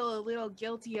you feel a little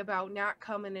guilty about not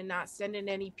coming and not sending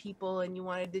any people, and you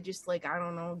wanted to just, like, I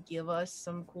don't know, give us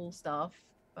some cool stuff.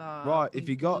 Right, if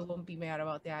you got... We won't be mad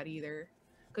about that either.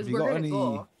 Because we're going to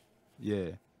go.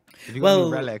 Yeah. If you got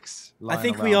any relics, I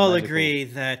think we all agree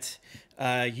that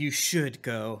you should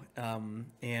go.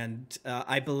 And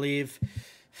I believe...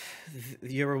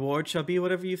 your reward shall be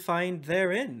whatever you find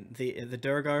therein. The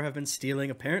Durgar have been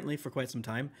stealing apparently for quite some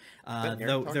time.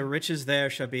 The riches there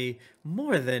shall be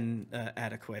more than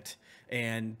adequate,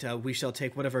 and we shall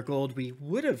take whatever gold we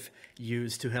would have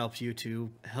used to help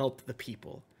the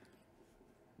people.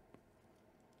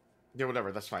 Yeah,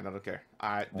 whatever. That's fine. I don't care.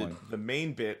 The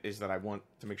main bit is that I want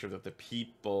to make sure that the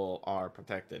people are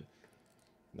protected.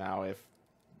 Now, if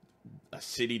a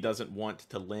city doesn't want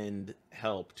to lend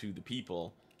help to the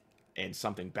people, and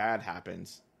something bad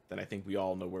happens, then I think we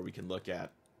all know where we can look at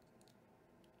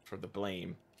for the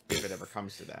blame, if it ever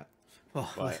comes to that.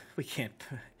 Well, we can't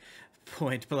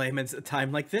point blame at a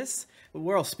time like this.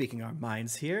 We're all speaking our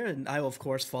minds here, and I will, of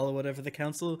course, follow whatever the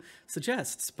council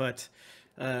suggests. But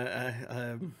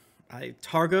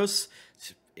Targos.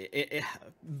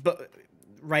 But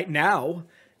right now,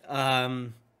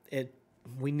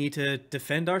 we need to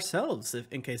defend ourselves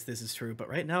in case this is true. But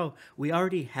right now, we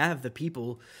already have the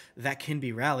people that can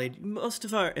be rallied. Most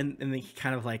of our, and he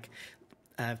kind of like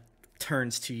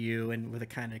turns to you and with a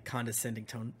kind of condescending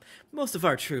tone. Most of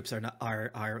our troops are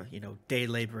day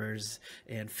laborers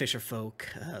and fisher folk,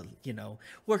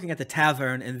 working at the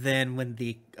tavern. And then when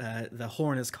the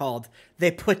horn is called,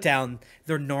 they put down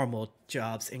their normal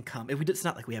jobs and come. It's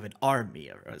not like we have an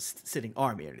army or a sitting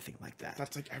army or anything like that.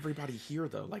 That's like everybody here,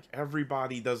 though. Like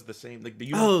everybody does the same. Like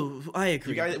I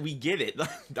agree. You guys, we get it.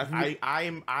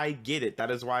 I get it. That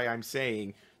is why I'm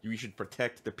saying we should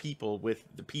protect the people with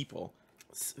the people.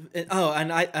 Oh, and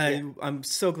I'm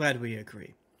so glad we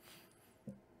agree.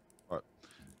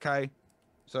 Okay,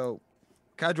 so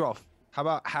Kadroff, how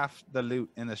about half the loot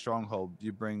in the stronghold?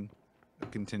 You bring a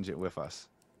contingent with us.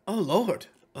 Oh Lord,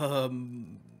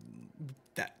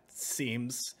 that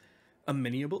seems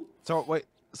amenable. So wait,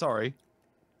 sorry,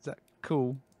 is that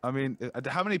cool? I mean,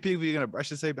 how many people are you gonna? I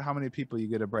should say, how many people are you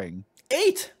gonna bring?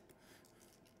 8.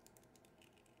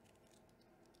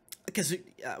 Because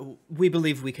we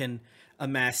believe we can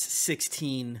amass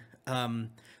 16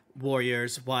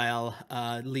 warriors while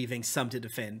leaving some to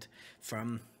defend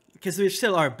from, because there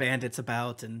still are bandits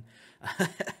about, and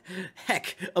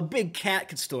heck, a big cat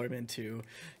could storm into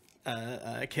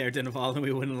Caer Dineval, and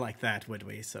we wouldn't like that, would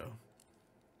we? So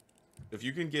if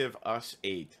you can give us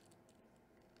 8.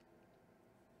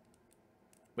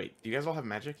 Wait, do you guys all have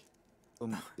magic?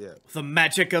 Yeah. The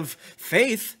magic of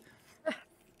faith.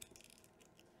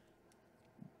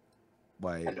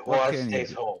 Wait, And what horse can you stays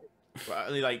do? home.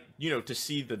 Like, to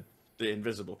see the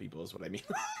invisible people is what I mean.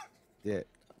 Yeah.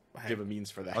 Give a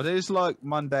means for that. Are they just like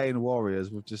mundane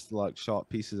warriors with just like sharp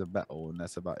pieces of metal, and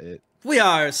that's about it? We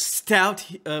are stout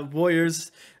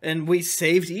warriors, and we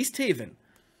saved East Haven.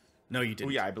 No, you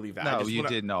didn't. Oh yeah, I believe that. No, you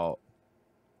did not.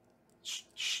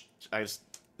 Shh. I just.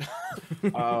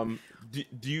 Do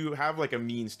you have like a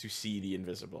means to see the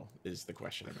invisible? Is the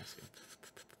question I'm asking.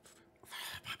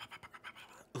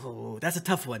 Oh, that's a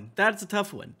tough one. That's a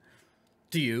tough one.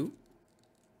 Do you?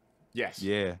 Yes.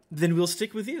 Yeah. Then we'll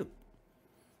stick with you.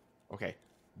 Okay.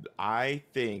 I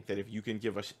think that if you can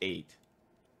give us 8,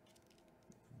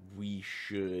 we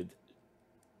should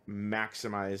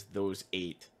maximize those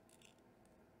 8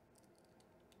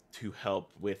 to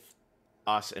help with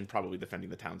us and probably defending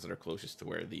the towns that are closest to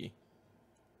where the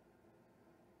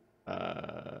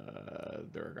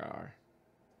Durgar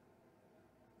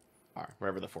are,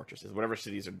 wherever the fortress is, whatever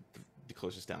cities are the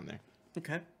closest down there.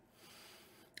 Okay.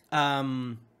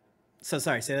 So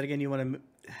sorry, say that again. You want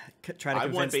to try to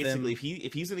convince I want basically them...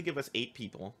 if he's going to give us 8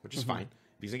 people, which is fine.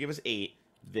 If he's going to give us 8,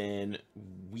 then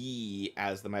we,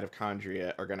 as the Might of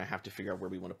Condria, are going to have to figure out where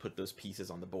we want to put those pieces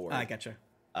on the board. I gotcha.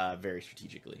 Very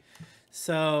strategically.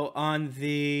 So on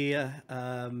the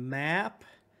map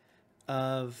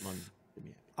of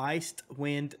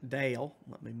Icewind Dale,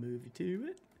 let me move you to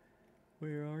it.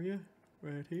 Where are you?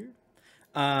 Right here.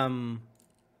 From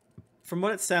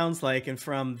what it sounds like, and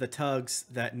from the tugs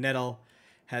that Nettle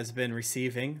has been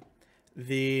receiving,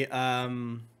 the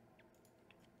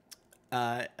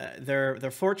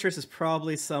their fortress is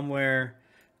probably somewhere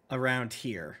around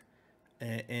here,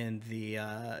 in the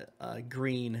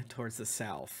green towards the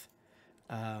south.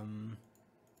 No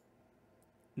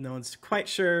one's quite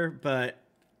sure, but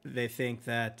they think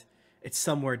that it's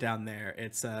somewhere down there.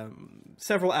 It's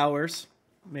several hours,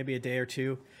 maybe a day or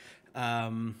two,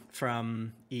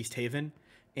 from East Haven.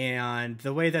 And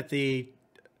the way that the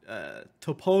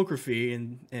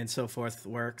topography and so forth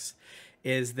works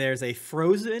is there's a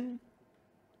frozen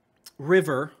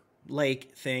river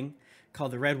lake thing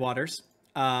called the Red Waters.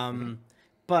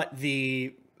 But and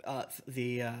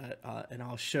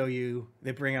I'll show you,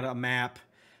 they bring out a map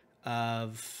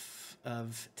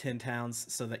of 10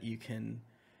 towns so that you can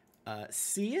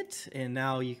see it. And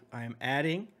now I am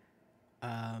adding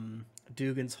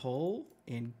Dugan's Hole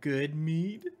and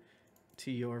Goodmead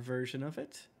to your version of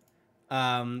it.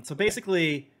 So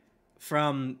basically,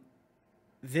 from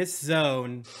this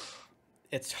zone,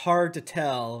 it's hard to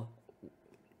tell.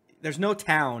 There's no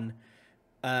town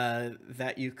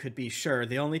that you could be sure.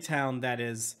 The only town that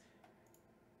is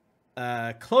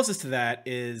closest to that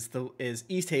is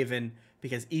East Haven,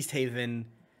 because East Haven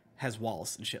has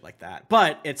walls and shit like that.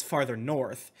 But it's farther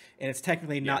north, and it's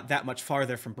technically not that much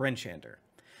farther from Brenchander.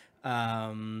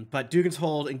 But Dugan's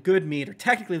Hold and Goodmead are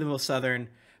technically the most southern,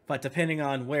 but depending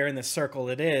on where in the circle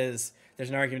it is, there's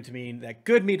an argument to mean that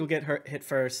Goodmead will get hit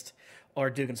first, or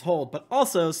Dugan's Hold. But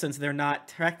also, since they're not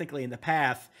technically in the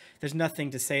path, there's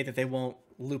nothing to say that they won't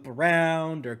loop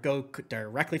around or go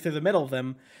directly through the middle of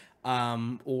them,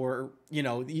 or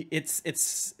it's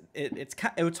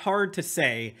hard to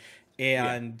say.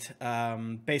 And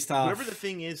based off whatever the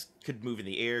thing is, could move in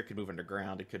the air, could move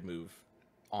underground, it could move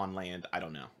on land. I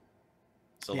don't know.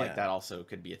 So like that also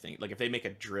could be a thing. Like if they make a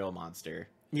drill monster,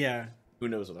 who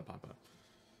knows what'll pop up.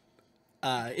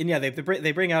 And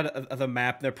they bring out the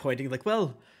map. They're pointing like,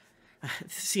 well,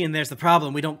 see, and there's the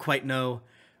problem. We don't quite know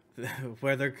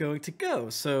where they're going to go.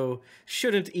 So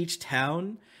shouldn't each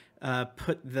town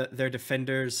put their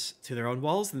defenders to their own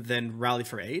walls and then rally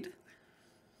for aid?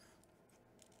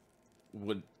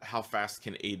 How fast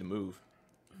can aid move?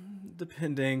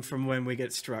 Depending from when we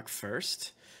get struck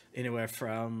first, anywhere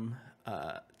from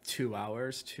 2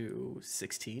 hours to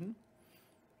 16.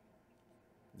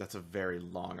 That's a very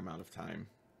long amount of time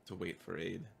to wait for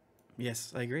aid.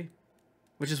 Yes, I agree.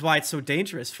 Which is why it's so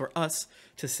dangerous for us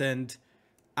to send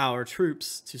our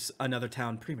troops to another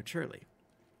town prematurely.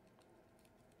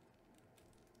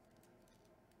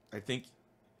 I think,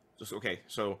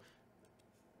 so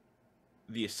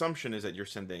the assumption is that you're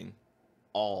sending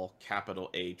all capital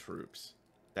A troops.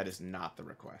 That is not the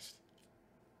request.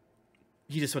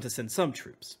 You just want to send some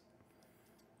troops.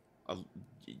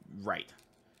 Right.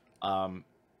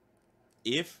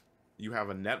 If you have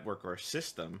a network or a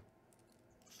system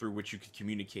through which you could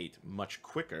communicate much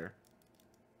quicker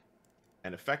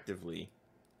and effectively,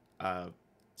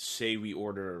 say we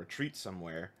order a retreat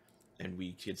somewhere and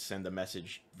we could send a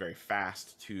message very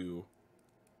fast to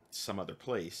some other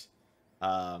place,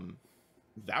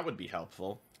 that would be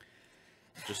helpful,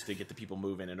 just to get the people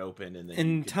moving and open. And then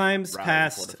in times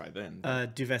past,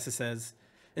 Duvessa says,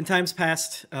 in times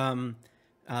past, Bryn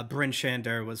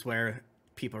Shander was where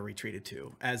people retreated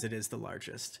to, as it is the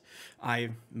largest. I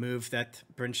moved that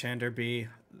Bryn Shander be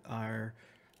our,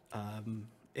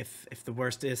 if the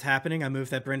worst is happening, I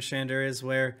moved that Bryn Shander is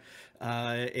where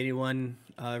anyone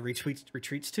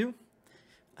retreats to.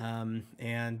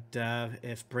 And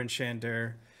if Bryn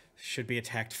Shander should be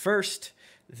attacked first,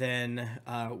 then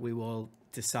we will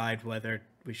decide whether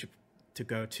we should to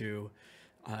go to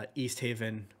East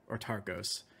Haven or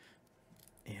Targos.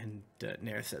 And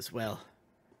Nair says, well,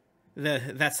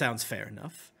 that sounds fair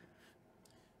enough.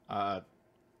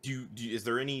 Is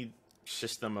there any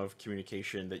system of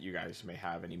communication that you guys may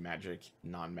have? Any magic,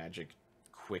 non-magic,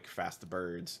 quick, fast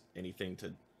birds? Anything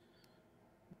to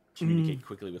communicate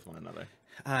quickly with one another?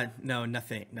 No,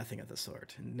 nothing of the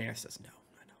sort. And Nair says, no.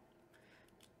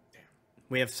 Damn.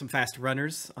 We have some fast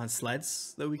runners on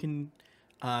sleds that we can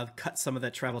cut some of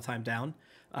that travel time down.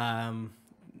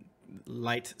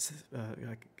 Light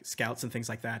scouts and things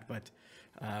like that, but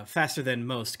faster than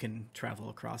most can travel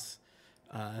across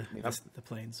the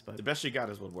plains. But the best you got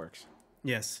is what works.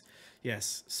 Yes.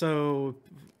 So,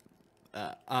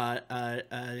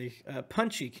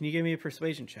 Punchy, can you give me a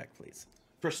persuasion check, please?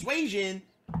 Persuasion?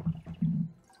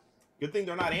 Good thing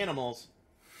they're not animals.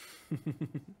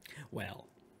 Well.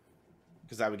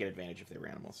 Because I would get advantage if they were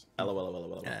animals.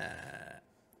 LOL.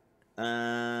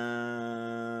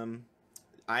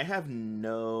 I have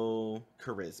no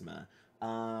charisma.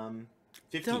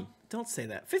 15. Don't say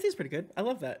that. 15 is pretty good. I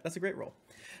love that. That's a great roll.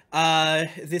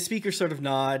 The speakers sort of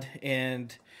nod,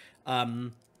 and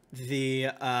the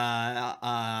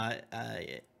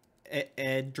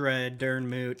Edra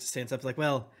Dernmoot stands up like,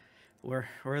 well, we're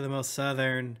the most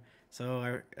southern, so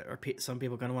are some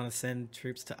people going to want to send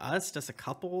troops to us? Just a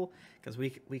couple? Because we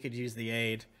could use the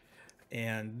aid.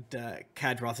 And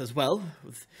Kadroth says, well,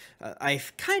 I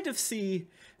kind of see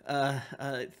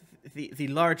the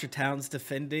larger towns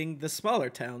defending the smaller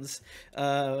towns.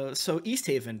 So East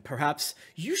Haven, perhaps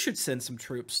you should send some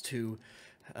troops to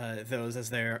those as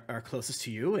they are closest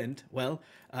to you. And, well,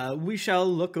 we shall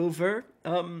look over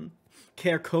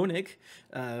Caer Konig.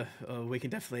 We can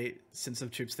definitely send some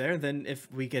troops there. And then if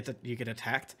you get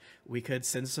attacked, we could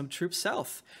send some troops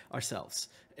south ourselves.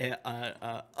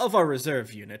 Of our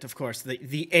reserve unit, of course,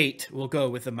 the 8 will go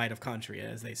with the Might of Contria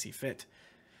as they see fit.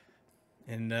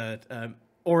 And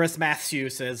Oris Matthew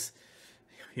says,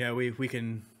 yeah, we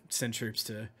can send troops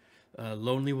to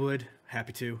Lonelywood.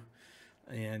 Happy to.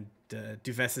 And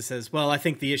Duvessa says, well, I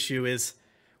think the issue is,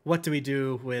 what do we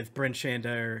do with Bryn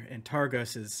Shander and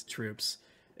Targos' troops?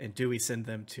 And do we send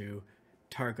them to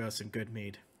Targos and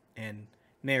Goodmead? And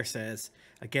Nair says,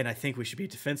 again, I think we should be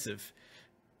defensive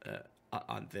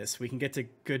on this. We can get to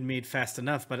Goodmead fast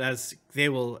enough, but as they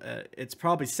will, it's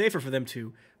probably safer for them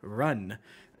to run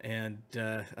and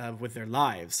with their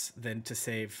lives than to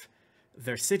save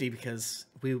their city, because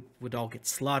we would all get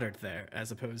slaughtered there,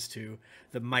 as opposed to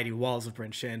the mighty walls of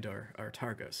Bryn Shander or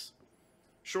Targos.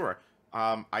 Sure.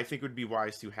 I think it would be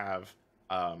wise to have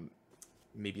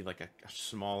maybe like a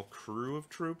small crew of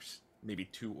troops, maybe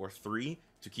 2 or 3,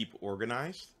 to keep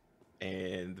organized,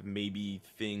 and maybe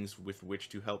things with which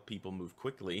to help people move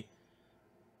quickly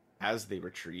as they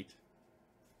retreat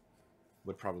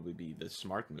would probably be the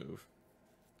smart move.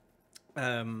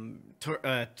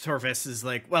 Torvis is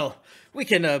like, well, we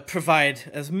can provide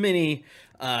as many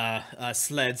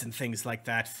sleds and things like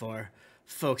that for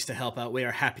folks to help out. We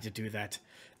are happy to do that.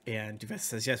 And Duves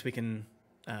says, yes, we can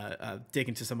dig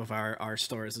into some of our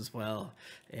stores as well.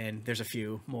 And there's a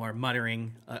few more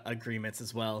muttering agreements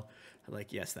as well.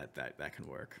 Like, yes, that can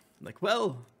work. Like,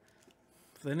 well,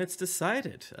 then it's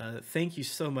decided. Thank you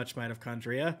so much,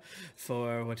 Mitochondria,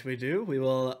 for what we do. We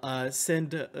will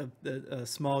send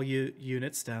small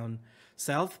units down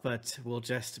south, but we'll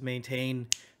just maintain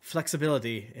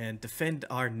flexibility and defend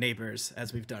our neighbors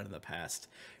as we've done in the past.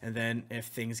 And then if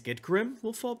things get grim,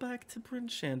 we'll fall back to Bryn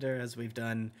Shander as we've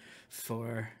done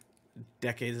for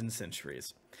decades and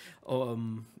centuries.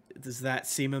 Does that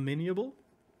seem amenable?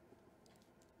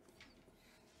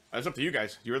 It's up to you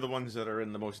guys. You're the ones that are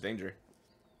in the most danger.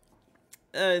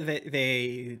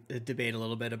 They debate a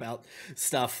little bit about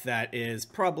stuff that is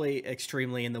probably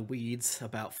extremely in the weeds,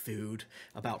 about food,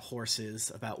 about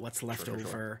horses, about what's left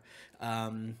over,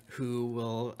 who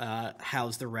will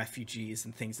house the refugees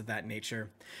and things of that nature.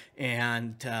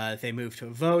 And they move to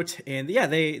a vote, and yeah,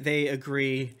 they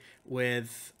agree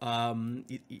with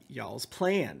y'all's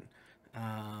plan.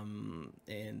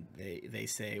 And they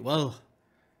say, well,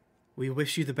 we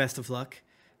wish you the best of luck.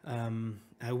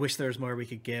 I wish there was more we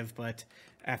could give, but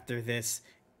after this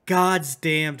God's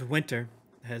damned winter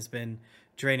has been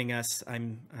draining us,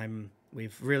 we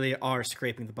really are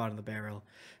scraping the bottom of the barrel.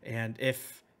 And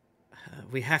if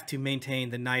we have to maintain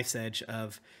the knife's edge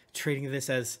of treating this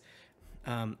as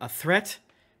a threat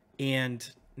and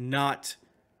not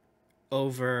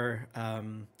over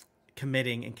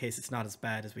committing in case it's not as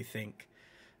bad as we think.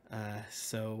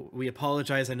 So we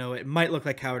apologize. I know it might look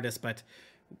like cowardice, but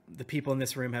the people in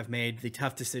this room have made the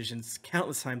tough decisions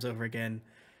countless times over again,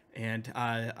 and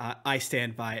I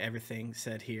stand by everything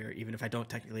said here, even if I don't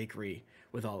technically agree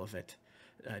with all of it,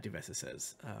 Duvessa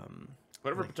says.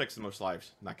 Whatever protects the most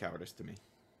lives, not cowardice to me.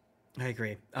 I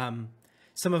agree.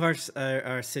 Some of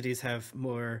our cities have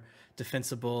more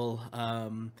defensible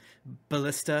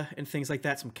ballista and things like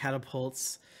that, some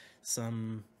catapults,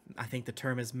 some... I think the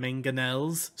term is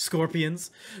mangonels, scorpions,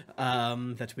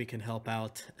 that we can help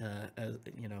out,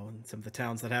 in some of the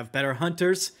towns that have better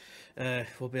hunters.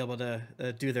 Will be able to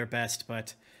do their best,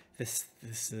 but this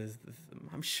is,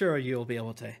 I'm sure you'll be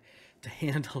able to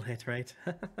handle it, right?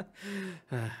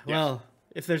 Well,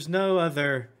 if there's no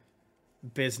other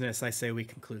business, I say we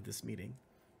conclude this meeting.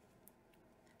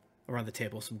 Around the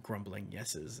table, some grumbling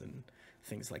yeses and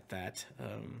things like that.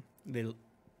 They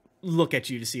look at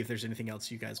you to see if there's anything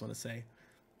else you guys want to say.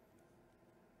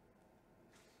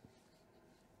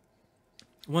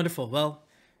 Wonderful. Well,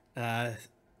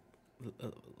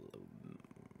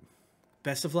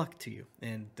 best of luck to you.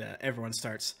 And everyone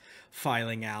starts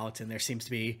filing out, and there seems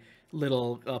to be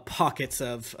little pockets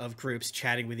of groups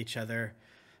chatting with each other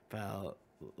about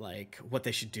like what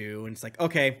they should do. And it's like,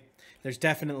 okay, there's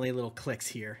definitely little cliques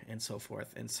here and so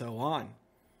forth and so on.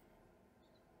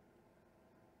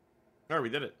 All right, we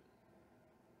did it.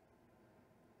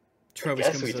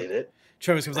 Yes, we did it.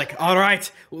 Travis comes like, all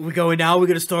right, we going now? We're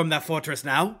going to storm that fortress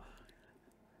now?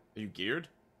 Are you geared?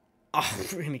 Oh,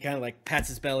 and he kind of like pats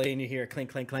his belly, and you hear a clink,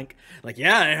 clink, clink. Like,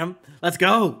 yeah, I am. Let's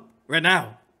go. Right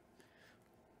now.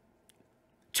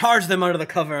 Charge them under the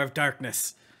cover of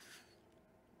darkness.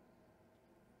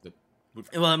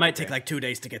 Well, it might take like 2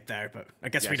 days to get there, but I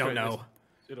guess we don't know.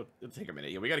 It'll take a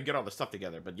minute. Yeah, we got to get all the stuff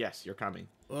together, but yes, you're coming.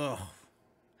 Oh.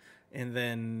 And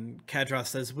then Kadros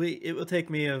says, it will take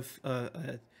me a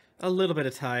little bit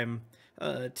of time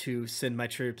to send my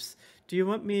troops. Do you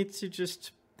want me to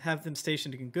just have them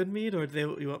stationed in Goodmead, or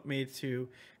do you want me to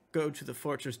go to the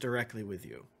fortress directly with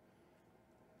you?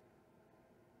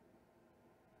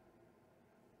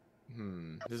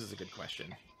 This is a good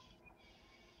question.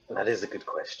 That is a good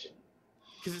question.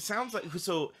 Because it sounds like...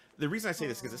 So, the reason I say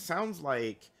this, because it sounds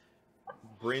like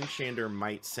Bryn Shander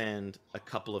might send a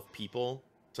couple of people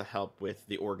to help with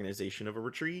the organization of a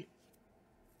retreat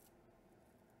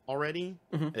already.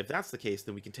 Mm-hmm. If that's the case,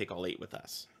 then we can take all 8 with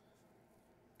us.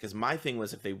 Because my thing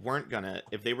was, if they were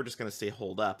just gonna stay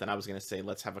holed up, then I was gonna say,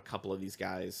 let's have a couple of these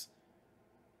guys,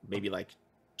 maybe like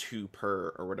 2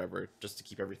 per or whatever, just to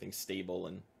keep everything stable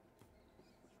and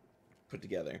put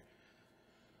together.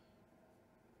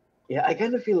 Yeah, I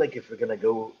kind of feel like if we're gonna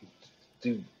go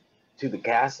to the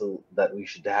castle, that we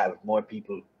should have more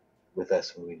people with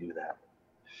us when we do that.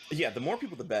 Yeah, the more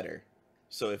people, the better.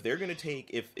 So if they're gonna take,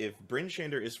 if Bryn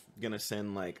Shander is gonna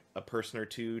send like a person or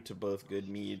two to both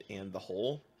Goodmead and the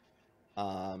Hole,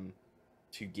 to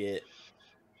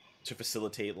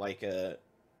facilitate like a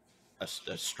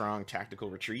strong tactical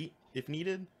retreat if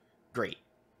needed, great.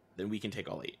 Then we can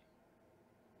take all 8.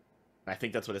 I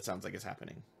think that's what it sounds like is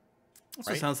happening.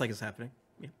 So it sounds like it's happening.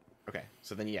 Yeah. Okay,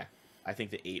 so then yeah, I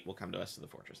think the 8 will come to us to the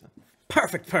fortress then.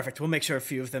 Perfect, perfect. We'll make sure a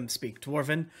few of them speak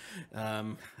Dwarven. A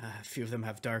few of them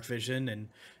have dark vision, and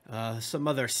some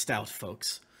other stout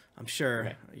folks. I'm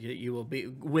sure you will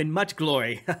win much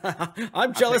glory.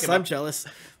 I'm jealous. I'm jealous.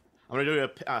 I'm gonna do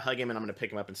a hug him, and I'm gonna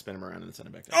pick him up and spin him around and send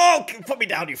him back down. Oh, put me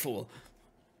down, you fool!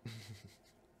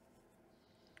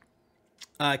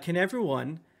 Can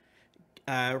everyone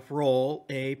roll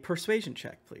a persuasion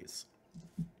check, please?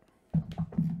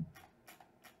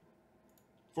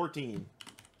 14.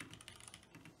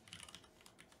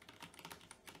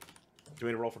 Do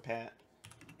we need to roll for Pat?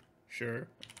 Sure.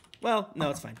 Well,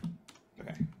 no, it's fine.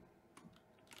 Okay.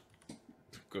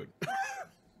 Good.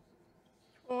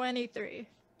 23.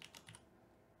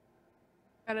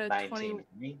 Got a 19.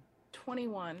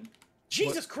 21.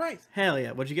 Jesus Christ! Hell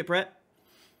yeah. What'd you get, Brett?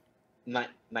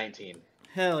 19,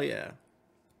 Hell yeah.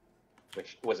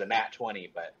 which was a nat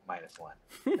 20, but -1.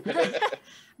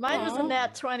 Mine was a Oh.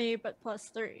 nat 20, but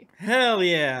 +3. Hell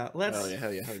yeah. Let's. Hell yeah,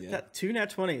 hell yeah, hell yeah. Got 2 nat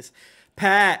 20s.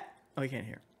 Pat. Oh, you can't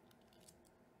hear.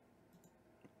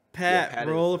 Pat, Pat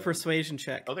roll is, a persuasion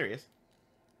check. Oh, there he is.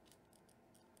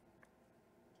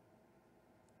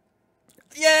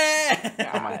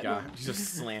 Yeah! Oh my god.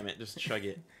 Just slam it. Just chug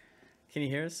it. Can you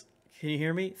hear us? Can you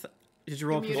hear me? Did you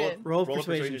roll, You're muted. roll a Roll a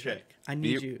persuasion persuasion check? I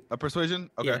need you. A persuasion?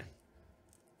 Okay. Yeah.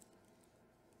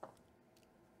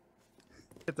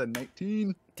 It's a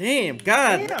 19. Damn,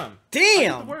 God. Damn.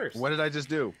 Damn. The worst. What did I just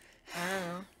do?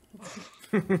 I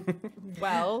don't know.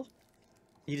 Well,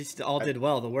 You just all did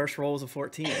well. The worst roll was a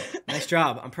 14. Nice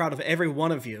job. I'm proud of every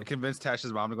one of you. Convinced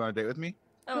Tash's mom to go on a date with me?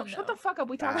 Oh, shut no. the fuck up.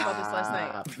 We talked about this last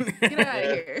night. Ah, Get out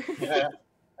of here.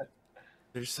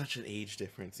 There's such an age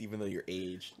difference, even though you're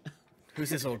aged. Who's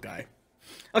this old guy?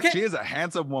 Okay. She is a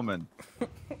handsome woman.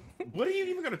 What are you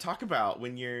even going to talk about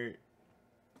when you're...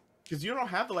 Because you don't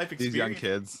have the life These experience.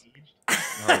 young kids.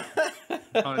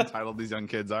 How entitled these young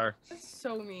kids are. That's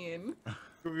so mean.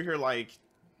 Over here like,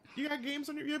 you got games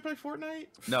on your... You play Fortnite?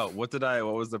 No, what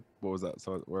was that?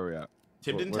 So where are we at?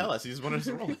 Tim didn't tell us. He just wanted us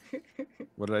to roll it.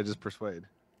 What did I just persuade?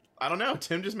 I don't know.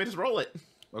 Tim just made us roll it.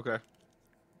 Okay.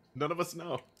 None of us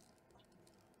know.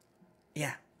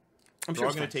 Yeah. I'm We're sure all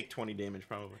it's going fine. to take 20 damage,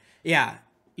 probably. Yeah.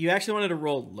 You actually wanted to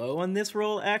roll low on this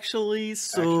roll, actually.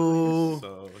 So,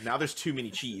 So now there's too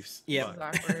many chiefs. yeah.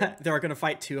 But- Awkward. They're going to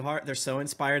fight too hard. They're so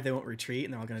inspired they won't retreat,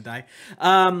 and they're all going to die.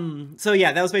 So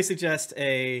yeah, that was basically just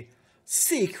a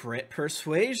secret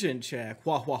persuasion check.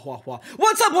 Wah wah wah wah.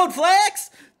 What's up, Won't Flex?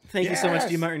 Thank you so much, Yes!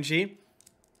 D. Martin G.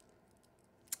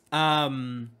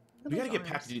 We got to get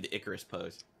Pat to do the Icarus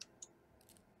pose.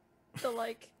 The,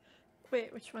 like...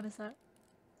 Wait, which one is that?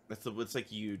 It's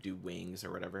like you do wings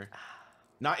or whatever.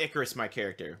 Not Icarus, my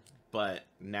character, but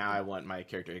now I want my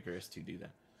character Icarus to do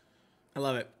that. I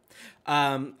love it.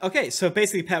 Okay, so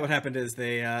basically, Pat, what happened is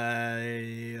you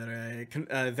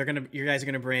guys are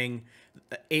gonna bring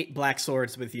 8 black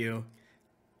swords with you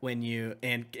when you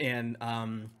and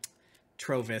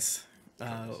Trovis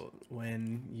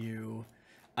when you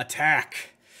attack.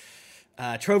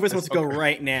 Trovis wants to go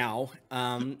right now,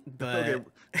 but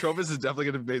Okay, Trovis is definitely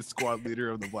going to be squad leader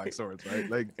of the Black Swords, right?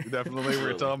 Like, definitely, we're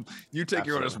going to tell him, you take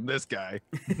your orders from this guy.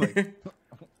 Like,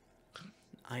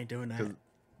 I ain't doing that.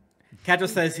 Cadro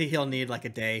says he'll need like a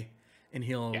day, and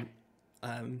he'll.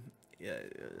 How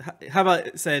about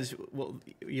it says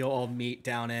you'll all meet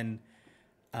down in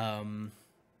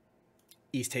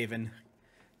East Haven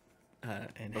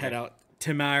and head out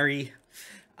to Mari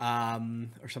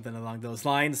or something along those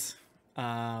lines.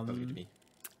 Sounds good to me.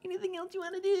 Anything else you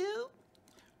want to do?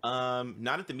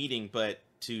 Not at the meeting, but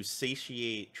to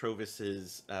satiate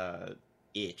Trovis's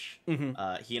itch,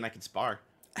 Mhm. he and I can spar.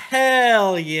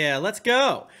 Hell yeah, let's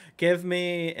go. Give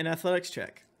me an athletics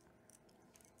check.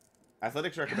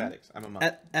 Athletics or acrobatics? I'm a monk.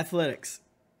 Athletics.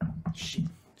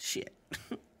 Shit.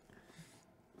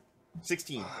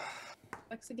 16.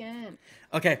 Flex again.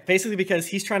 Okay, basically because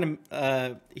he's trying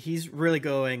to, he's really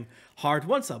going hard.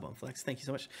 One sub on Flex. Thank you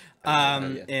so much. Yeah.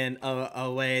 In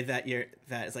a way that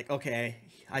that is like, okay,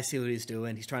 I see what he's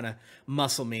doing. He's trying to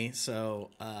muscle me. So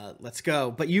let's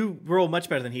go. But you roll much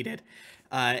better than he did,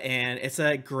 and it's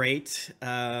a great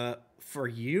for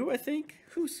you. I think.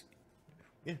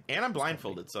 Yeah, and I'm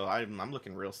blindfolded, so I'm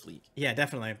looking real sleek. Yeah,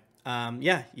 definitely.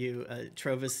 Yeah, you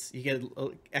Trovis, you get a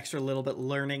extra little bit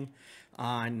learning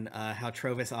on how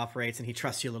Trovis operates, and he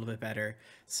trusts you a little bit better.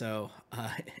 So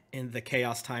in the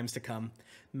chaos times to come,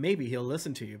 maybe he'll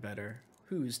listen to you better.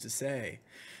 Who's to say?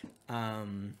 But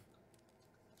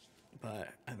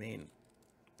I mean,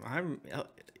 I'm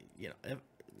you know,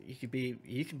 you could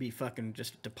be fucking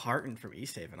just departing from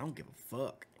East Haven. I don't give a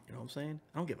fuck. You know what I'm saying?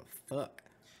 I don't give a fuck.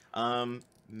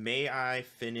 May I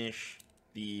finish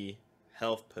the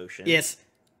health potion? Yes.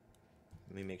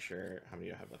 Let me make sure. How many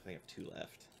do I have left? I think I have 2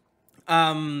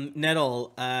 left.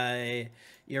 Nettle,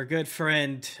 your good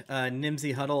friend,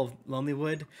 Nimsy Huddle of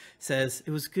Lonelywood says,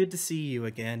 it was good to see you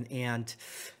again, and,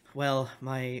 well,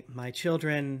 my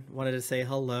children wanted to say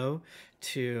hello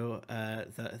to,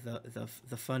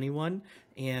 the funny one,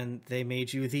 and they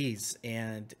made you these,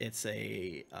 and it's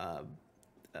a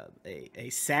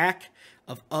sack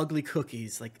of ugly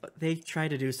cookies. Like, they try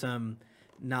to do some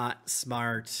not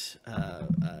smart,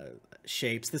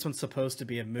 shapes. This one's supposed to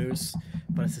be a moose,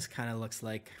 but it just kind of looks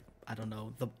like, I don't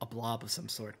know, a blob of some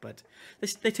sort. But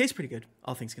they taste pretty good,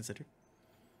 all things considered.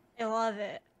 I love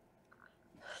it.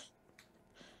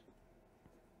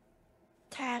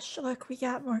 Tash, look, we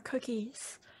got more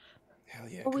cookies. Hell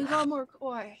yeah. Oh, we got more.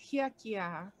 Oh, heck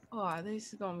yeah. Oh,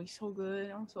 this is going to be so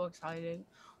good. I'm so excited.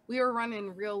 We are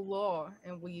running real low,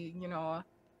 and we,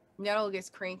 Nettle gets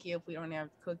cranky if we don't have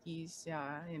cookies.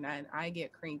 Yeah, and I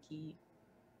get cranky.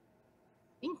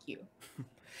 Thank you.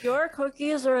 Your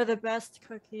cookies are the best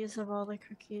cookies of all the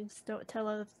cookies. Don't tell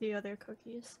us the other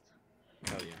cookies.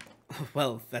 Hell yeah.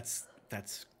 Well, that's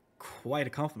quite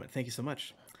a compliment. Thank you so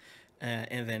much.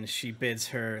 And then she bids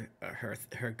her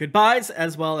goodbyes,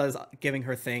 as well as giving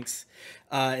her thanks.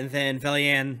 And then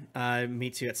Velian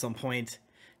meets you at some point,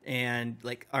 and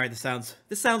like, all right, this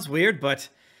sounds weird, but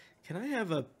can I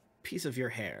have a piece of your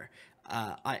hair?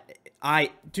 I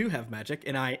do have magic,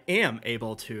 and I am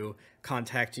able to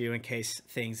contact you in case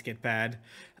things get bad.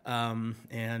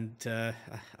 Each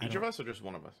of us, or just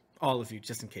one of us? All of you,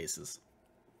 just in cases.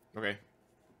 Okay.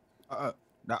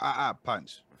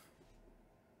 Punch.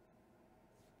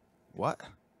 What?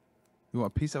 You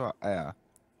want a piece of our air?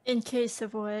 In case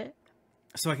of what?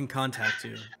 So I can contact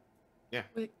you. Yeah.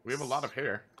 Wait, We have a lot of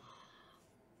hair.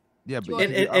 Yeah, but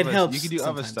It helps You can do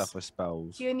other sometimes. stuff with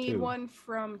spells. Do you need too. one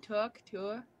from Took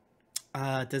too?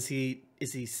 Is he?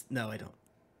 No, I don't.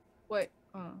 What?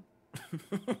 Oh.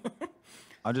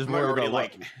 I'm just I'm worried already about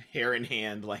like hair in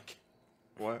hand, like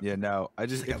what? Yeah, no. I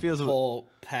just Like it a feels. whole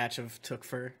patch of took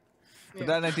fur. But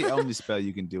that ain't the only spell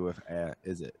you can do with air,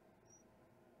 is it?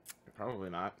 Probably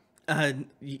not.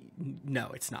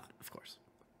 No, it's not, of course.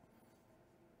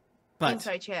 But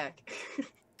Inside check.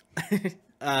 Yeah,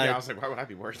 I was like, why would I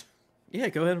be worried? yeah,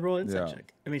 go ahead and roll insight Yeah.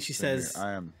 check. I mean, she Same here. says.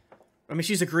 I am I mean,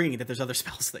 she's agreeing that there's other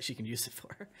spells that she can use it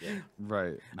for.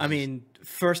 right. I mean,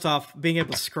 first off, being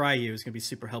able to scry you is going to be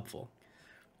super helpful.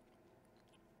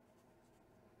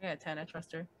 Yeah, 10. I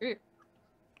trust her. Ooh.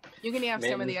 You can have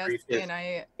some of Min the reaches and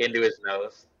I. into his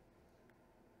nose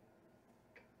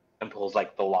and pulls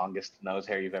like the longest nose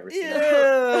hair you've ever seen.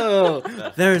 Ew!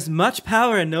 There's much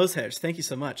power in nose hairs. Thank you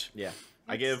so much. Yeah.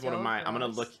 I It's give one of so my. I'm gonna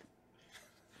gross. look.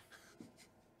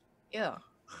 Yeah.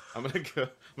 I'm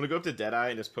gonna go up to Deadeye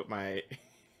and just put my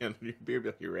hand on your beard. Be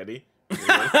like, you ready?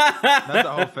 Not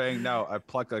the whole thing. No, I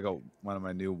pluck like one of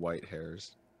my new white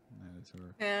hairs. And it's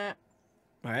over. Yeah.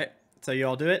 All right, so you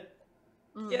all do it.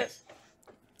 Yes.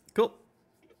 Cool.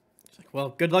 She's like,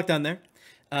 well, good luck down there.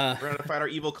 We're gonna fight our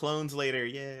evil clones later.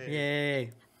 Yay! Yay.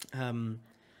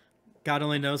 God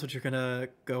only knows what you're gonna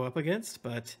go up against,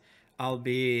 but I'll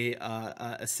be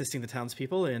assisting the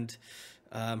townspeople, and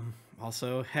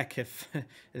also, heck, if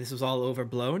this was all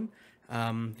overblown,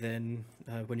 then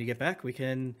when you get back, we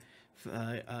can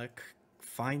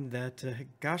find that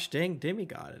gosh dang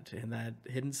demigod in that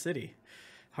hidden city.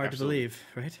 Hard Absolutely. to believe,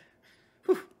 right?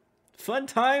 Whew. Fun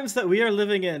times that we are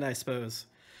living in, I suppose.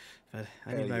 But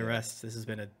I need Hell my yeah. rest. This has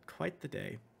been quite the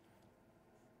day.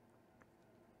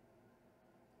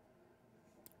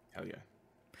 Hell yeah!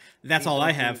 That's all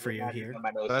I have for you here.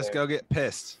 Let's go get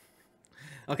pissed.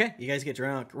 Okay, you guys get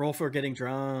drunk. Roll for getting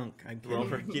drunk. I'm Roll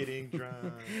for kidding. getting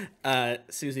drunk.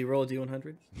 Susie, roll a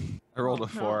D100. I rolled a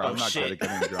 4. I'm Oh, not shit. good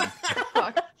at getting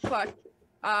drunk. Fuck.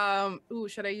 Ooh,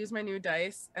 should I use my new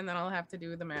dice? And then I'll have to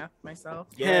do the math myself.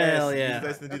 Hell yeah. You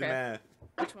guys can do the Okay. math.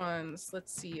 Which ones?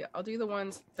 Let's see. I'll do the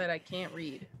ones that I can't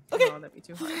read. Okay. Oh, that'd be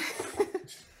too hard.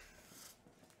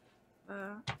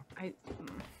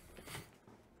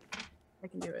 I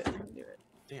can do it. I can do it.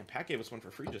 Damn, Pat gave us one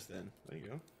for free just then. There you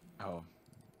go. Oh.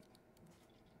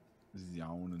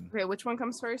 Zone. Okay, which one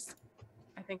comes first?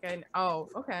 I think I. Oh,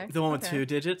 okay. The one with okay. 2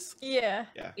 digits. Yeah.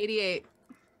 88.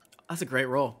 That's a great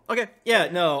roll. Okay, yeah,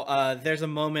 no, there's a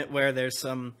moment where there's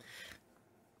some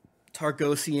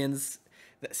Targosians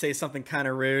that say something kind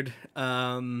of rude.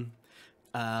 Good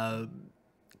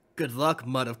luck,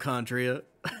 mitochondria,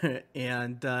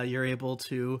 and you're able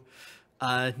to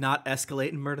not escalate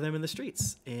and murder them in the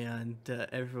streets, and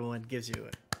everyone gives you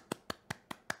it.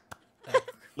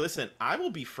 Listen, I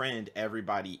will befriend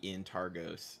everybody in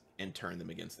Targos and turn them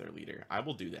against their leader. I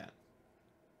will do that.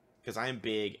 Because I am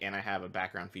big and I have a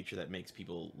background feature that makes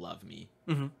people love me.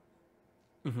 People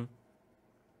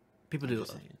do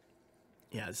love you.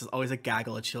 Yeah, this is always a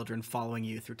gaggle of children following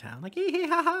you through town. Like, hee hee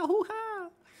ha ha hoo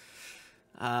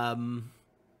ha.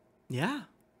 Yeah.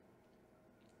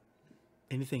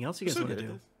 Anything else you guys want to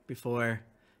do before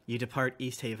you depart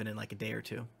East Haven in like a day or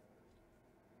two?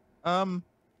 The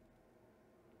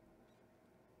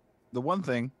one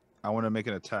thing I want to make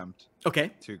an attempt.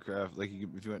 Okay. To craft, like,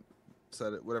 if you want,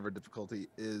 set it whatever difficulty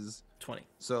is 20.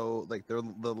 So like the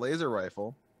laser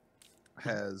rifle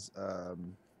has a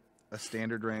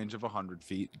standard range of 100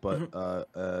 feet, but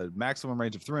a maximum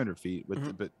range of 300 feet.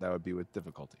 But that would be with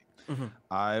difficulty.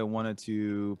 I wanted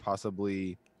to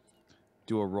possibly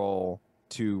do a roll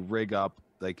to rig up,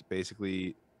 like,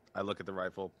 basically, I look at the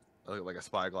rifle, I look at like a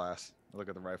spyglass. I look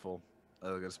at the rifle, I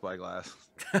look at a spyglass.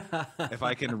 If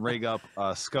I can rig up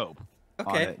a scope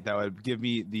on it, that would give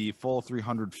me the full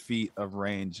 300 feet of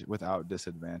range without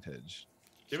disadvantage.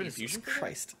 Do you have an infusion?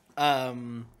 Christ.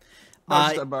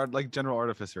 Just about like general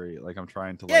artificery. Like, I'm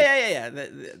trying to. Yeah.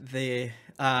 The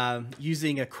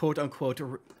using a quote unquote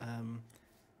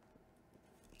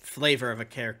flavor of a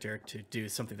character to do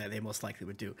something that they most likely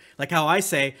would do. Like how I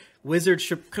say,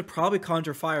 wizards could probably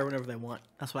conjure fire whenever they want.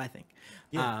 That's what I think.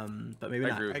 Yeah. But maybe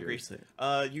not. I agree.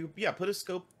 Put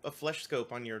a flesh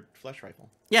scope on your flesh rifle.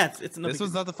 Yeah, it's this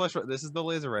one's not the flesh. This is the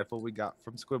laser rifle we got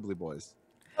from Squibbly Boys.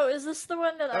 Oh, is this the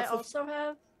one that I also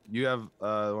have? You have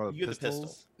one of the pistols. The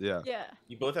pistol. Yeah. Yeah.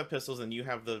 You both have pistols, and you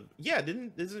have the. Yeah,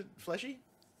 is it fleshy?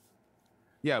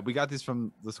 Yeah, we got these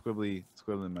from the Squibbly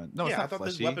men. No, it's not I thought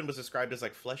fleshy. this weapon was described as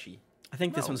like fleshy. I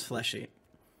think this one's fleshy.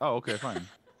 Oh, okay, fine.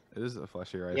 It is a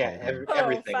fleshy rifle. Yeah,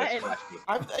 everything is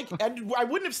fine. fleshy. I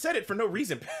wouldn't have said it for no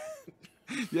reason.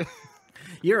 Yeah.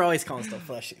 You're always calling stuff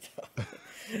fleshy, though.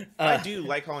 I do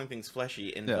like calling things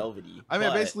fleshy and velvety. I mean,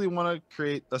 I basically want to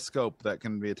create a scope that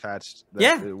can be attached. That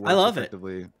Yeah, I love it.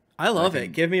 I love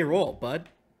it. Give me a roll, bud.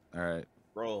 All right.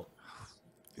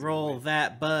 Roll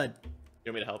that, bud.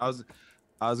 You want me to help?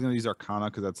 I was gonna use Arcana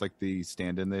because that's like the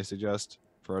stand-in they suggest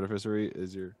for artificery.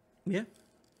 Is your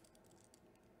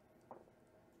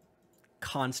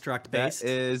construct based? That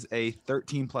is a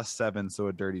 13 plus 7, so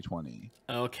a dirty 20.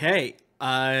 Okay.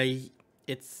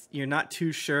 You're not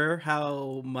too sure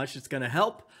how much it's gonna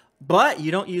help, but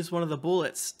you don't use one of the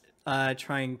bullets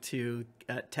trying to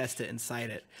test it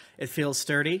inside it. It feels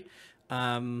sturdy,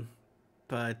 but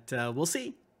we'll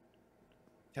see.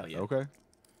 Hell yeah. Okay.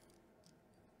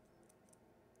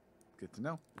 Good to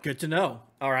know. Good to know.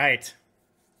 All right.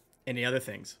 Any other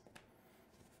things?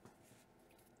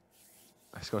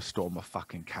 Let's go storm a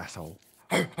fucking castle.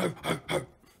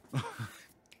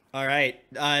 All right.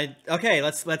 Okay.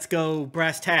 Let's go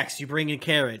brass tacks. You bring in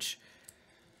carriage.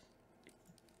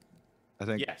 I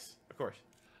think. Yes, of course.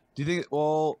 Do you think?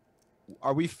 Well,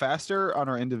 are we faster on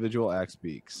our individual axe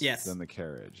beaks? Yes. Than the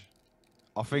carriage?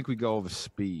 I think we go with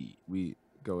speed. We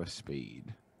go with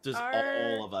speed. Does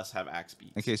all of us have axe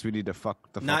beaks? In case we need to fuck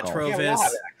not off. Trovis,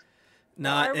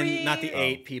 not the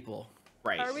 8 people.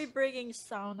 Right. Are we bringing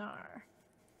sonar?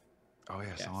 Oh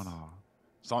yeah, sonar.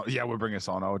 Yeah, we're bringing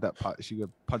sonar with that. She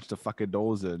could punch the fucking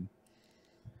doors in.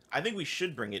 I think we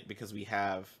should bring it because we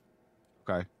have.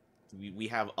 Okay. We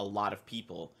have a lot of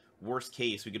people. Worst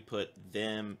case, we could put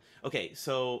them. Okay,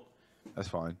 so. That's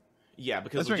fine. Yeah,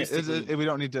 because we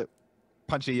don't need to.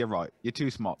 Punchy, you're right. You're too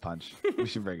smart, Punch. We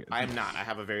should bring it. I am not. I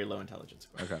have a very low intelligence.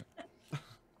 Okay.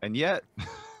 And yet,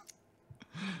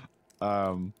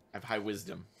 I have high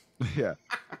wisdom. Yeah.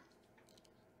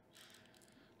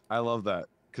 I love that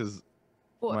because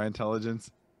my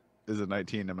intelligence is a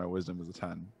 19 and my wisdom is a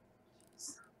 10.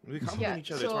 We compliment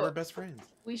each other. It's why we're best friends.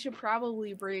 We should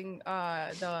probably bring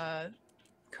the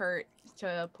Kurt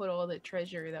to put all the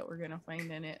treasure that we're gonna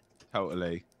find in it.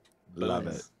 Totally. Love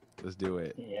it. Let's do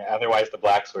it. Yeah, otherwise the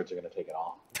black swords are gonna take it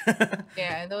all.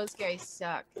 Yeah, and those guys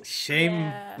suck.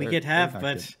 Shame we get half,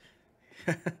 but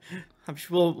I'm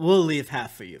sure we'll leave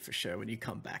half for you for sure when you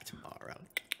come back tomorrow.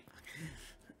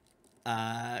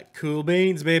 Cool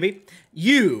beans, baby.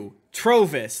 You,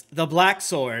 Trovis, the Black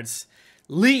Swords,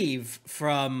 leave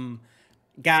from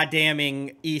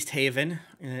goddamming East Haven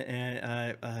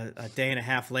a day and a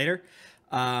half later.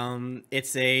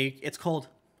 It's cold.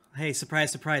 Hey,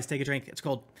 surprise, surprise! Take a drink. It's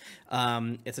cold.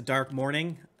 It's a dark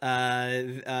morning.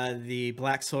 The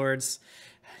black swords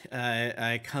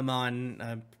come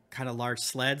on kind of large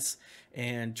sleds,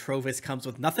 and Trovis comes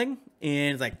with nothing.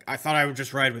 And it's like, I thought I would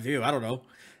just ride with you. I don't know.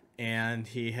 And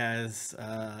he has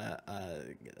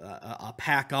a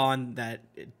pack on that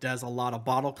does a lot of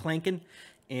bottle clanking.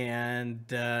 And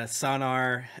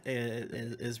Sonar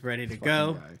is ready to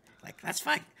go. Like, that's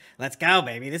fine. Let's go,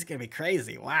 baby. This is going to be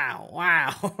crazy. Wow.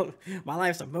 Wow. My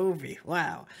life's a movie.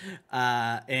 Wow.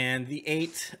 And the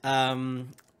 8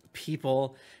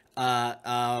 people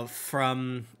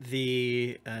from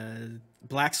the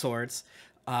Black Swords,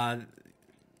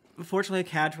 unfortunately,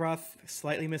 Kadroth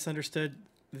slightly misunderstood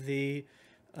the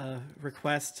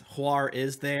request. Huar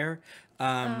is there.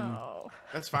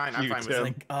 That's fine. I'm fine with it.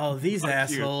 Like, oh, these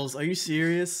assholes. Are you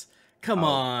serious? Come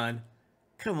on.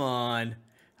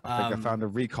 I think I found a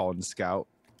recall in Scout.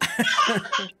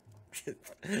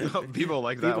 People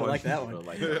like that People one. like that one. People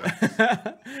like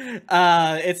that.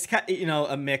 It's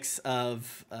a mix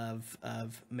of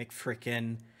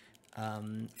McFrickin'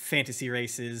 fantasy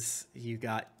races. You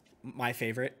got my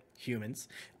favorite, humans,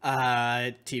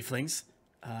 tieflings.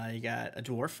 You got a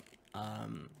dwarf.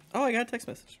 I got a text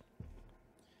message.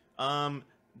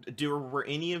 Were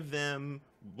any of them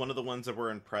one of the ones that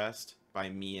were impressed by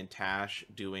me and Tash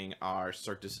doing our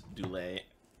Cirque du Soleil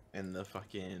and the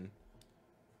fucking?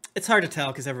 It's hard to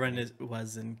tell because everyone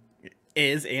was in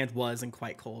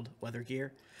quite cold weather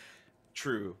gear.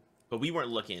 True, but we weren't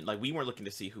looking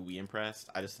to see who we impressed.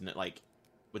 I just didn't like.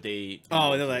 Would they?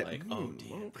 Oh, they're like, oh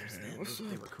damn, okay. They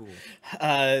were cool.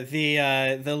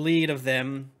 The lead of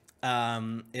them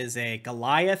is a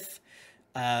Goliath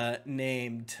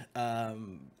named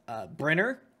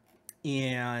Brenner,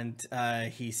 and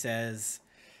he says,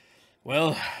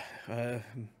 "Well,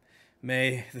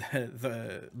 may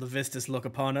the Levistus look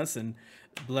upon us and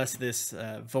bless this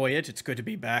voyage. It's good to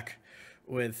be back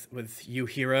with you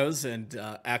heroes and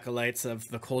acolytes of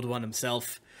the Cold One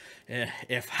himself.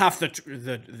 If half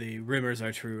the rumors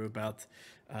are true about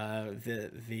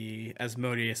the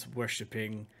Asmodeus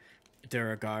worshipping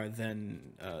Duragar,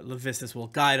 then Levistus will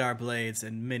guide our blades,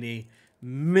 and many,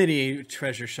 many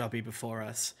treasures shall be before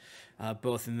us,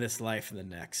 both in this life and the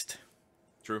next."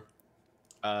 True.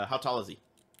 How tall is he?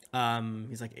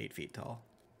 He's like 8 feet tall.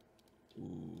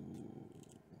 Ooh.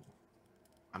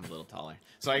 I'm a little taller,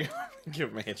 so I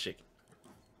give him a handshake.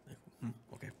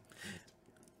 Okay.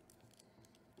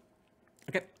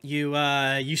 Okay. You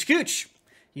scooch.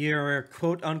 Your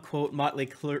quote-unquote motley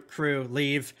crew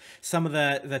leave. Some of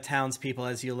the townspeople,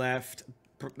 as you left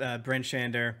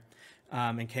Brinshander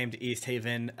and came to East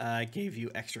Haven, gave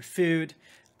you extra food,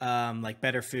 like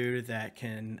better food that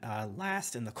can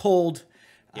last in the cold.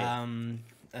 Yeah.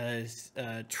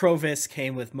 Trovis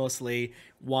came with mostly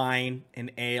wine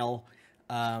and ale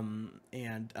and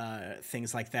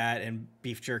things like that, and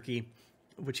beef jerky,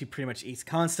 which he pretty much eats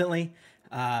constantly.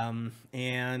 And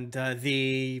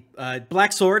the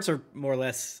Black Swords are more or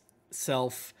less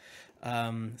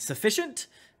self-sufficient.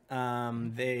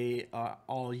 They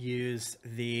all use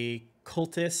the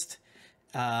cultist.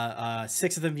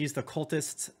 6 of them use the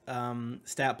cultist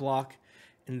stat block,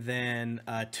 and then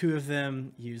 2 of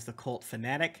them use the cult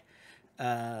fanatic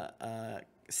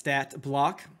stat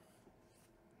block.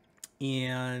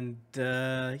 And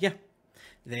yeah.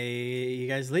 You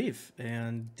guys leave,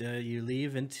 and you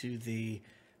leave into the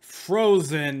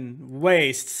frozen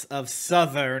wastes of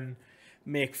southern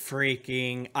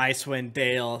McFreaking Icewind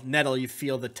Dale. Nettle, you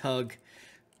feel the tug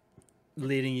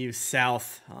leading you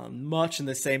south, much in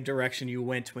the same direction you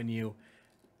went when you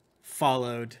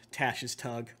followed Tash's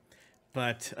tug.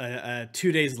 But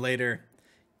 2 days later,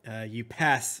 you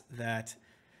pass that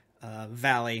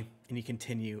valley, and you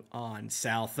continue on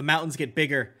south. The mountains get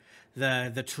bigger.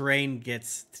 The terrain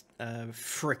gets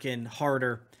frickin'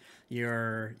 harder.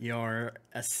 Your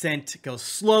ascent goes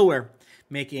slower,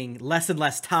 making less and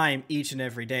less time each and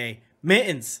every day.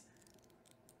 Mittens,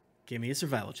 give me a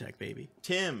survival check, baby.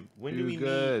 Tim, when do we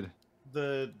meet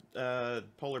the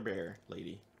polar bear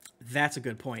lady? That's a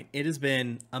good point. It has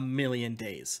been a million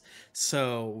days,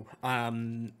 so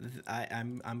I'm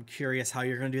curious how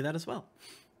you're going to do that as well.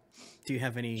 Do you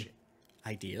have any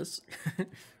ideas?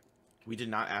 We did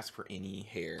not ask for any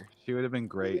hair. She would have been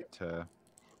great to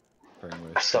bring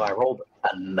with. So I rolled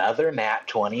another nat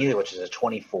 20, which is a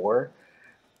 24.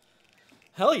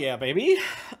 Hell yeah, baby.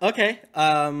 Okay.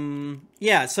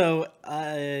 Yeah, so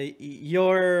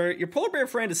your polar bear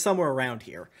friend is somewhere around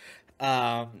here.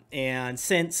 And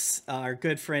since our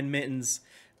good friend Mittens,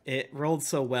 it rolled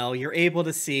so well, you're able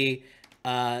to see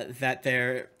that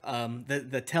there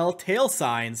the telltale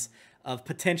signs of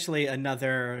potentially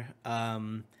another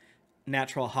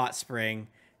natural hot spring,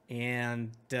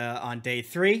 and on day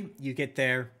 3 you get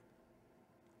there,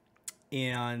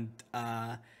 and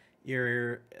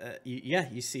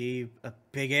you see a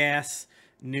big ass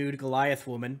nude Goliath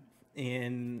woman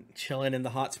chilling in the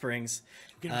hot springs.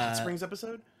 We get a hot springs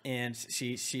episode, and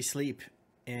she sleep,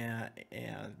 and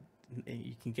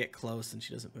you can get close and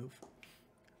she doesn't move.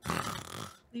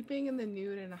 Sleeping in the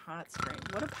nude in a hot spring.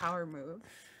 What a power move.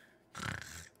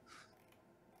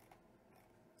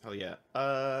 Hell yeah.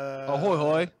 Ahoy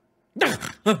hoy.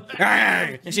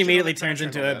 And she immediately turns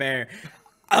into a bear.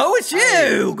 Oh, it's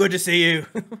you! Good to see you.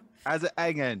 As an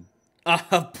again.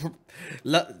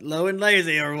 Low and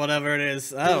lazy or whatever it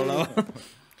is. I don't know.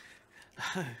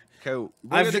 Cool.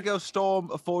 We're gonna go storm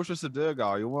a fortress of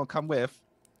Durgar. You want to come with?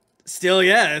 Still,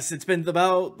 yes. It's been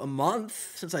about a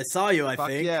month since I saw you, I Fuck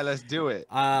think. yeah, let's do it.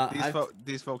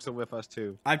 These folks are with us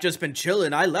too. I've just been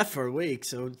chilling. I left for a week,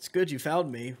 so it's good you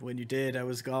found me. When you did, I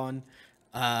was gone.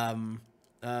 Hi,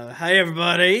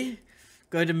 everybody.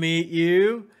 Good to meet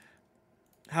you.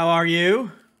 How are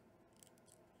you?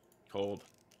 Cold.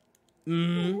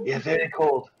 Mm-hmm. Yeah, very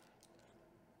cold.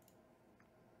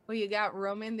 Well, you got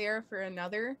room in there for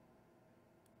another?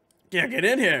 Yeah, get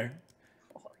in here.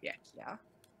 Oh, yeah. Do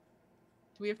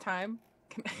we have time?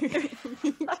 Can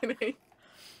I?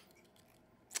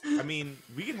 I mean,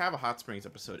 we could have a hot springs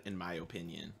episode, in my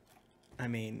opinion. I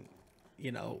mean,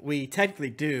 you know, we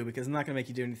technically do, because I'm not going to make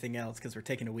you do anything else because we're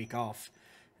taking a week off.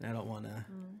 And I don't want to,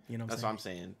 you know That's what I'm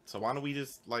saying. So why don't we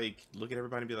just, like, look at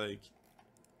everybody and be like,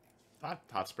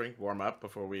 hot spring, warm up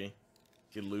before we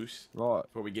get loose. Right.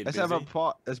 Before we get Let's busy. have a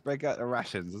pot. Let's break out the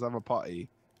rations. Let's have a party.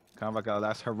 Kind of like a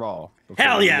last hurrah.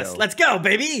 Hell yes. Let's go,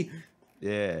 baby.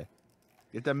 Yeah.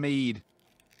 Get the mead.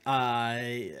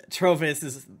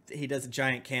 Trovis he does a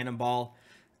giant cannonball,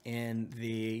 and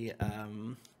the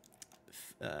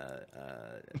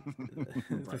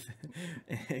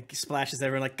splashes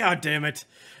everyone like, God damn it.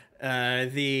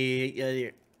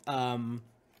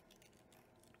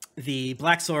 The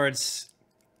Black Swords,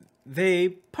 they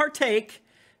partake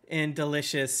in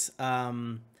delicious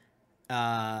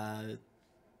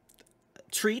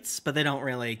treats, but they don't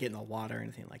really get in the water or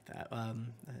anything like that.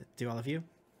 Do all of you?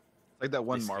 Like that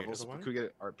one They scared Marvel. of the water? Could we get an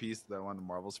art piece? That one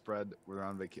Marvel spread where they're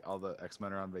on all the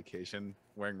X-Men are on vacation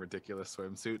wearing ridiculous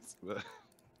swimsuits.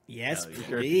 Yes, Hell yeah.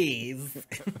 please.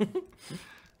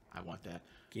 I want that.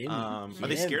 Give me- Are they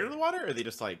give scared me. of the water, or are they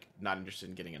just, like, not interested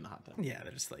in getting in the hot tub? Yeah,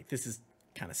 they're just like, this is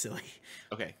kind of silly.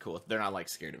 Okay, cool. They're not, like,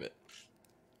 scared of it.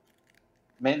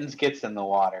 Mittens gets in the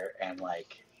water and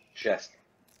like just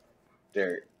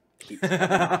dirt keeps coming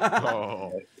off.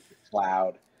 Oh, It's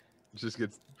loud. it just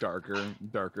gets darker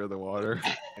and darker the water.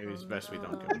 Maybe it's best we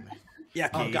don't go in there. Yeah,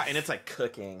 Oh, God, and it's, like,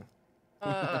 cooking.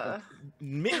 Uh,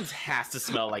 Mittens has to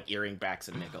smell like earring backs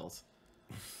and nickels.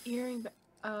 earring.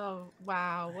 Oh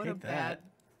wow, what a hate bad. that.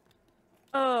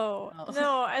 Oh, Oh.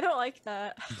 no, I don't like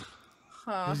that.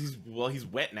 Huh. He's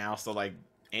wet now, so, like,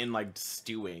 and, like,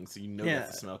 stewing, so you know Yeah.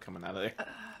 that's the smell coming out of there.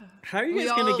 How are you We guys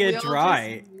gonna all- get we all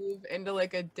dry? just move into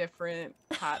like a different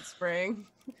hot spring.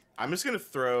 I'm just gonna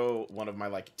throw one of my,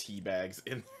 like, tea bags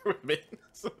in there with Mittens.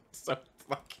 So it's,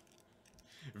 like,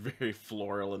 very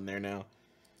floral in there now.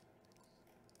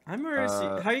 I'm how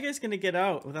are you guys gonna get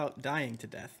out without dying to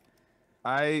death?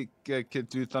 I could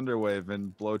do Thunderwave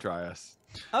and blow dry us.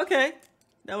 Okay,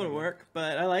 that would work,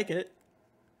 but I like it.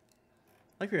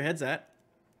 I like where your head's at.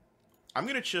 I'm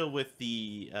gonna chill with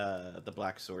the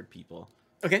Black Sword people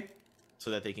Okay.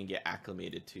 so that they can get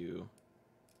acclimated to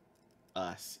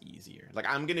us easier. Like,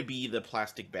 I'm gonna be the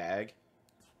plastic bag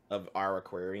of our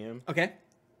aquarium. Okay.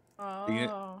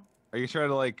 Oh. Are you trying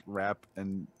to like rap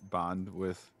and bond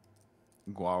with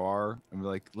Guawar and be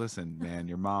like, listen, man,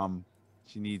 your mom,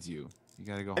 she needs you. You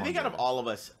gotta go. I think home out to of her." all of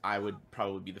us, I would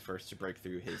probably be the first to break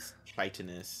through his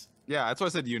chitinous. Yeah, that's why I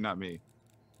said you, not me.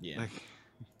 Yeah, Like,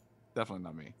 definitely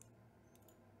not me.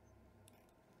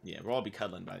 yeah, we'll all be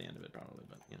cuddling by the end of it, probably,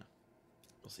 but you know,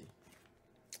 we'll see.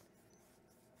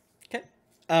 Okay.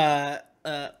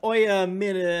 Oya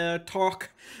Minotaur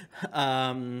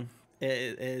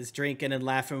is drinking and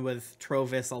laughing with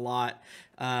Trovis a lot.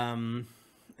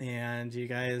 And you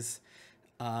guys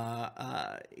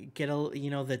get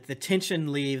the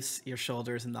tension leaves your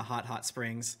shoulders in the hot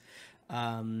springs.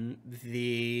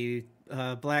 The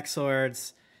Black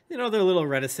Swords, they're a little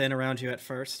reticent around you at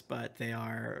first, but they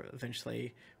are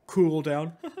eventually cool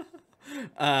down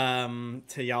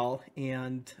to y'all.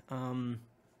 And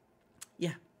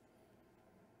yeah.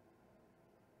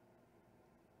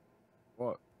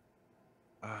 What?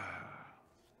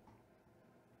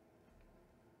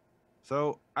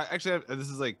 So I actually have, this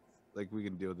is like we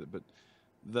can deal with it, but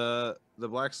the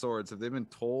Black Swords, have they been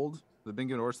told? They've been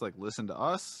given orders to like listen to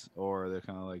us, or they're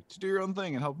kind of like to do your own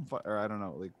thing and help them fight, or I don't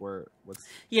know, like what's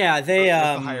Yeah, what's the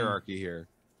hierarchy here?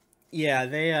 Yeah,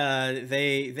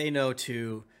 they know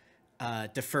to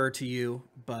defer to you,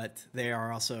 but they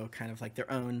are also kind of like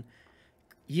their own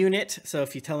unit. So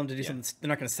if you tell them to do something, they're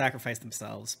not going to sacrifice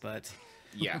themselves. But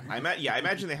I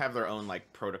imagine they have their own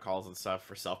like protocols and stuff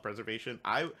for self-preservation.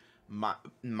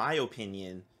 My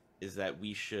opinion is that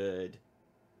we should.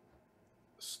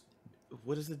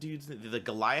 What is the dude's name? The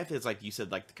Goliath is like you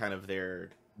said, like kind of their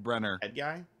Brenner head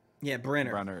guy. Yeah,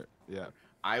 Brenner. Brenner. Yeah.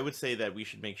 I would say that we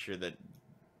should make sure that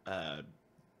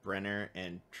Brenner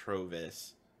and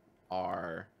Trovis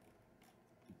are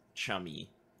chummy,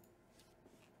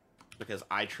 because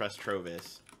I trust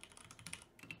Trovis,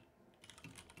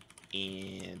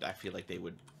 and I feel like they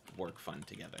would work fun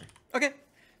together. Okay.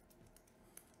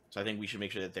 So I think we should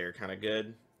make sure that they're kind of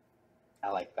good. I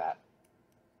like that.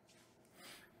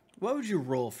 What would you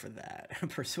roll for that?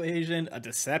 Persuasion, a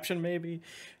deception, maybe,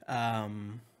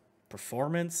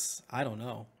 performance. I don't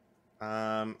know.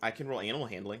 I can roll animal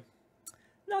handling.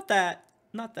 Not that.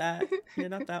 Yeah,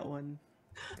 not that one.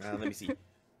 Let me see.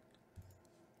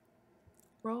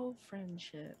 Roll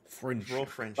friendship. Roll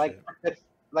friendship.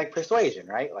 Like persuasion,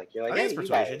 right? Like you're like, I think hey, it's you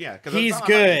guys. persuasion, yeah. Because He's I'm not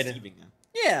good. deceiving them.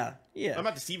 Yeah. I'm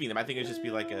not deceiving them. I think it would just be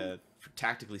like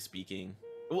tactically speaking.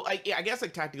 Well, I guess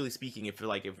like tactically speaking, if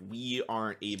we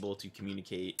aren't able to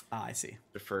communicate, I see.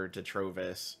 Defer to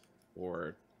Trovis,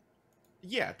 or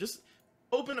just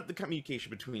open up the communication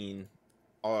between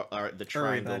the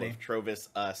triangle Everybody. of Trovis,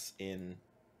 us, and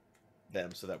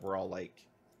them, so that we're all like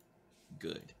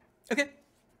good. Okay.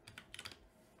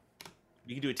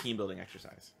 You can do a team building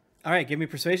exercise. All right, give me a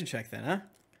persuasion check then, huh?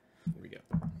 Here we go.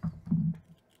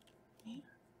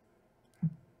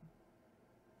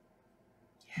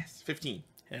 Yes, 15.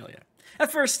 Hell yeah.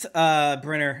 At first,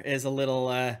 Brenner is a little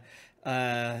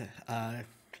not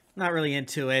really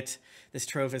into it. This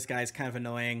Trovis guy is kind of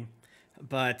annoying,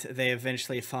 but they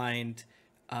eventually find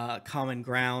common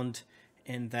ground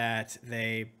in that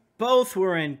they both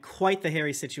were in quite the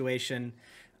hairy situation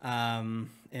in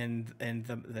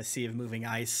the Sea of Moving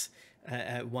Ice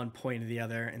at one point or the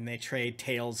other, and they trade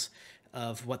tales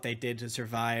of what they did to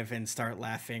survive and start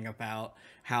laughing about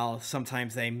how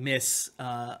sometimes they miss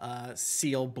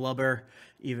seal blubber,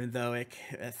 even though it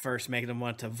at first made them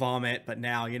want to vomit, but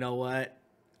now, you know what?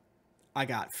 I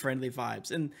got friendly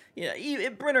vibes. And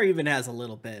Brenner even has a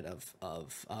little bit of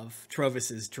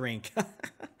Trovis's drink.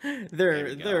 they're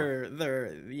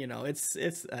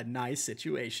it's a nice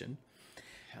situation.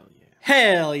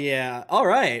 Hell yeah. All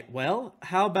right. Well,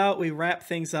 how about we wrap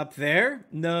things up there?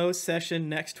 No session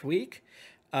next week.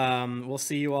 We'll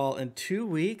see you all in 2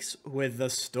 weeks with the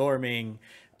storming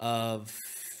of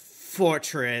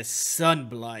Fortress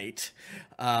Sunblight.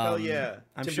 Hell yeah.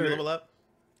 I'm Tim, sure did we level up?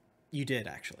 You did,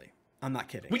 actually. I'm not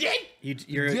kidding. We did? You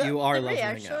are Did we leveling up.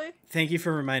 actually? Thank you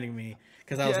for reminding me.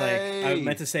 Because I was like, I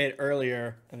meant to say it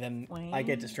earlier, and then I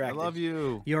get I distracted. love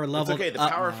you. You're It's leveled okay. The up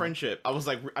power now. of friendship. I was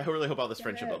like, I really hope all this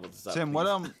friendship levels us up. Tim,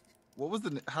 please. what was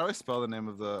how do I spell the name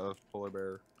of the polar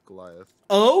bear Goliath?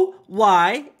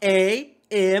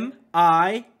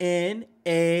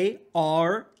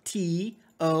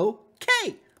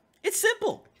 OYAMINARTOK. It's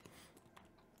simple.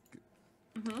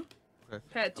 Mm-hmm. Okay.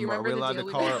 Pat, do you Are remember we the allowed deal to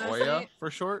we call made her last Oya night?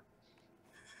 for short?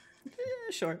 Yeah,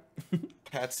 sure.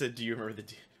 Pat said, "Do you remember the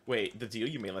deal?" Wait, the deal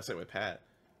you made last night with Pat?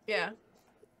 Yeah.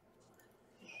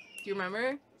 Do you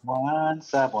remember? One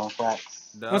sub, one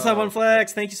flex. No, What's up, One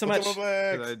Flex? Thank you so much. 'cause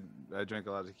I drank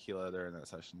a lot of tequila during that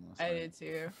session last I night. did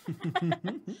too. Not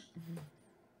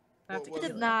I did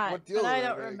tequila. not, what deal but I did I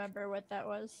don't make? remember what that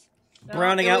was. No,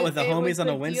 Browning it out was- with the it was homies on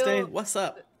a the Wednesday? deal- What's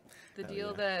up? The Hell deal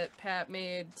yeah. that Pat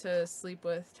made to sleep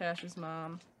with Tash's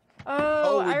mom.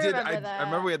 Oh, we I did. remember I that.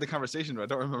 remember we had the conversation, but I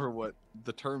don't remember what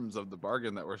the terms of the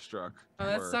bargain that were struck. Oh,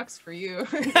 that were. sucks for you.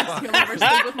 You'll never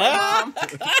sleep with my mom.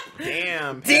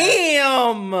 Damn. Pat.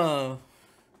 Damn! Oh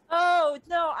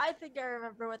no, I think I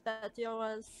remember what that deal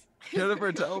was.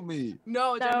 Jennifer, tell me.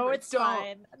 No, No, Jennifer, it's don't.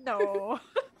 fine. No.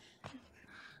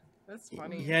 That's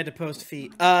funny. You had to post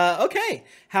feet. Okay.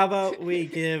 How about we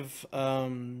give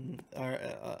our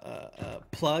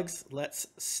plugs? Let's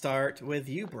start with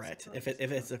you, Brett. If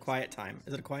it's a quiet time,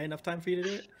 is it a quiet enough time for you to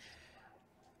do it?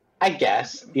 I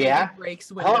guess. Yeah.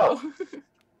 Breaks window.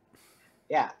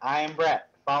 Yeah, I am Brett.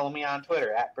 Follow me on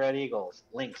Twitter at Brett Eagles.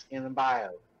 Links in the bio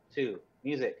to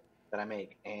music that I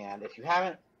make. And if you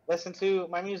haven't listened to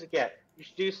my music yet, you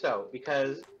should do so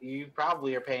because you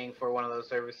probably are paying for one of those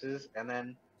services and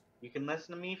then you can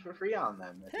listen to me for free on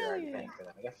them if you're Hell already yeah. paying for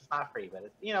them. I guess it's not free, but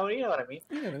it's you know what I mean. You know what I mean.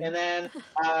 And then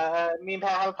me and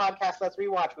Pat have a podcast. Let's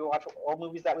rewatch. We watch old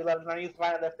movies that we loved in our youth,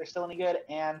 find out if they're still any good,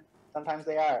 and sometimes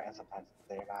they are, and sometimes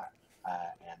they're not.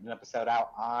 And new episode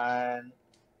out on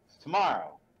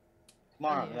tomorrow.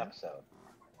 Tomorrow, new episode.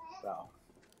 So,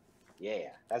 yeah,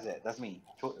 that's it. That's me.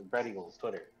 Brett Eagles,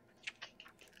 Twitter.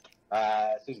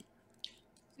 Susie.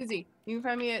 Susie. You can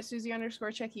find me at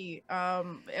Susie_Checky.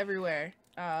 Everywhere.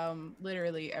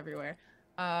 Literally everywhere.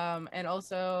 And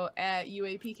also at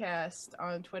UAPcast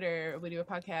on Twitter. We do a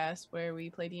podcast where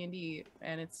we play D&D,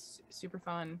 and it's super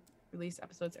fun. Release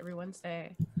episodes every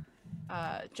Wednesday.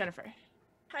 Jennifer.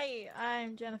 Hi,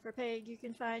 I'm Jennifer Peg. You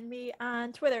can find me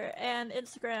on Twitter and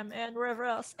Instagram and wherever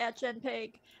else at Jen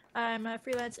Peg. I'm a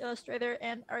freelance illustrator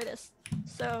and artist,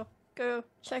 so go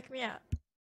check me out.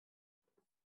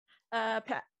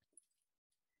 Pat.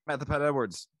 Matt the Pat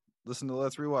Edwards. Listen to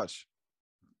Let's Rewatch.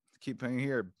 Keep paying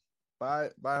here. Buy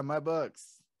my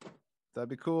books. That'd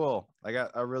be cool. I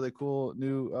got a really cool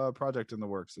new project in the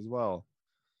works as well.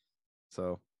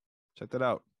 So check that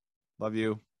out. Love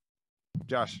you.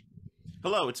 Josh.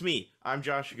 Hello, it's me. I'm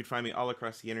Josh. You can find me all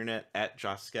across the internet at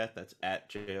Josh Sketh. That's at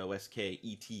JOSKETH.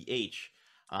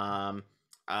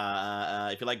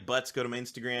 If you like butts, go to my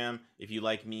Instagram. If you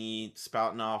like me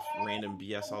spouting off random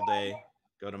BS all day,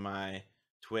 go to my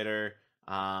Twitter.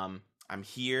 I'm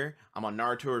here. I'm on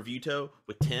Naruto Reviewto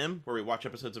with Tim, where we watch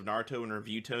episodes of Naruto and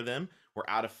Reviewto them. We're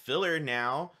out of filler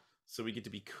now, so we get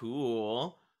to be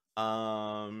cool.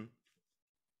 I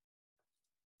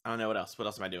don't know what else. What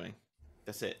else am I doing?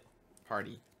 That's it.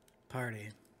 Party.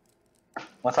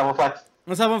 What's up with Flex?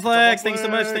 What's up on Flex? Thank you so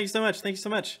much. Thank you so much. Thank you so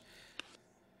much.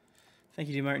 Thank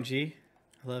you, D. Martin G.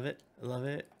 I love it. I love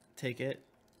it. Take it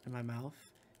in my mouth.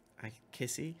 I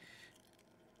kissy.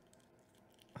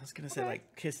 I was gonna say like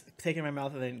kiss, take it in my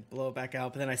mouth and then blow it back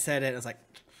out, but then I said it. And I was like,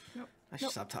 nope. I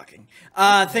should stop talking.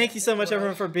 Thank you so much,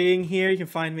 everyone, for being here. You can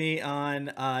find me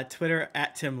on Twitter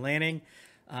at Tim Lanning.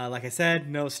 Like I said,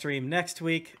 no stream next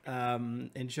week.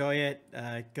 Enjoy it.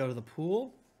 Go to the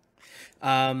pool.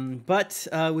 But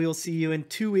we will see you in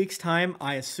 2 weeks' time,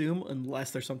 I assume,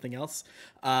 unless there's something else.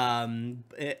 Yeah,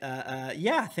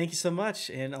 thank you so much,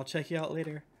 and I'll check you out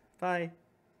later. Bye.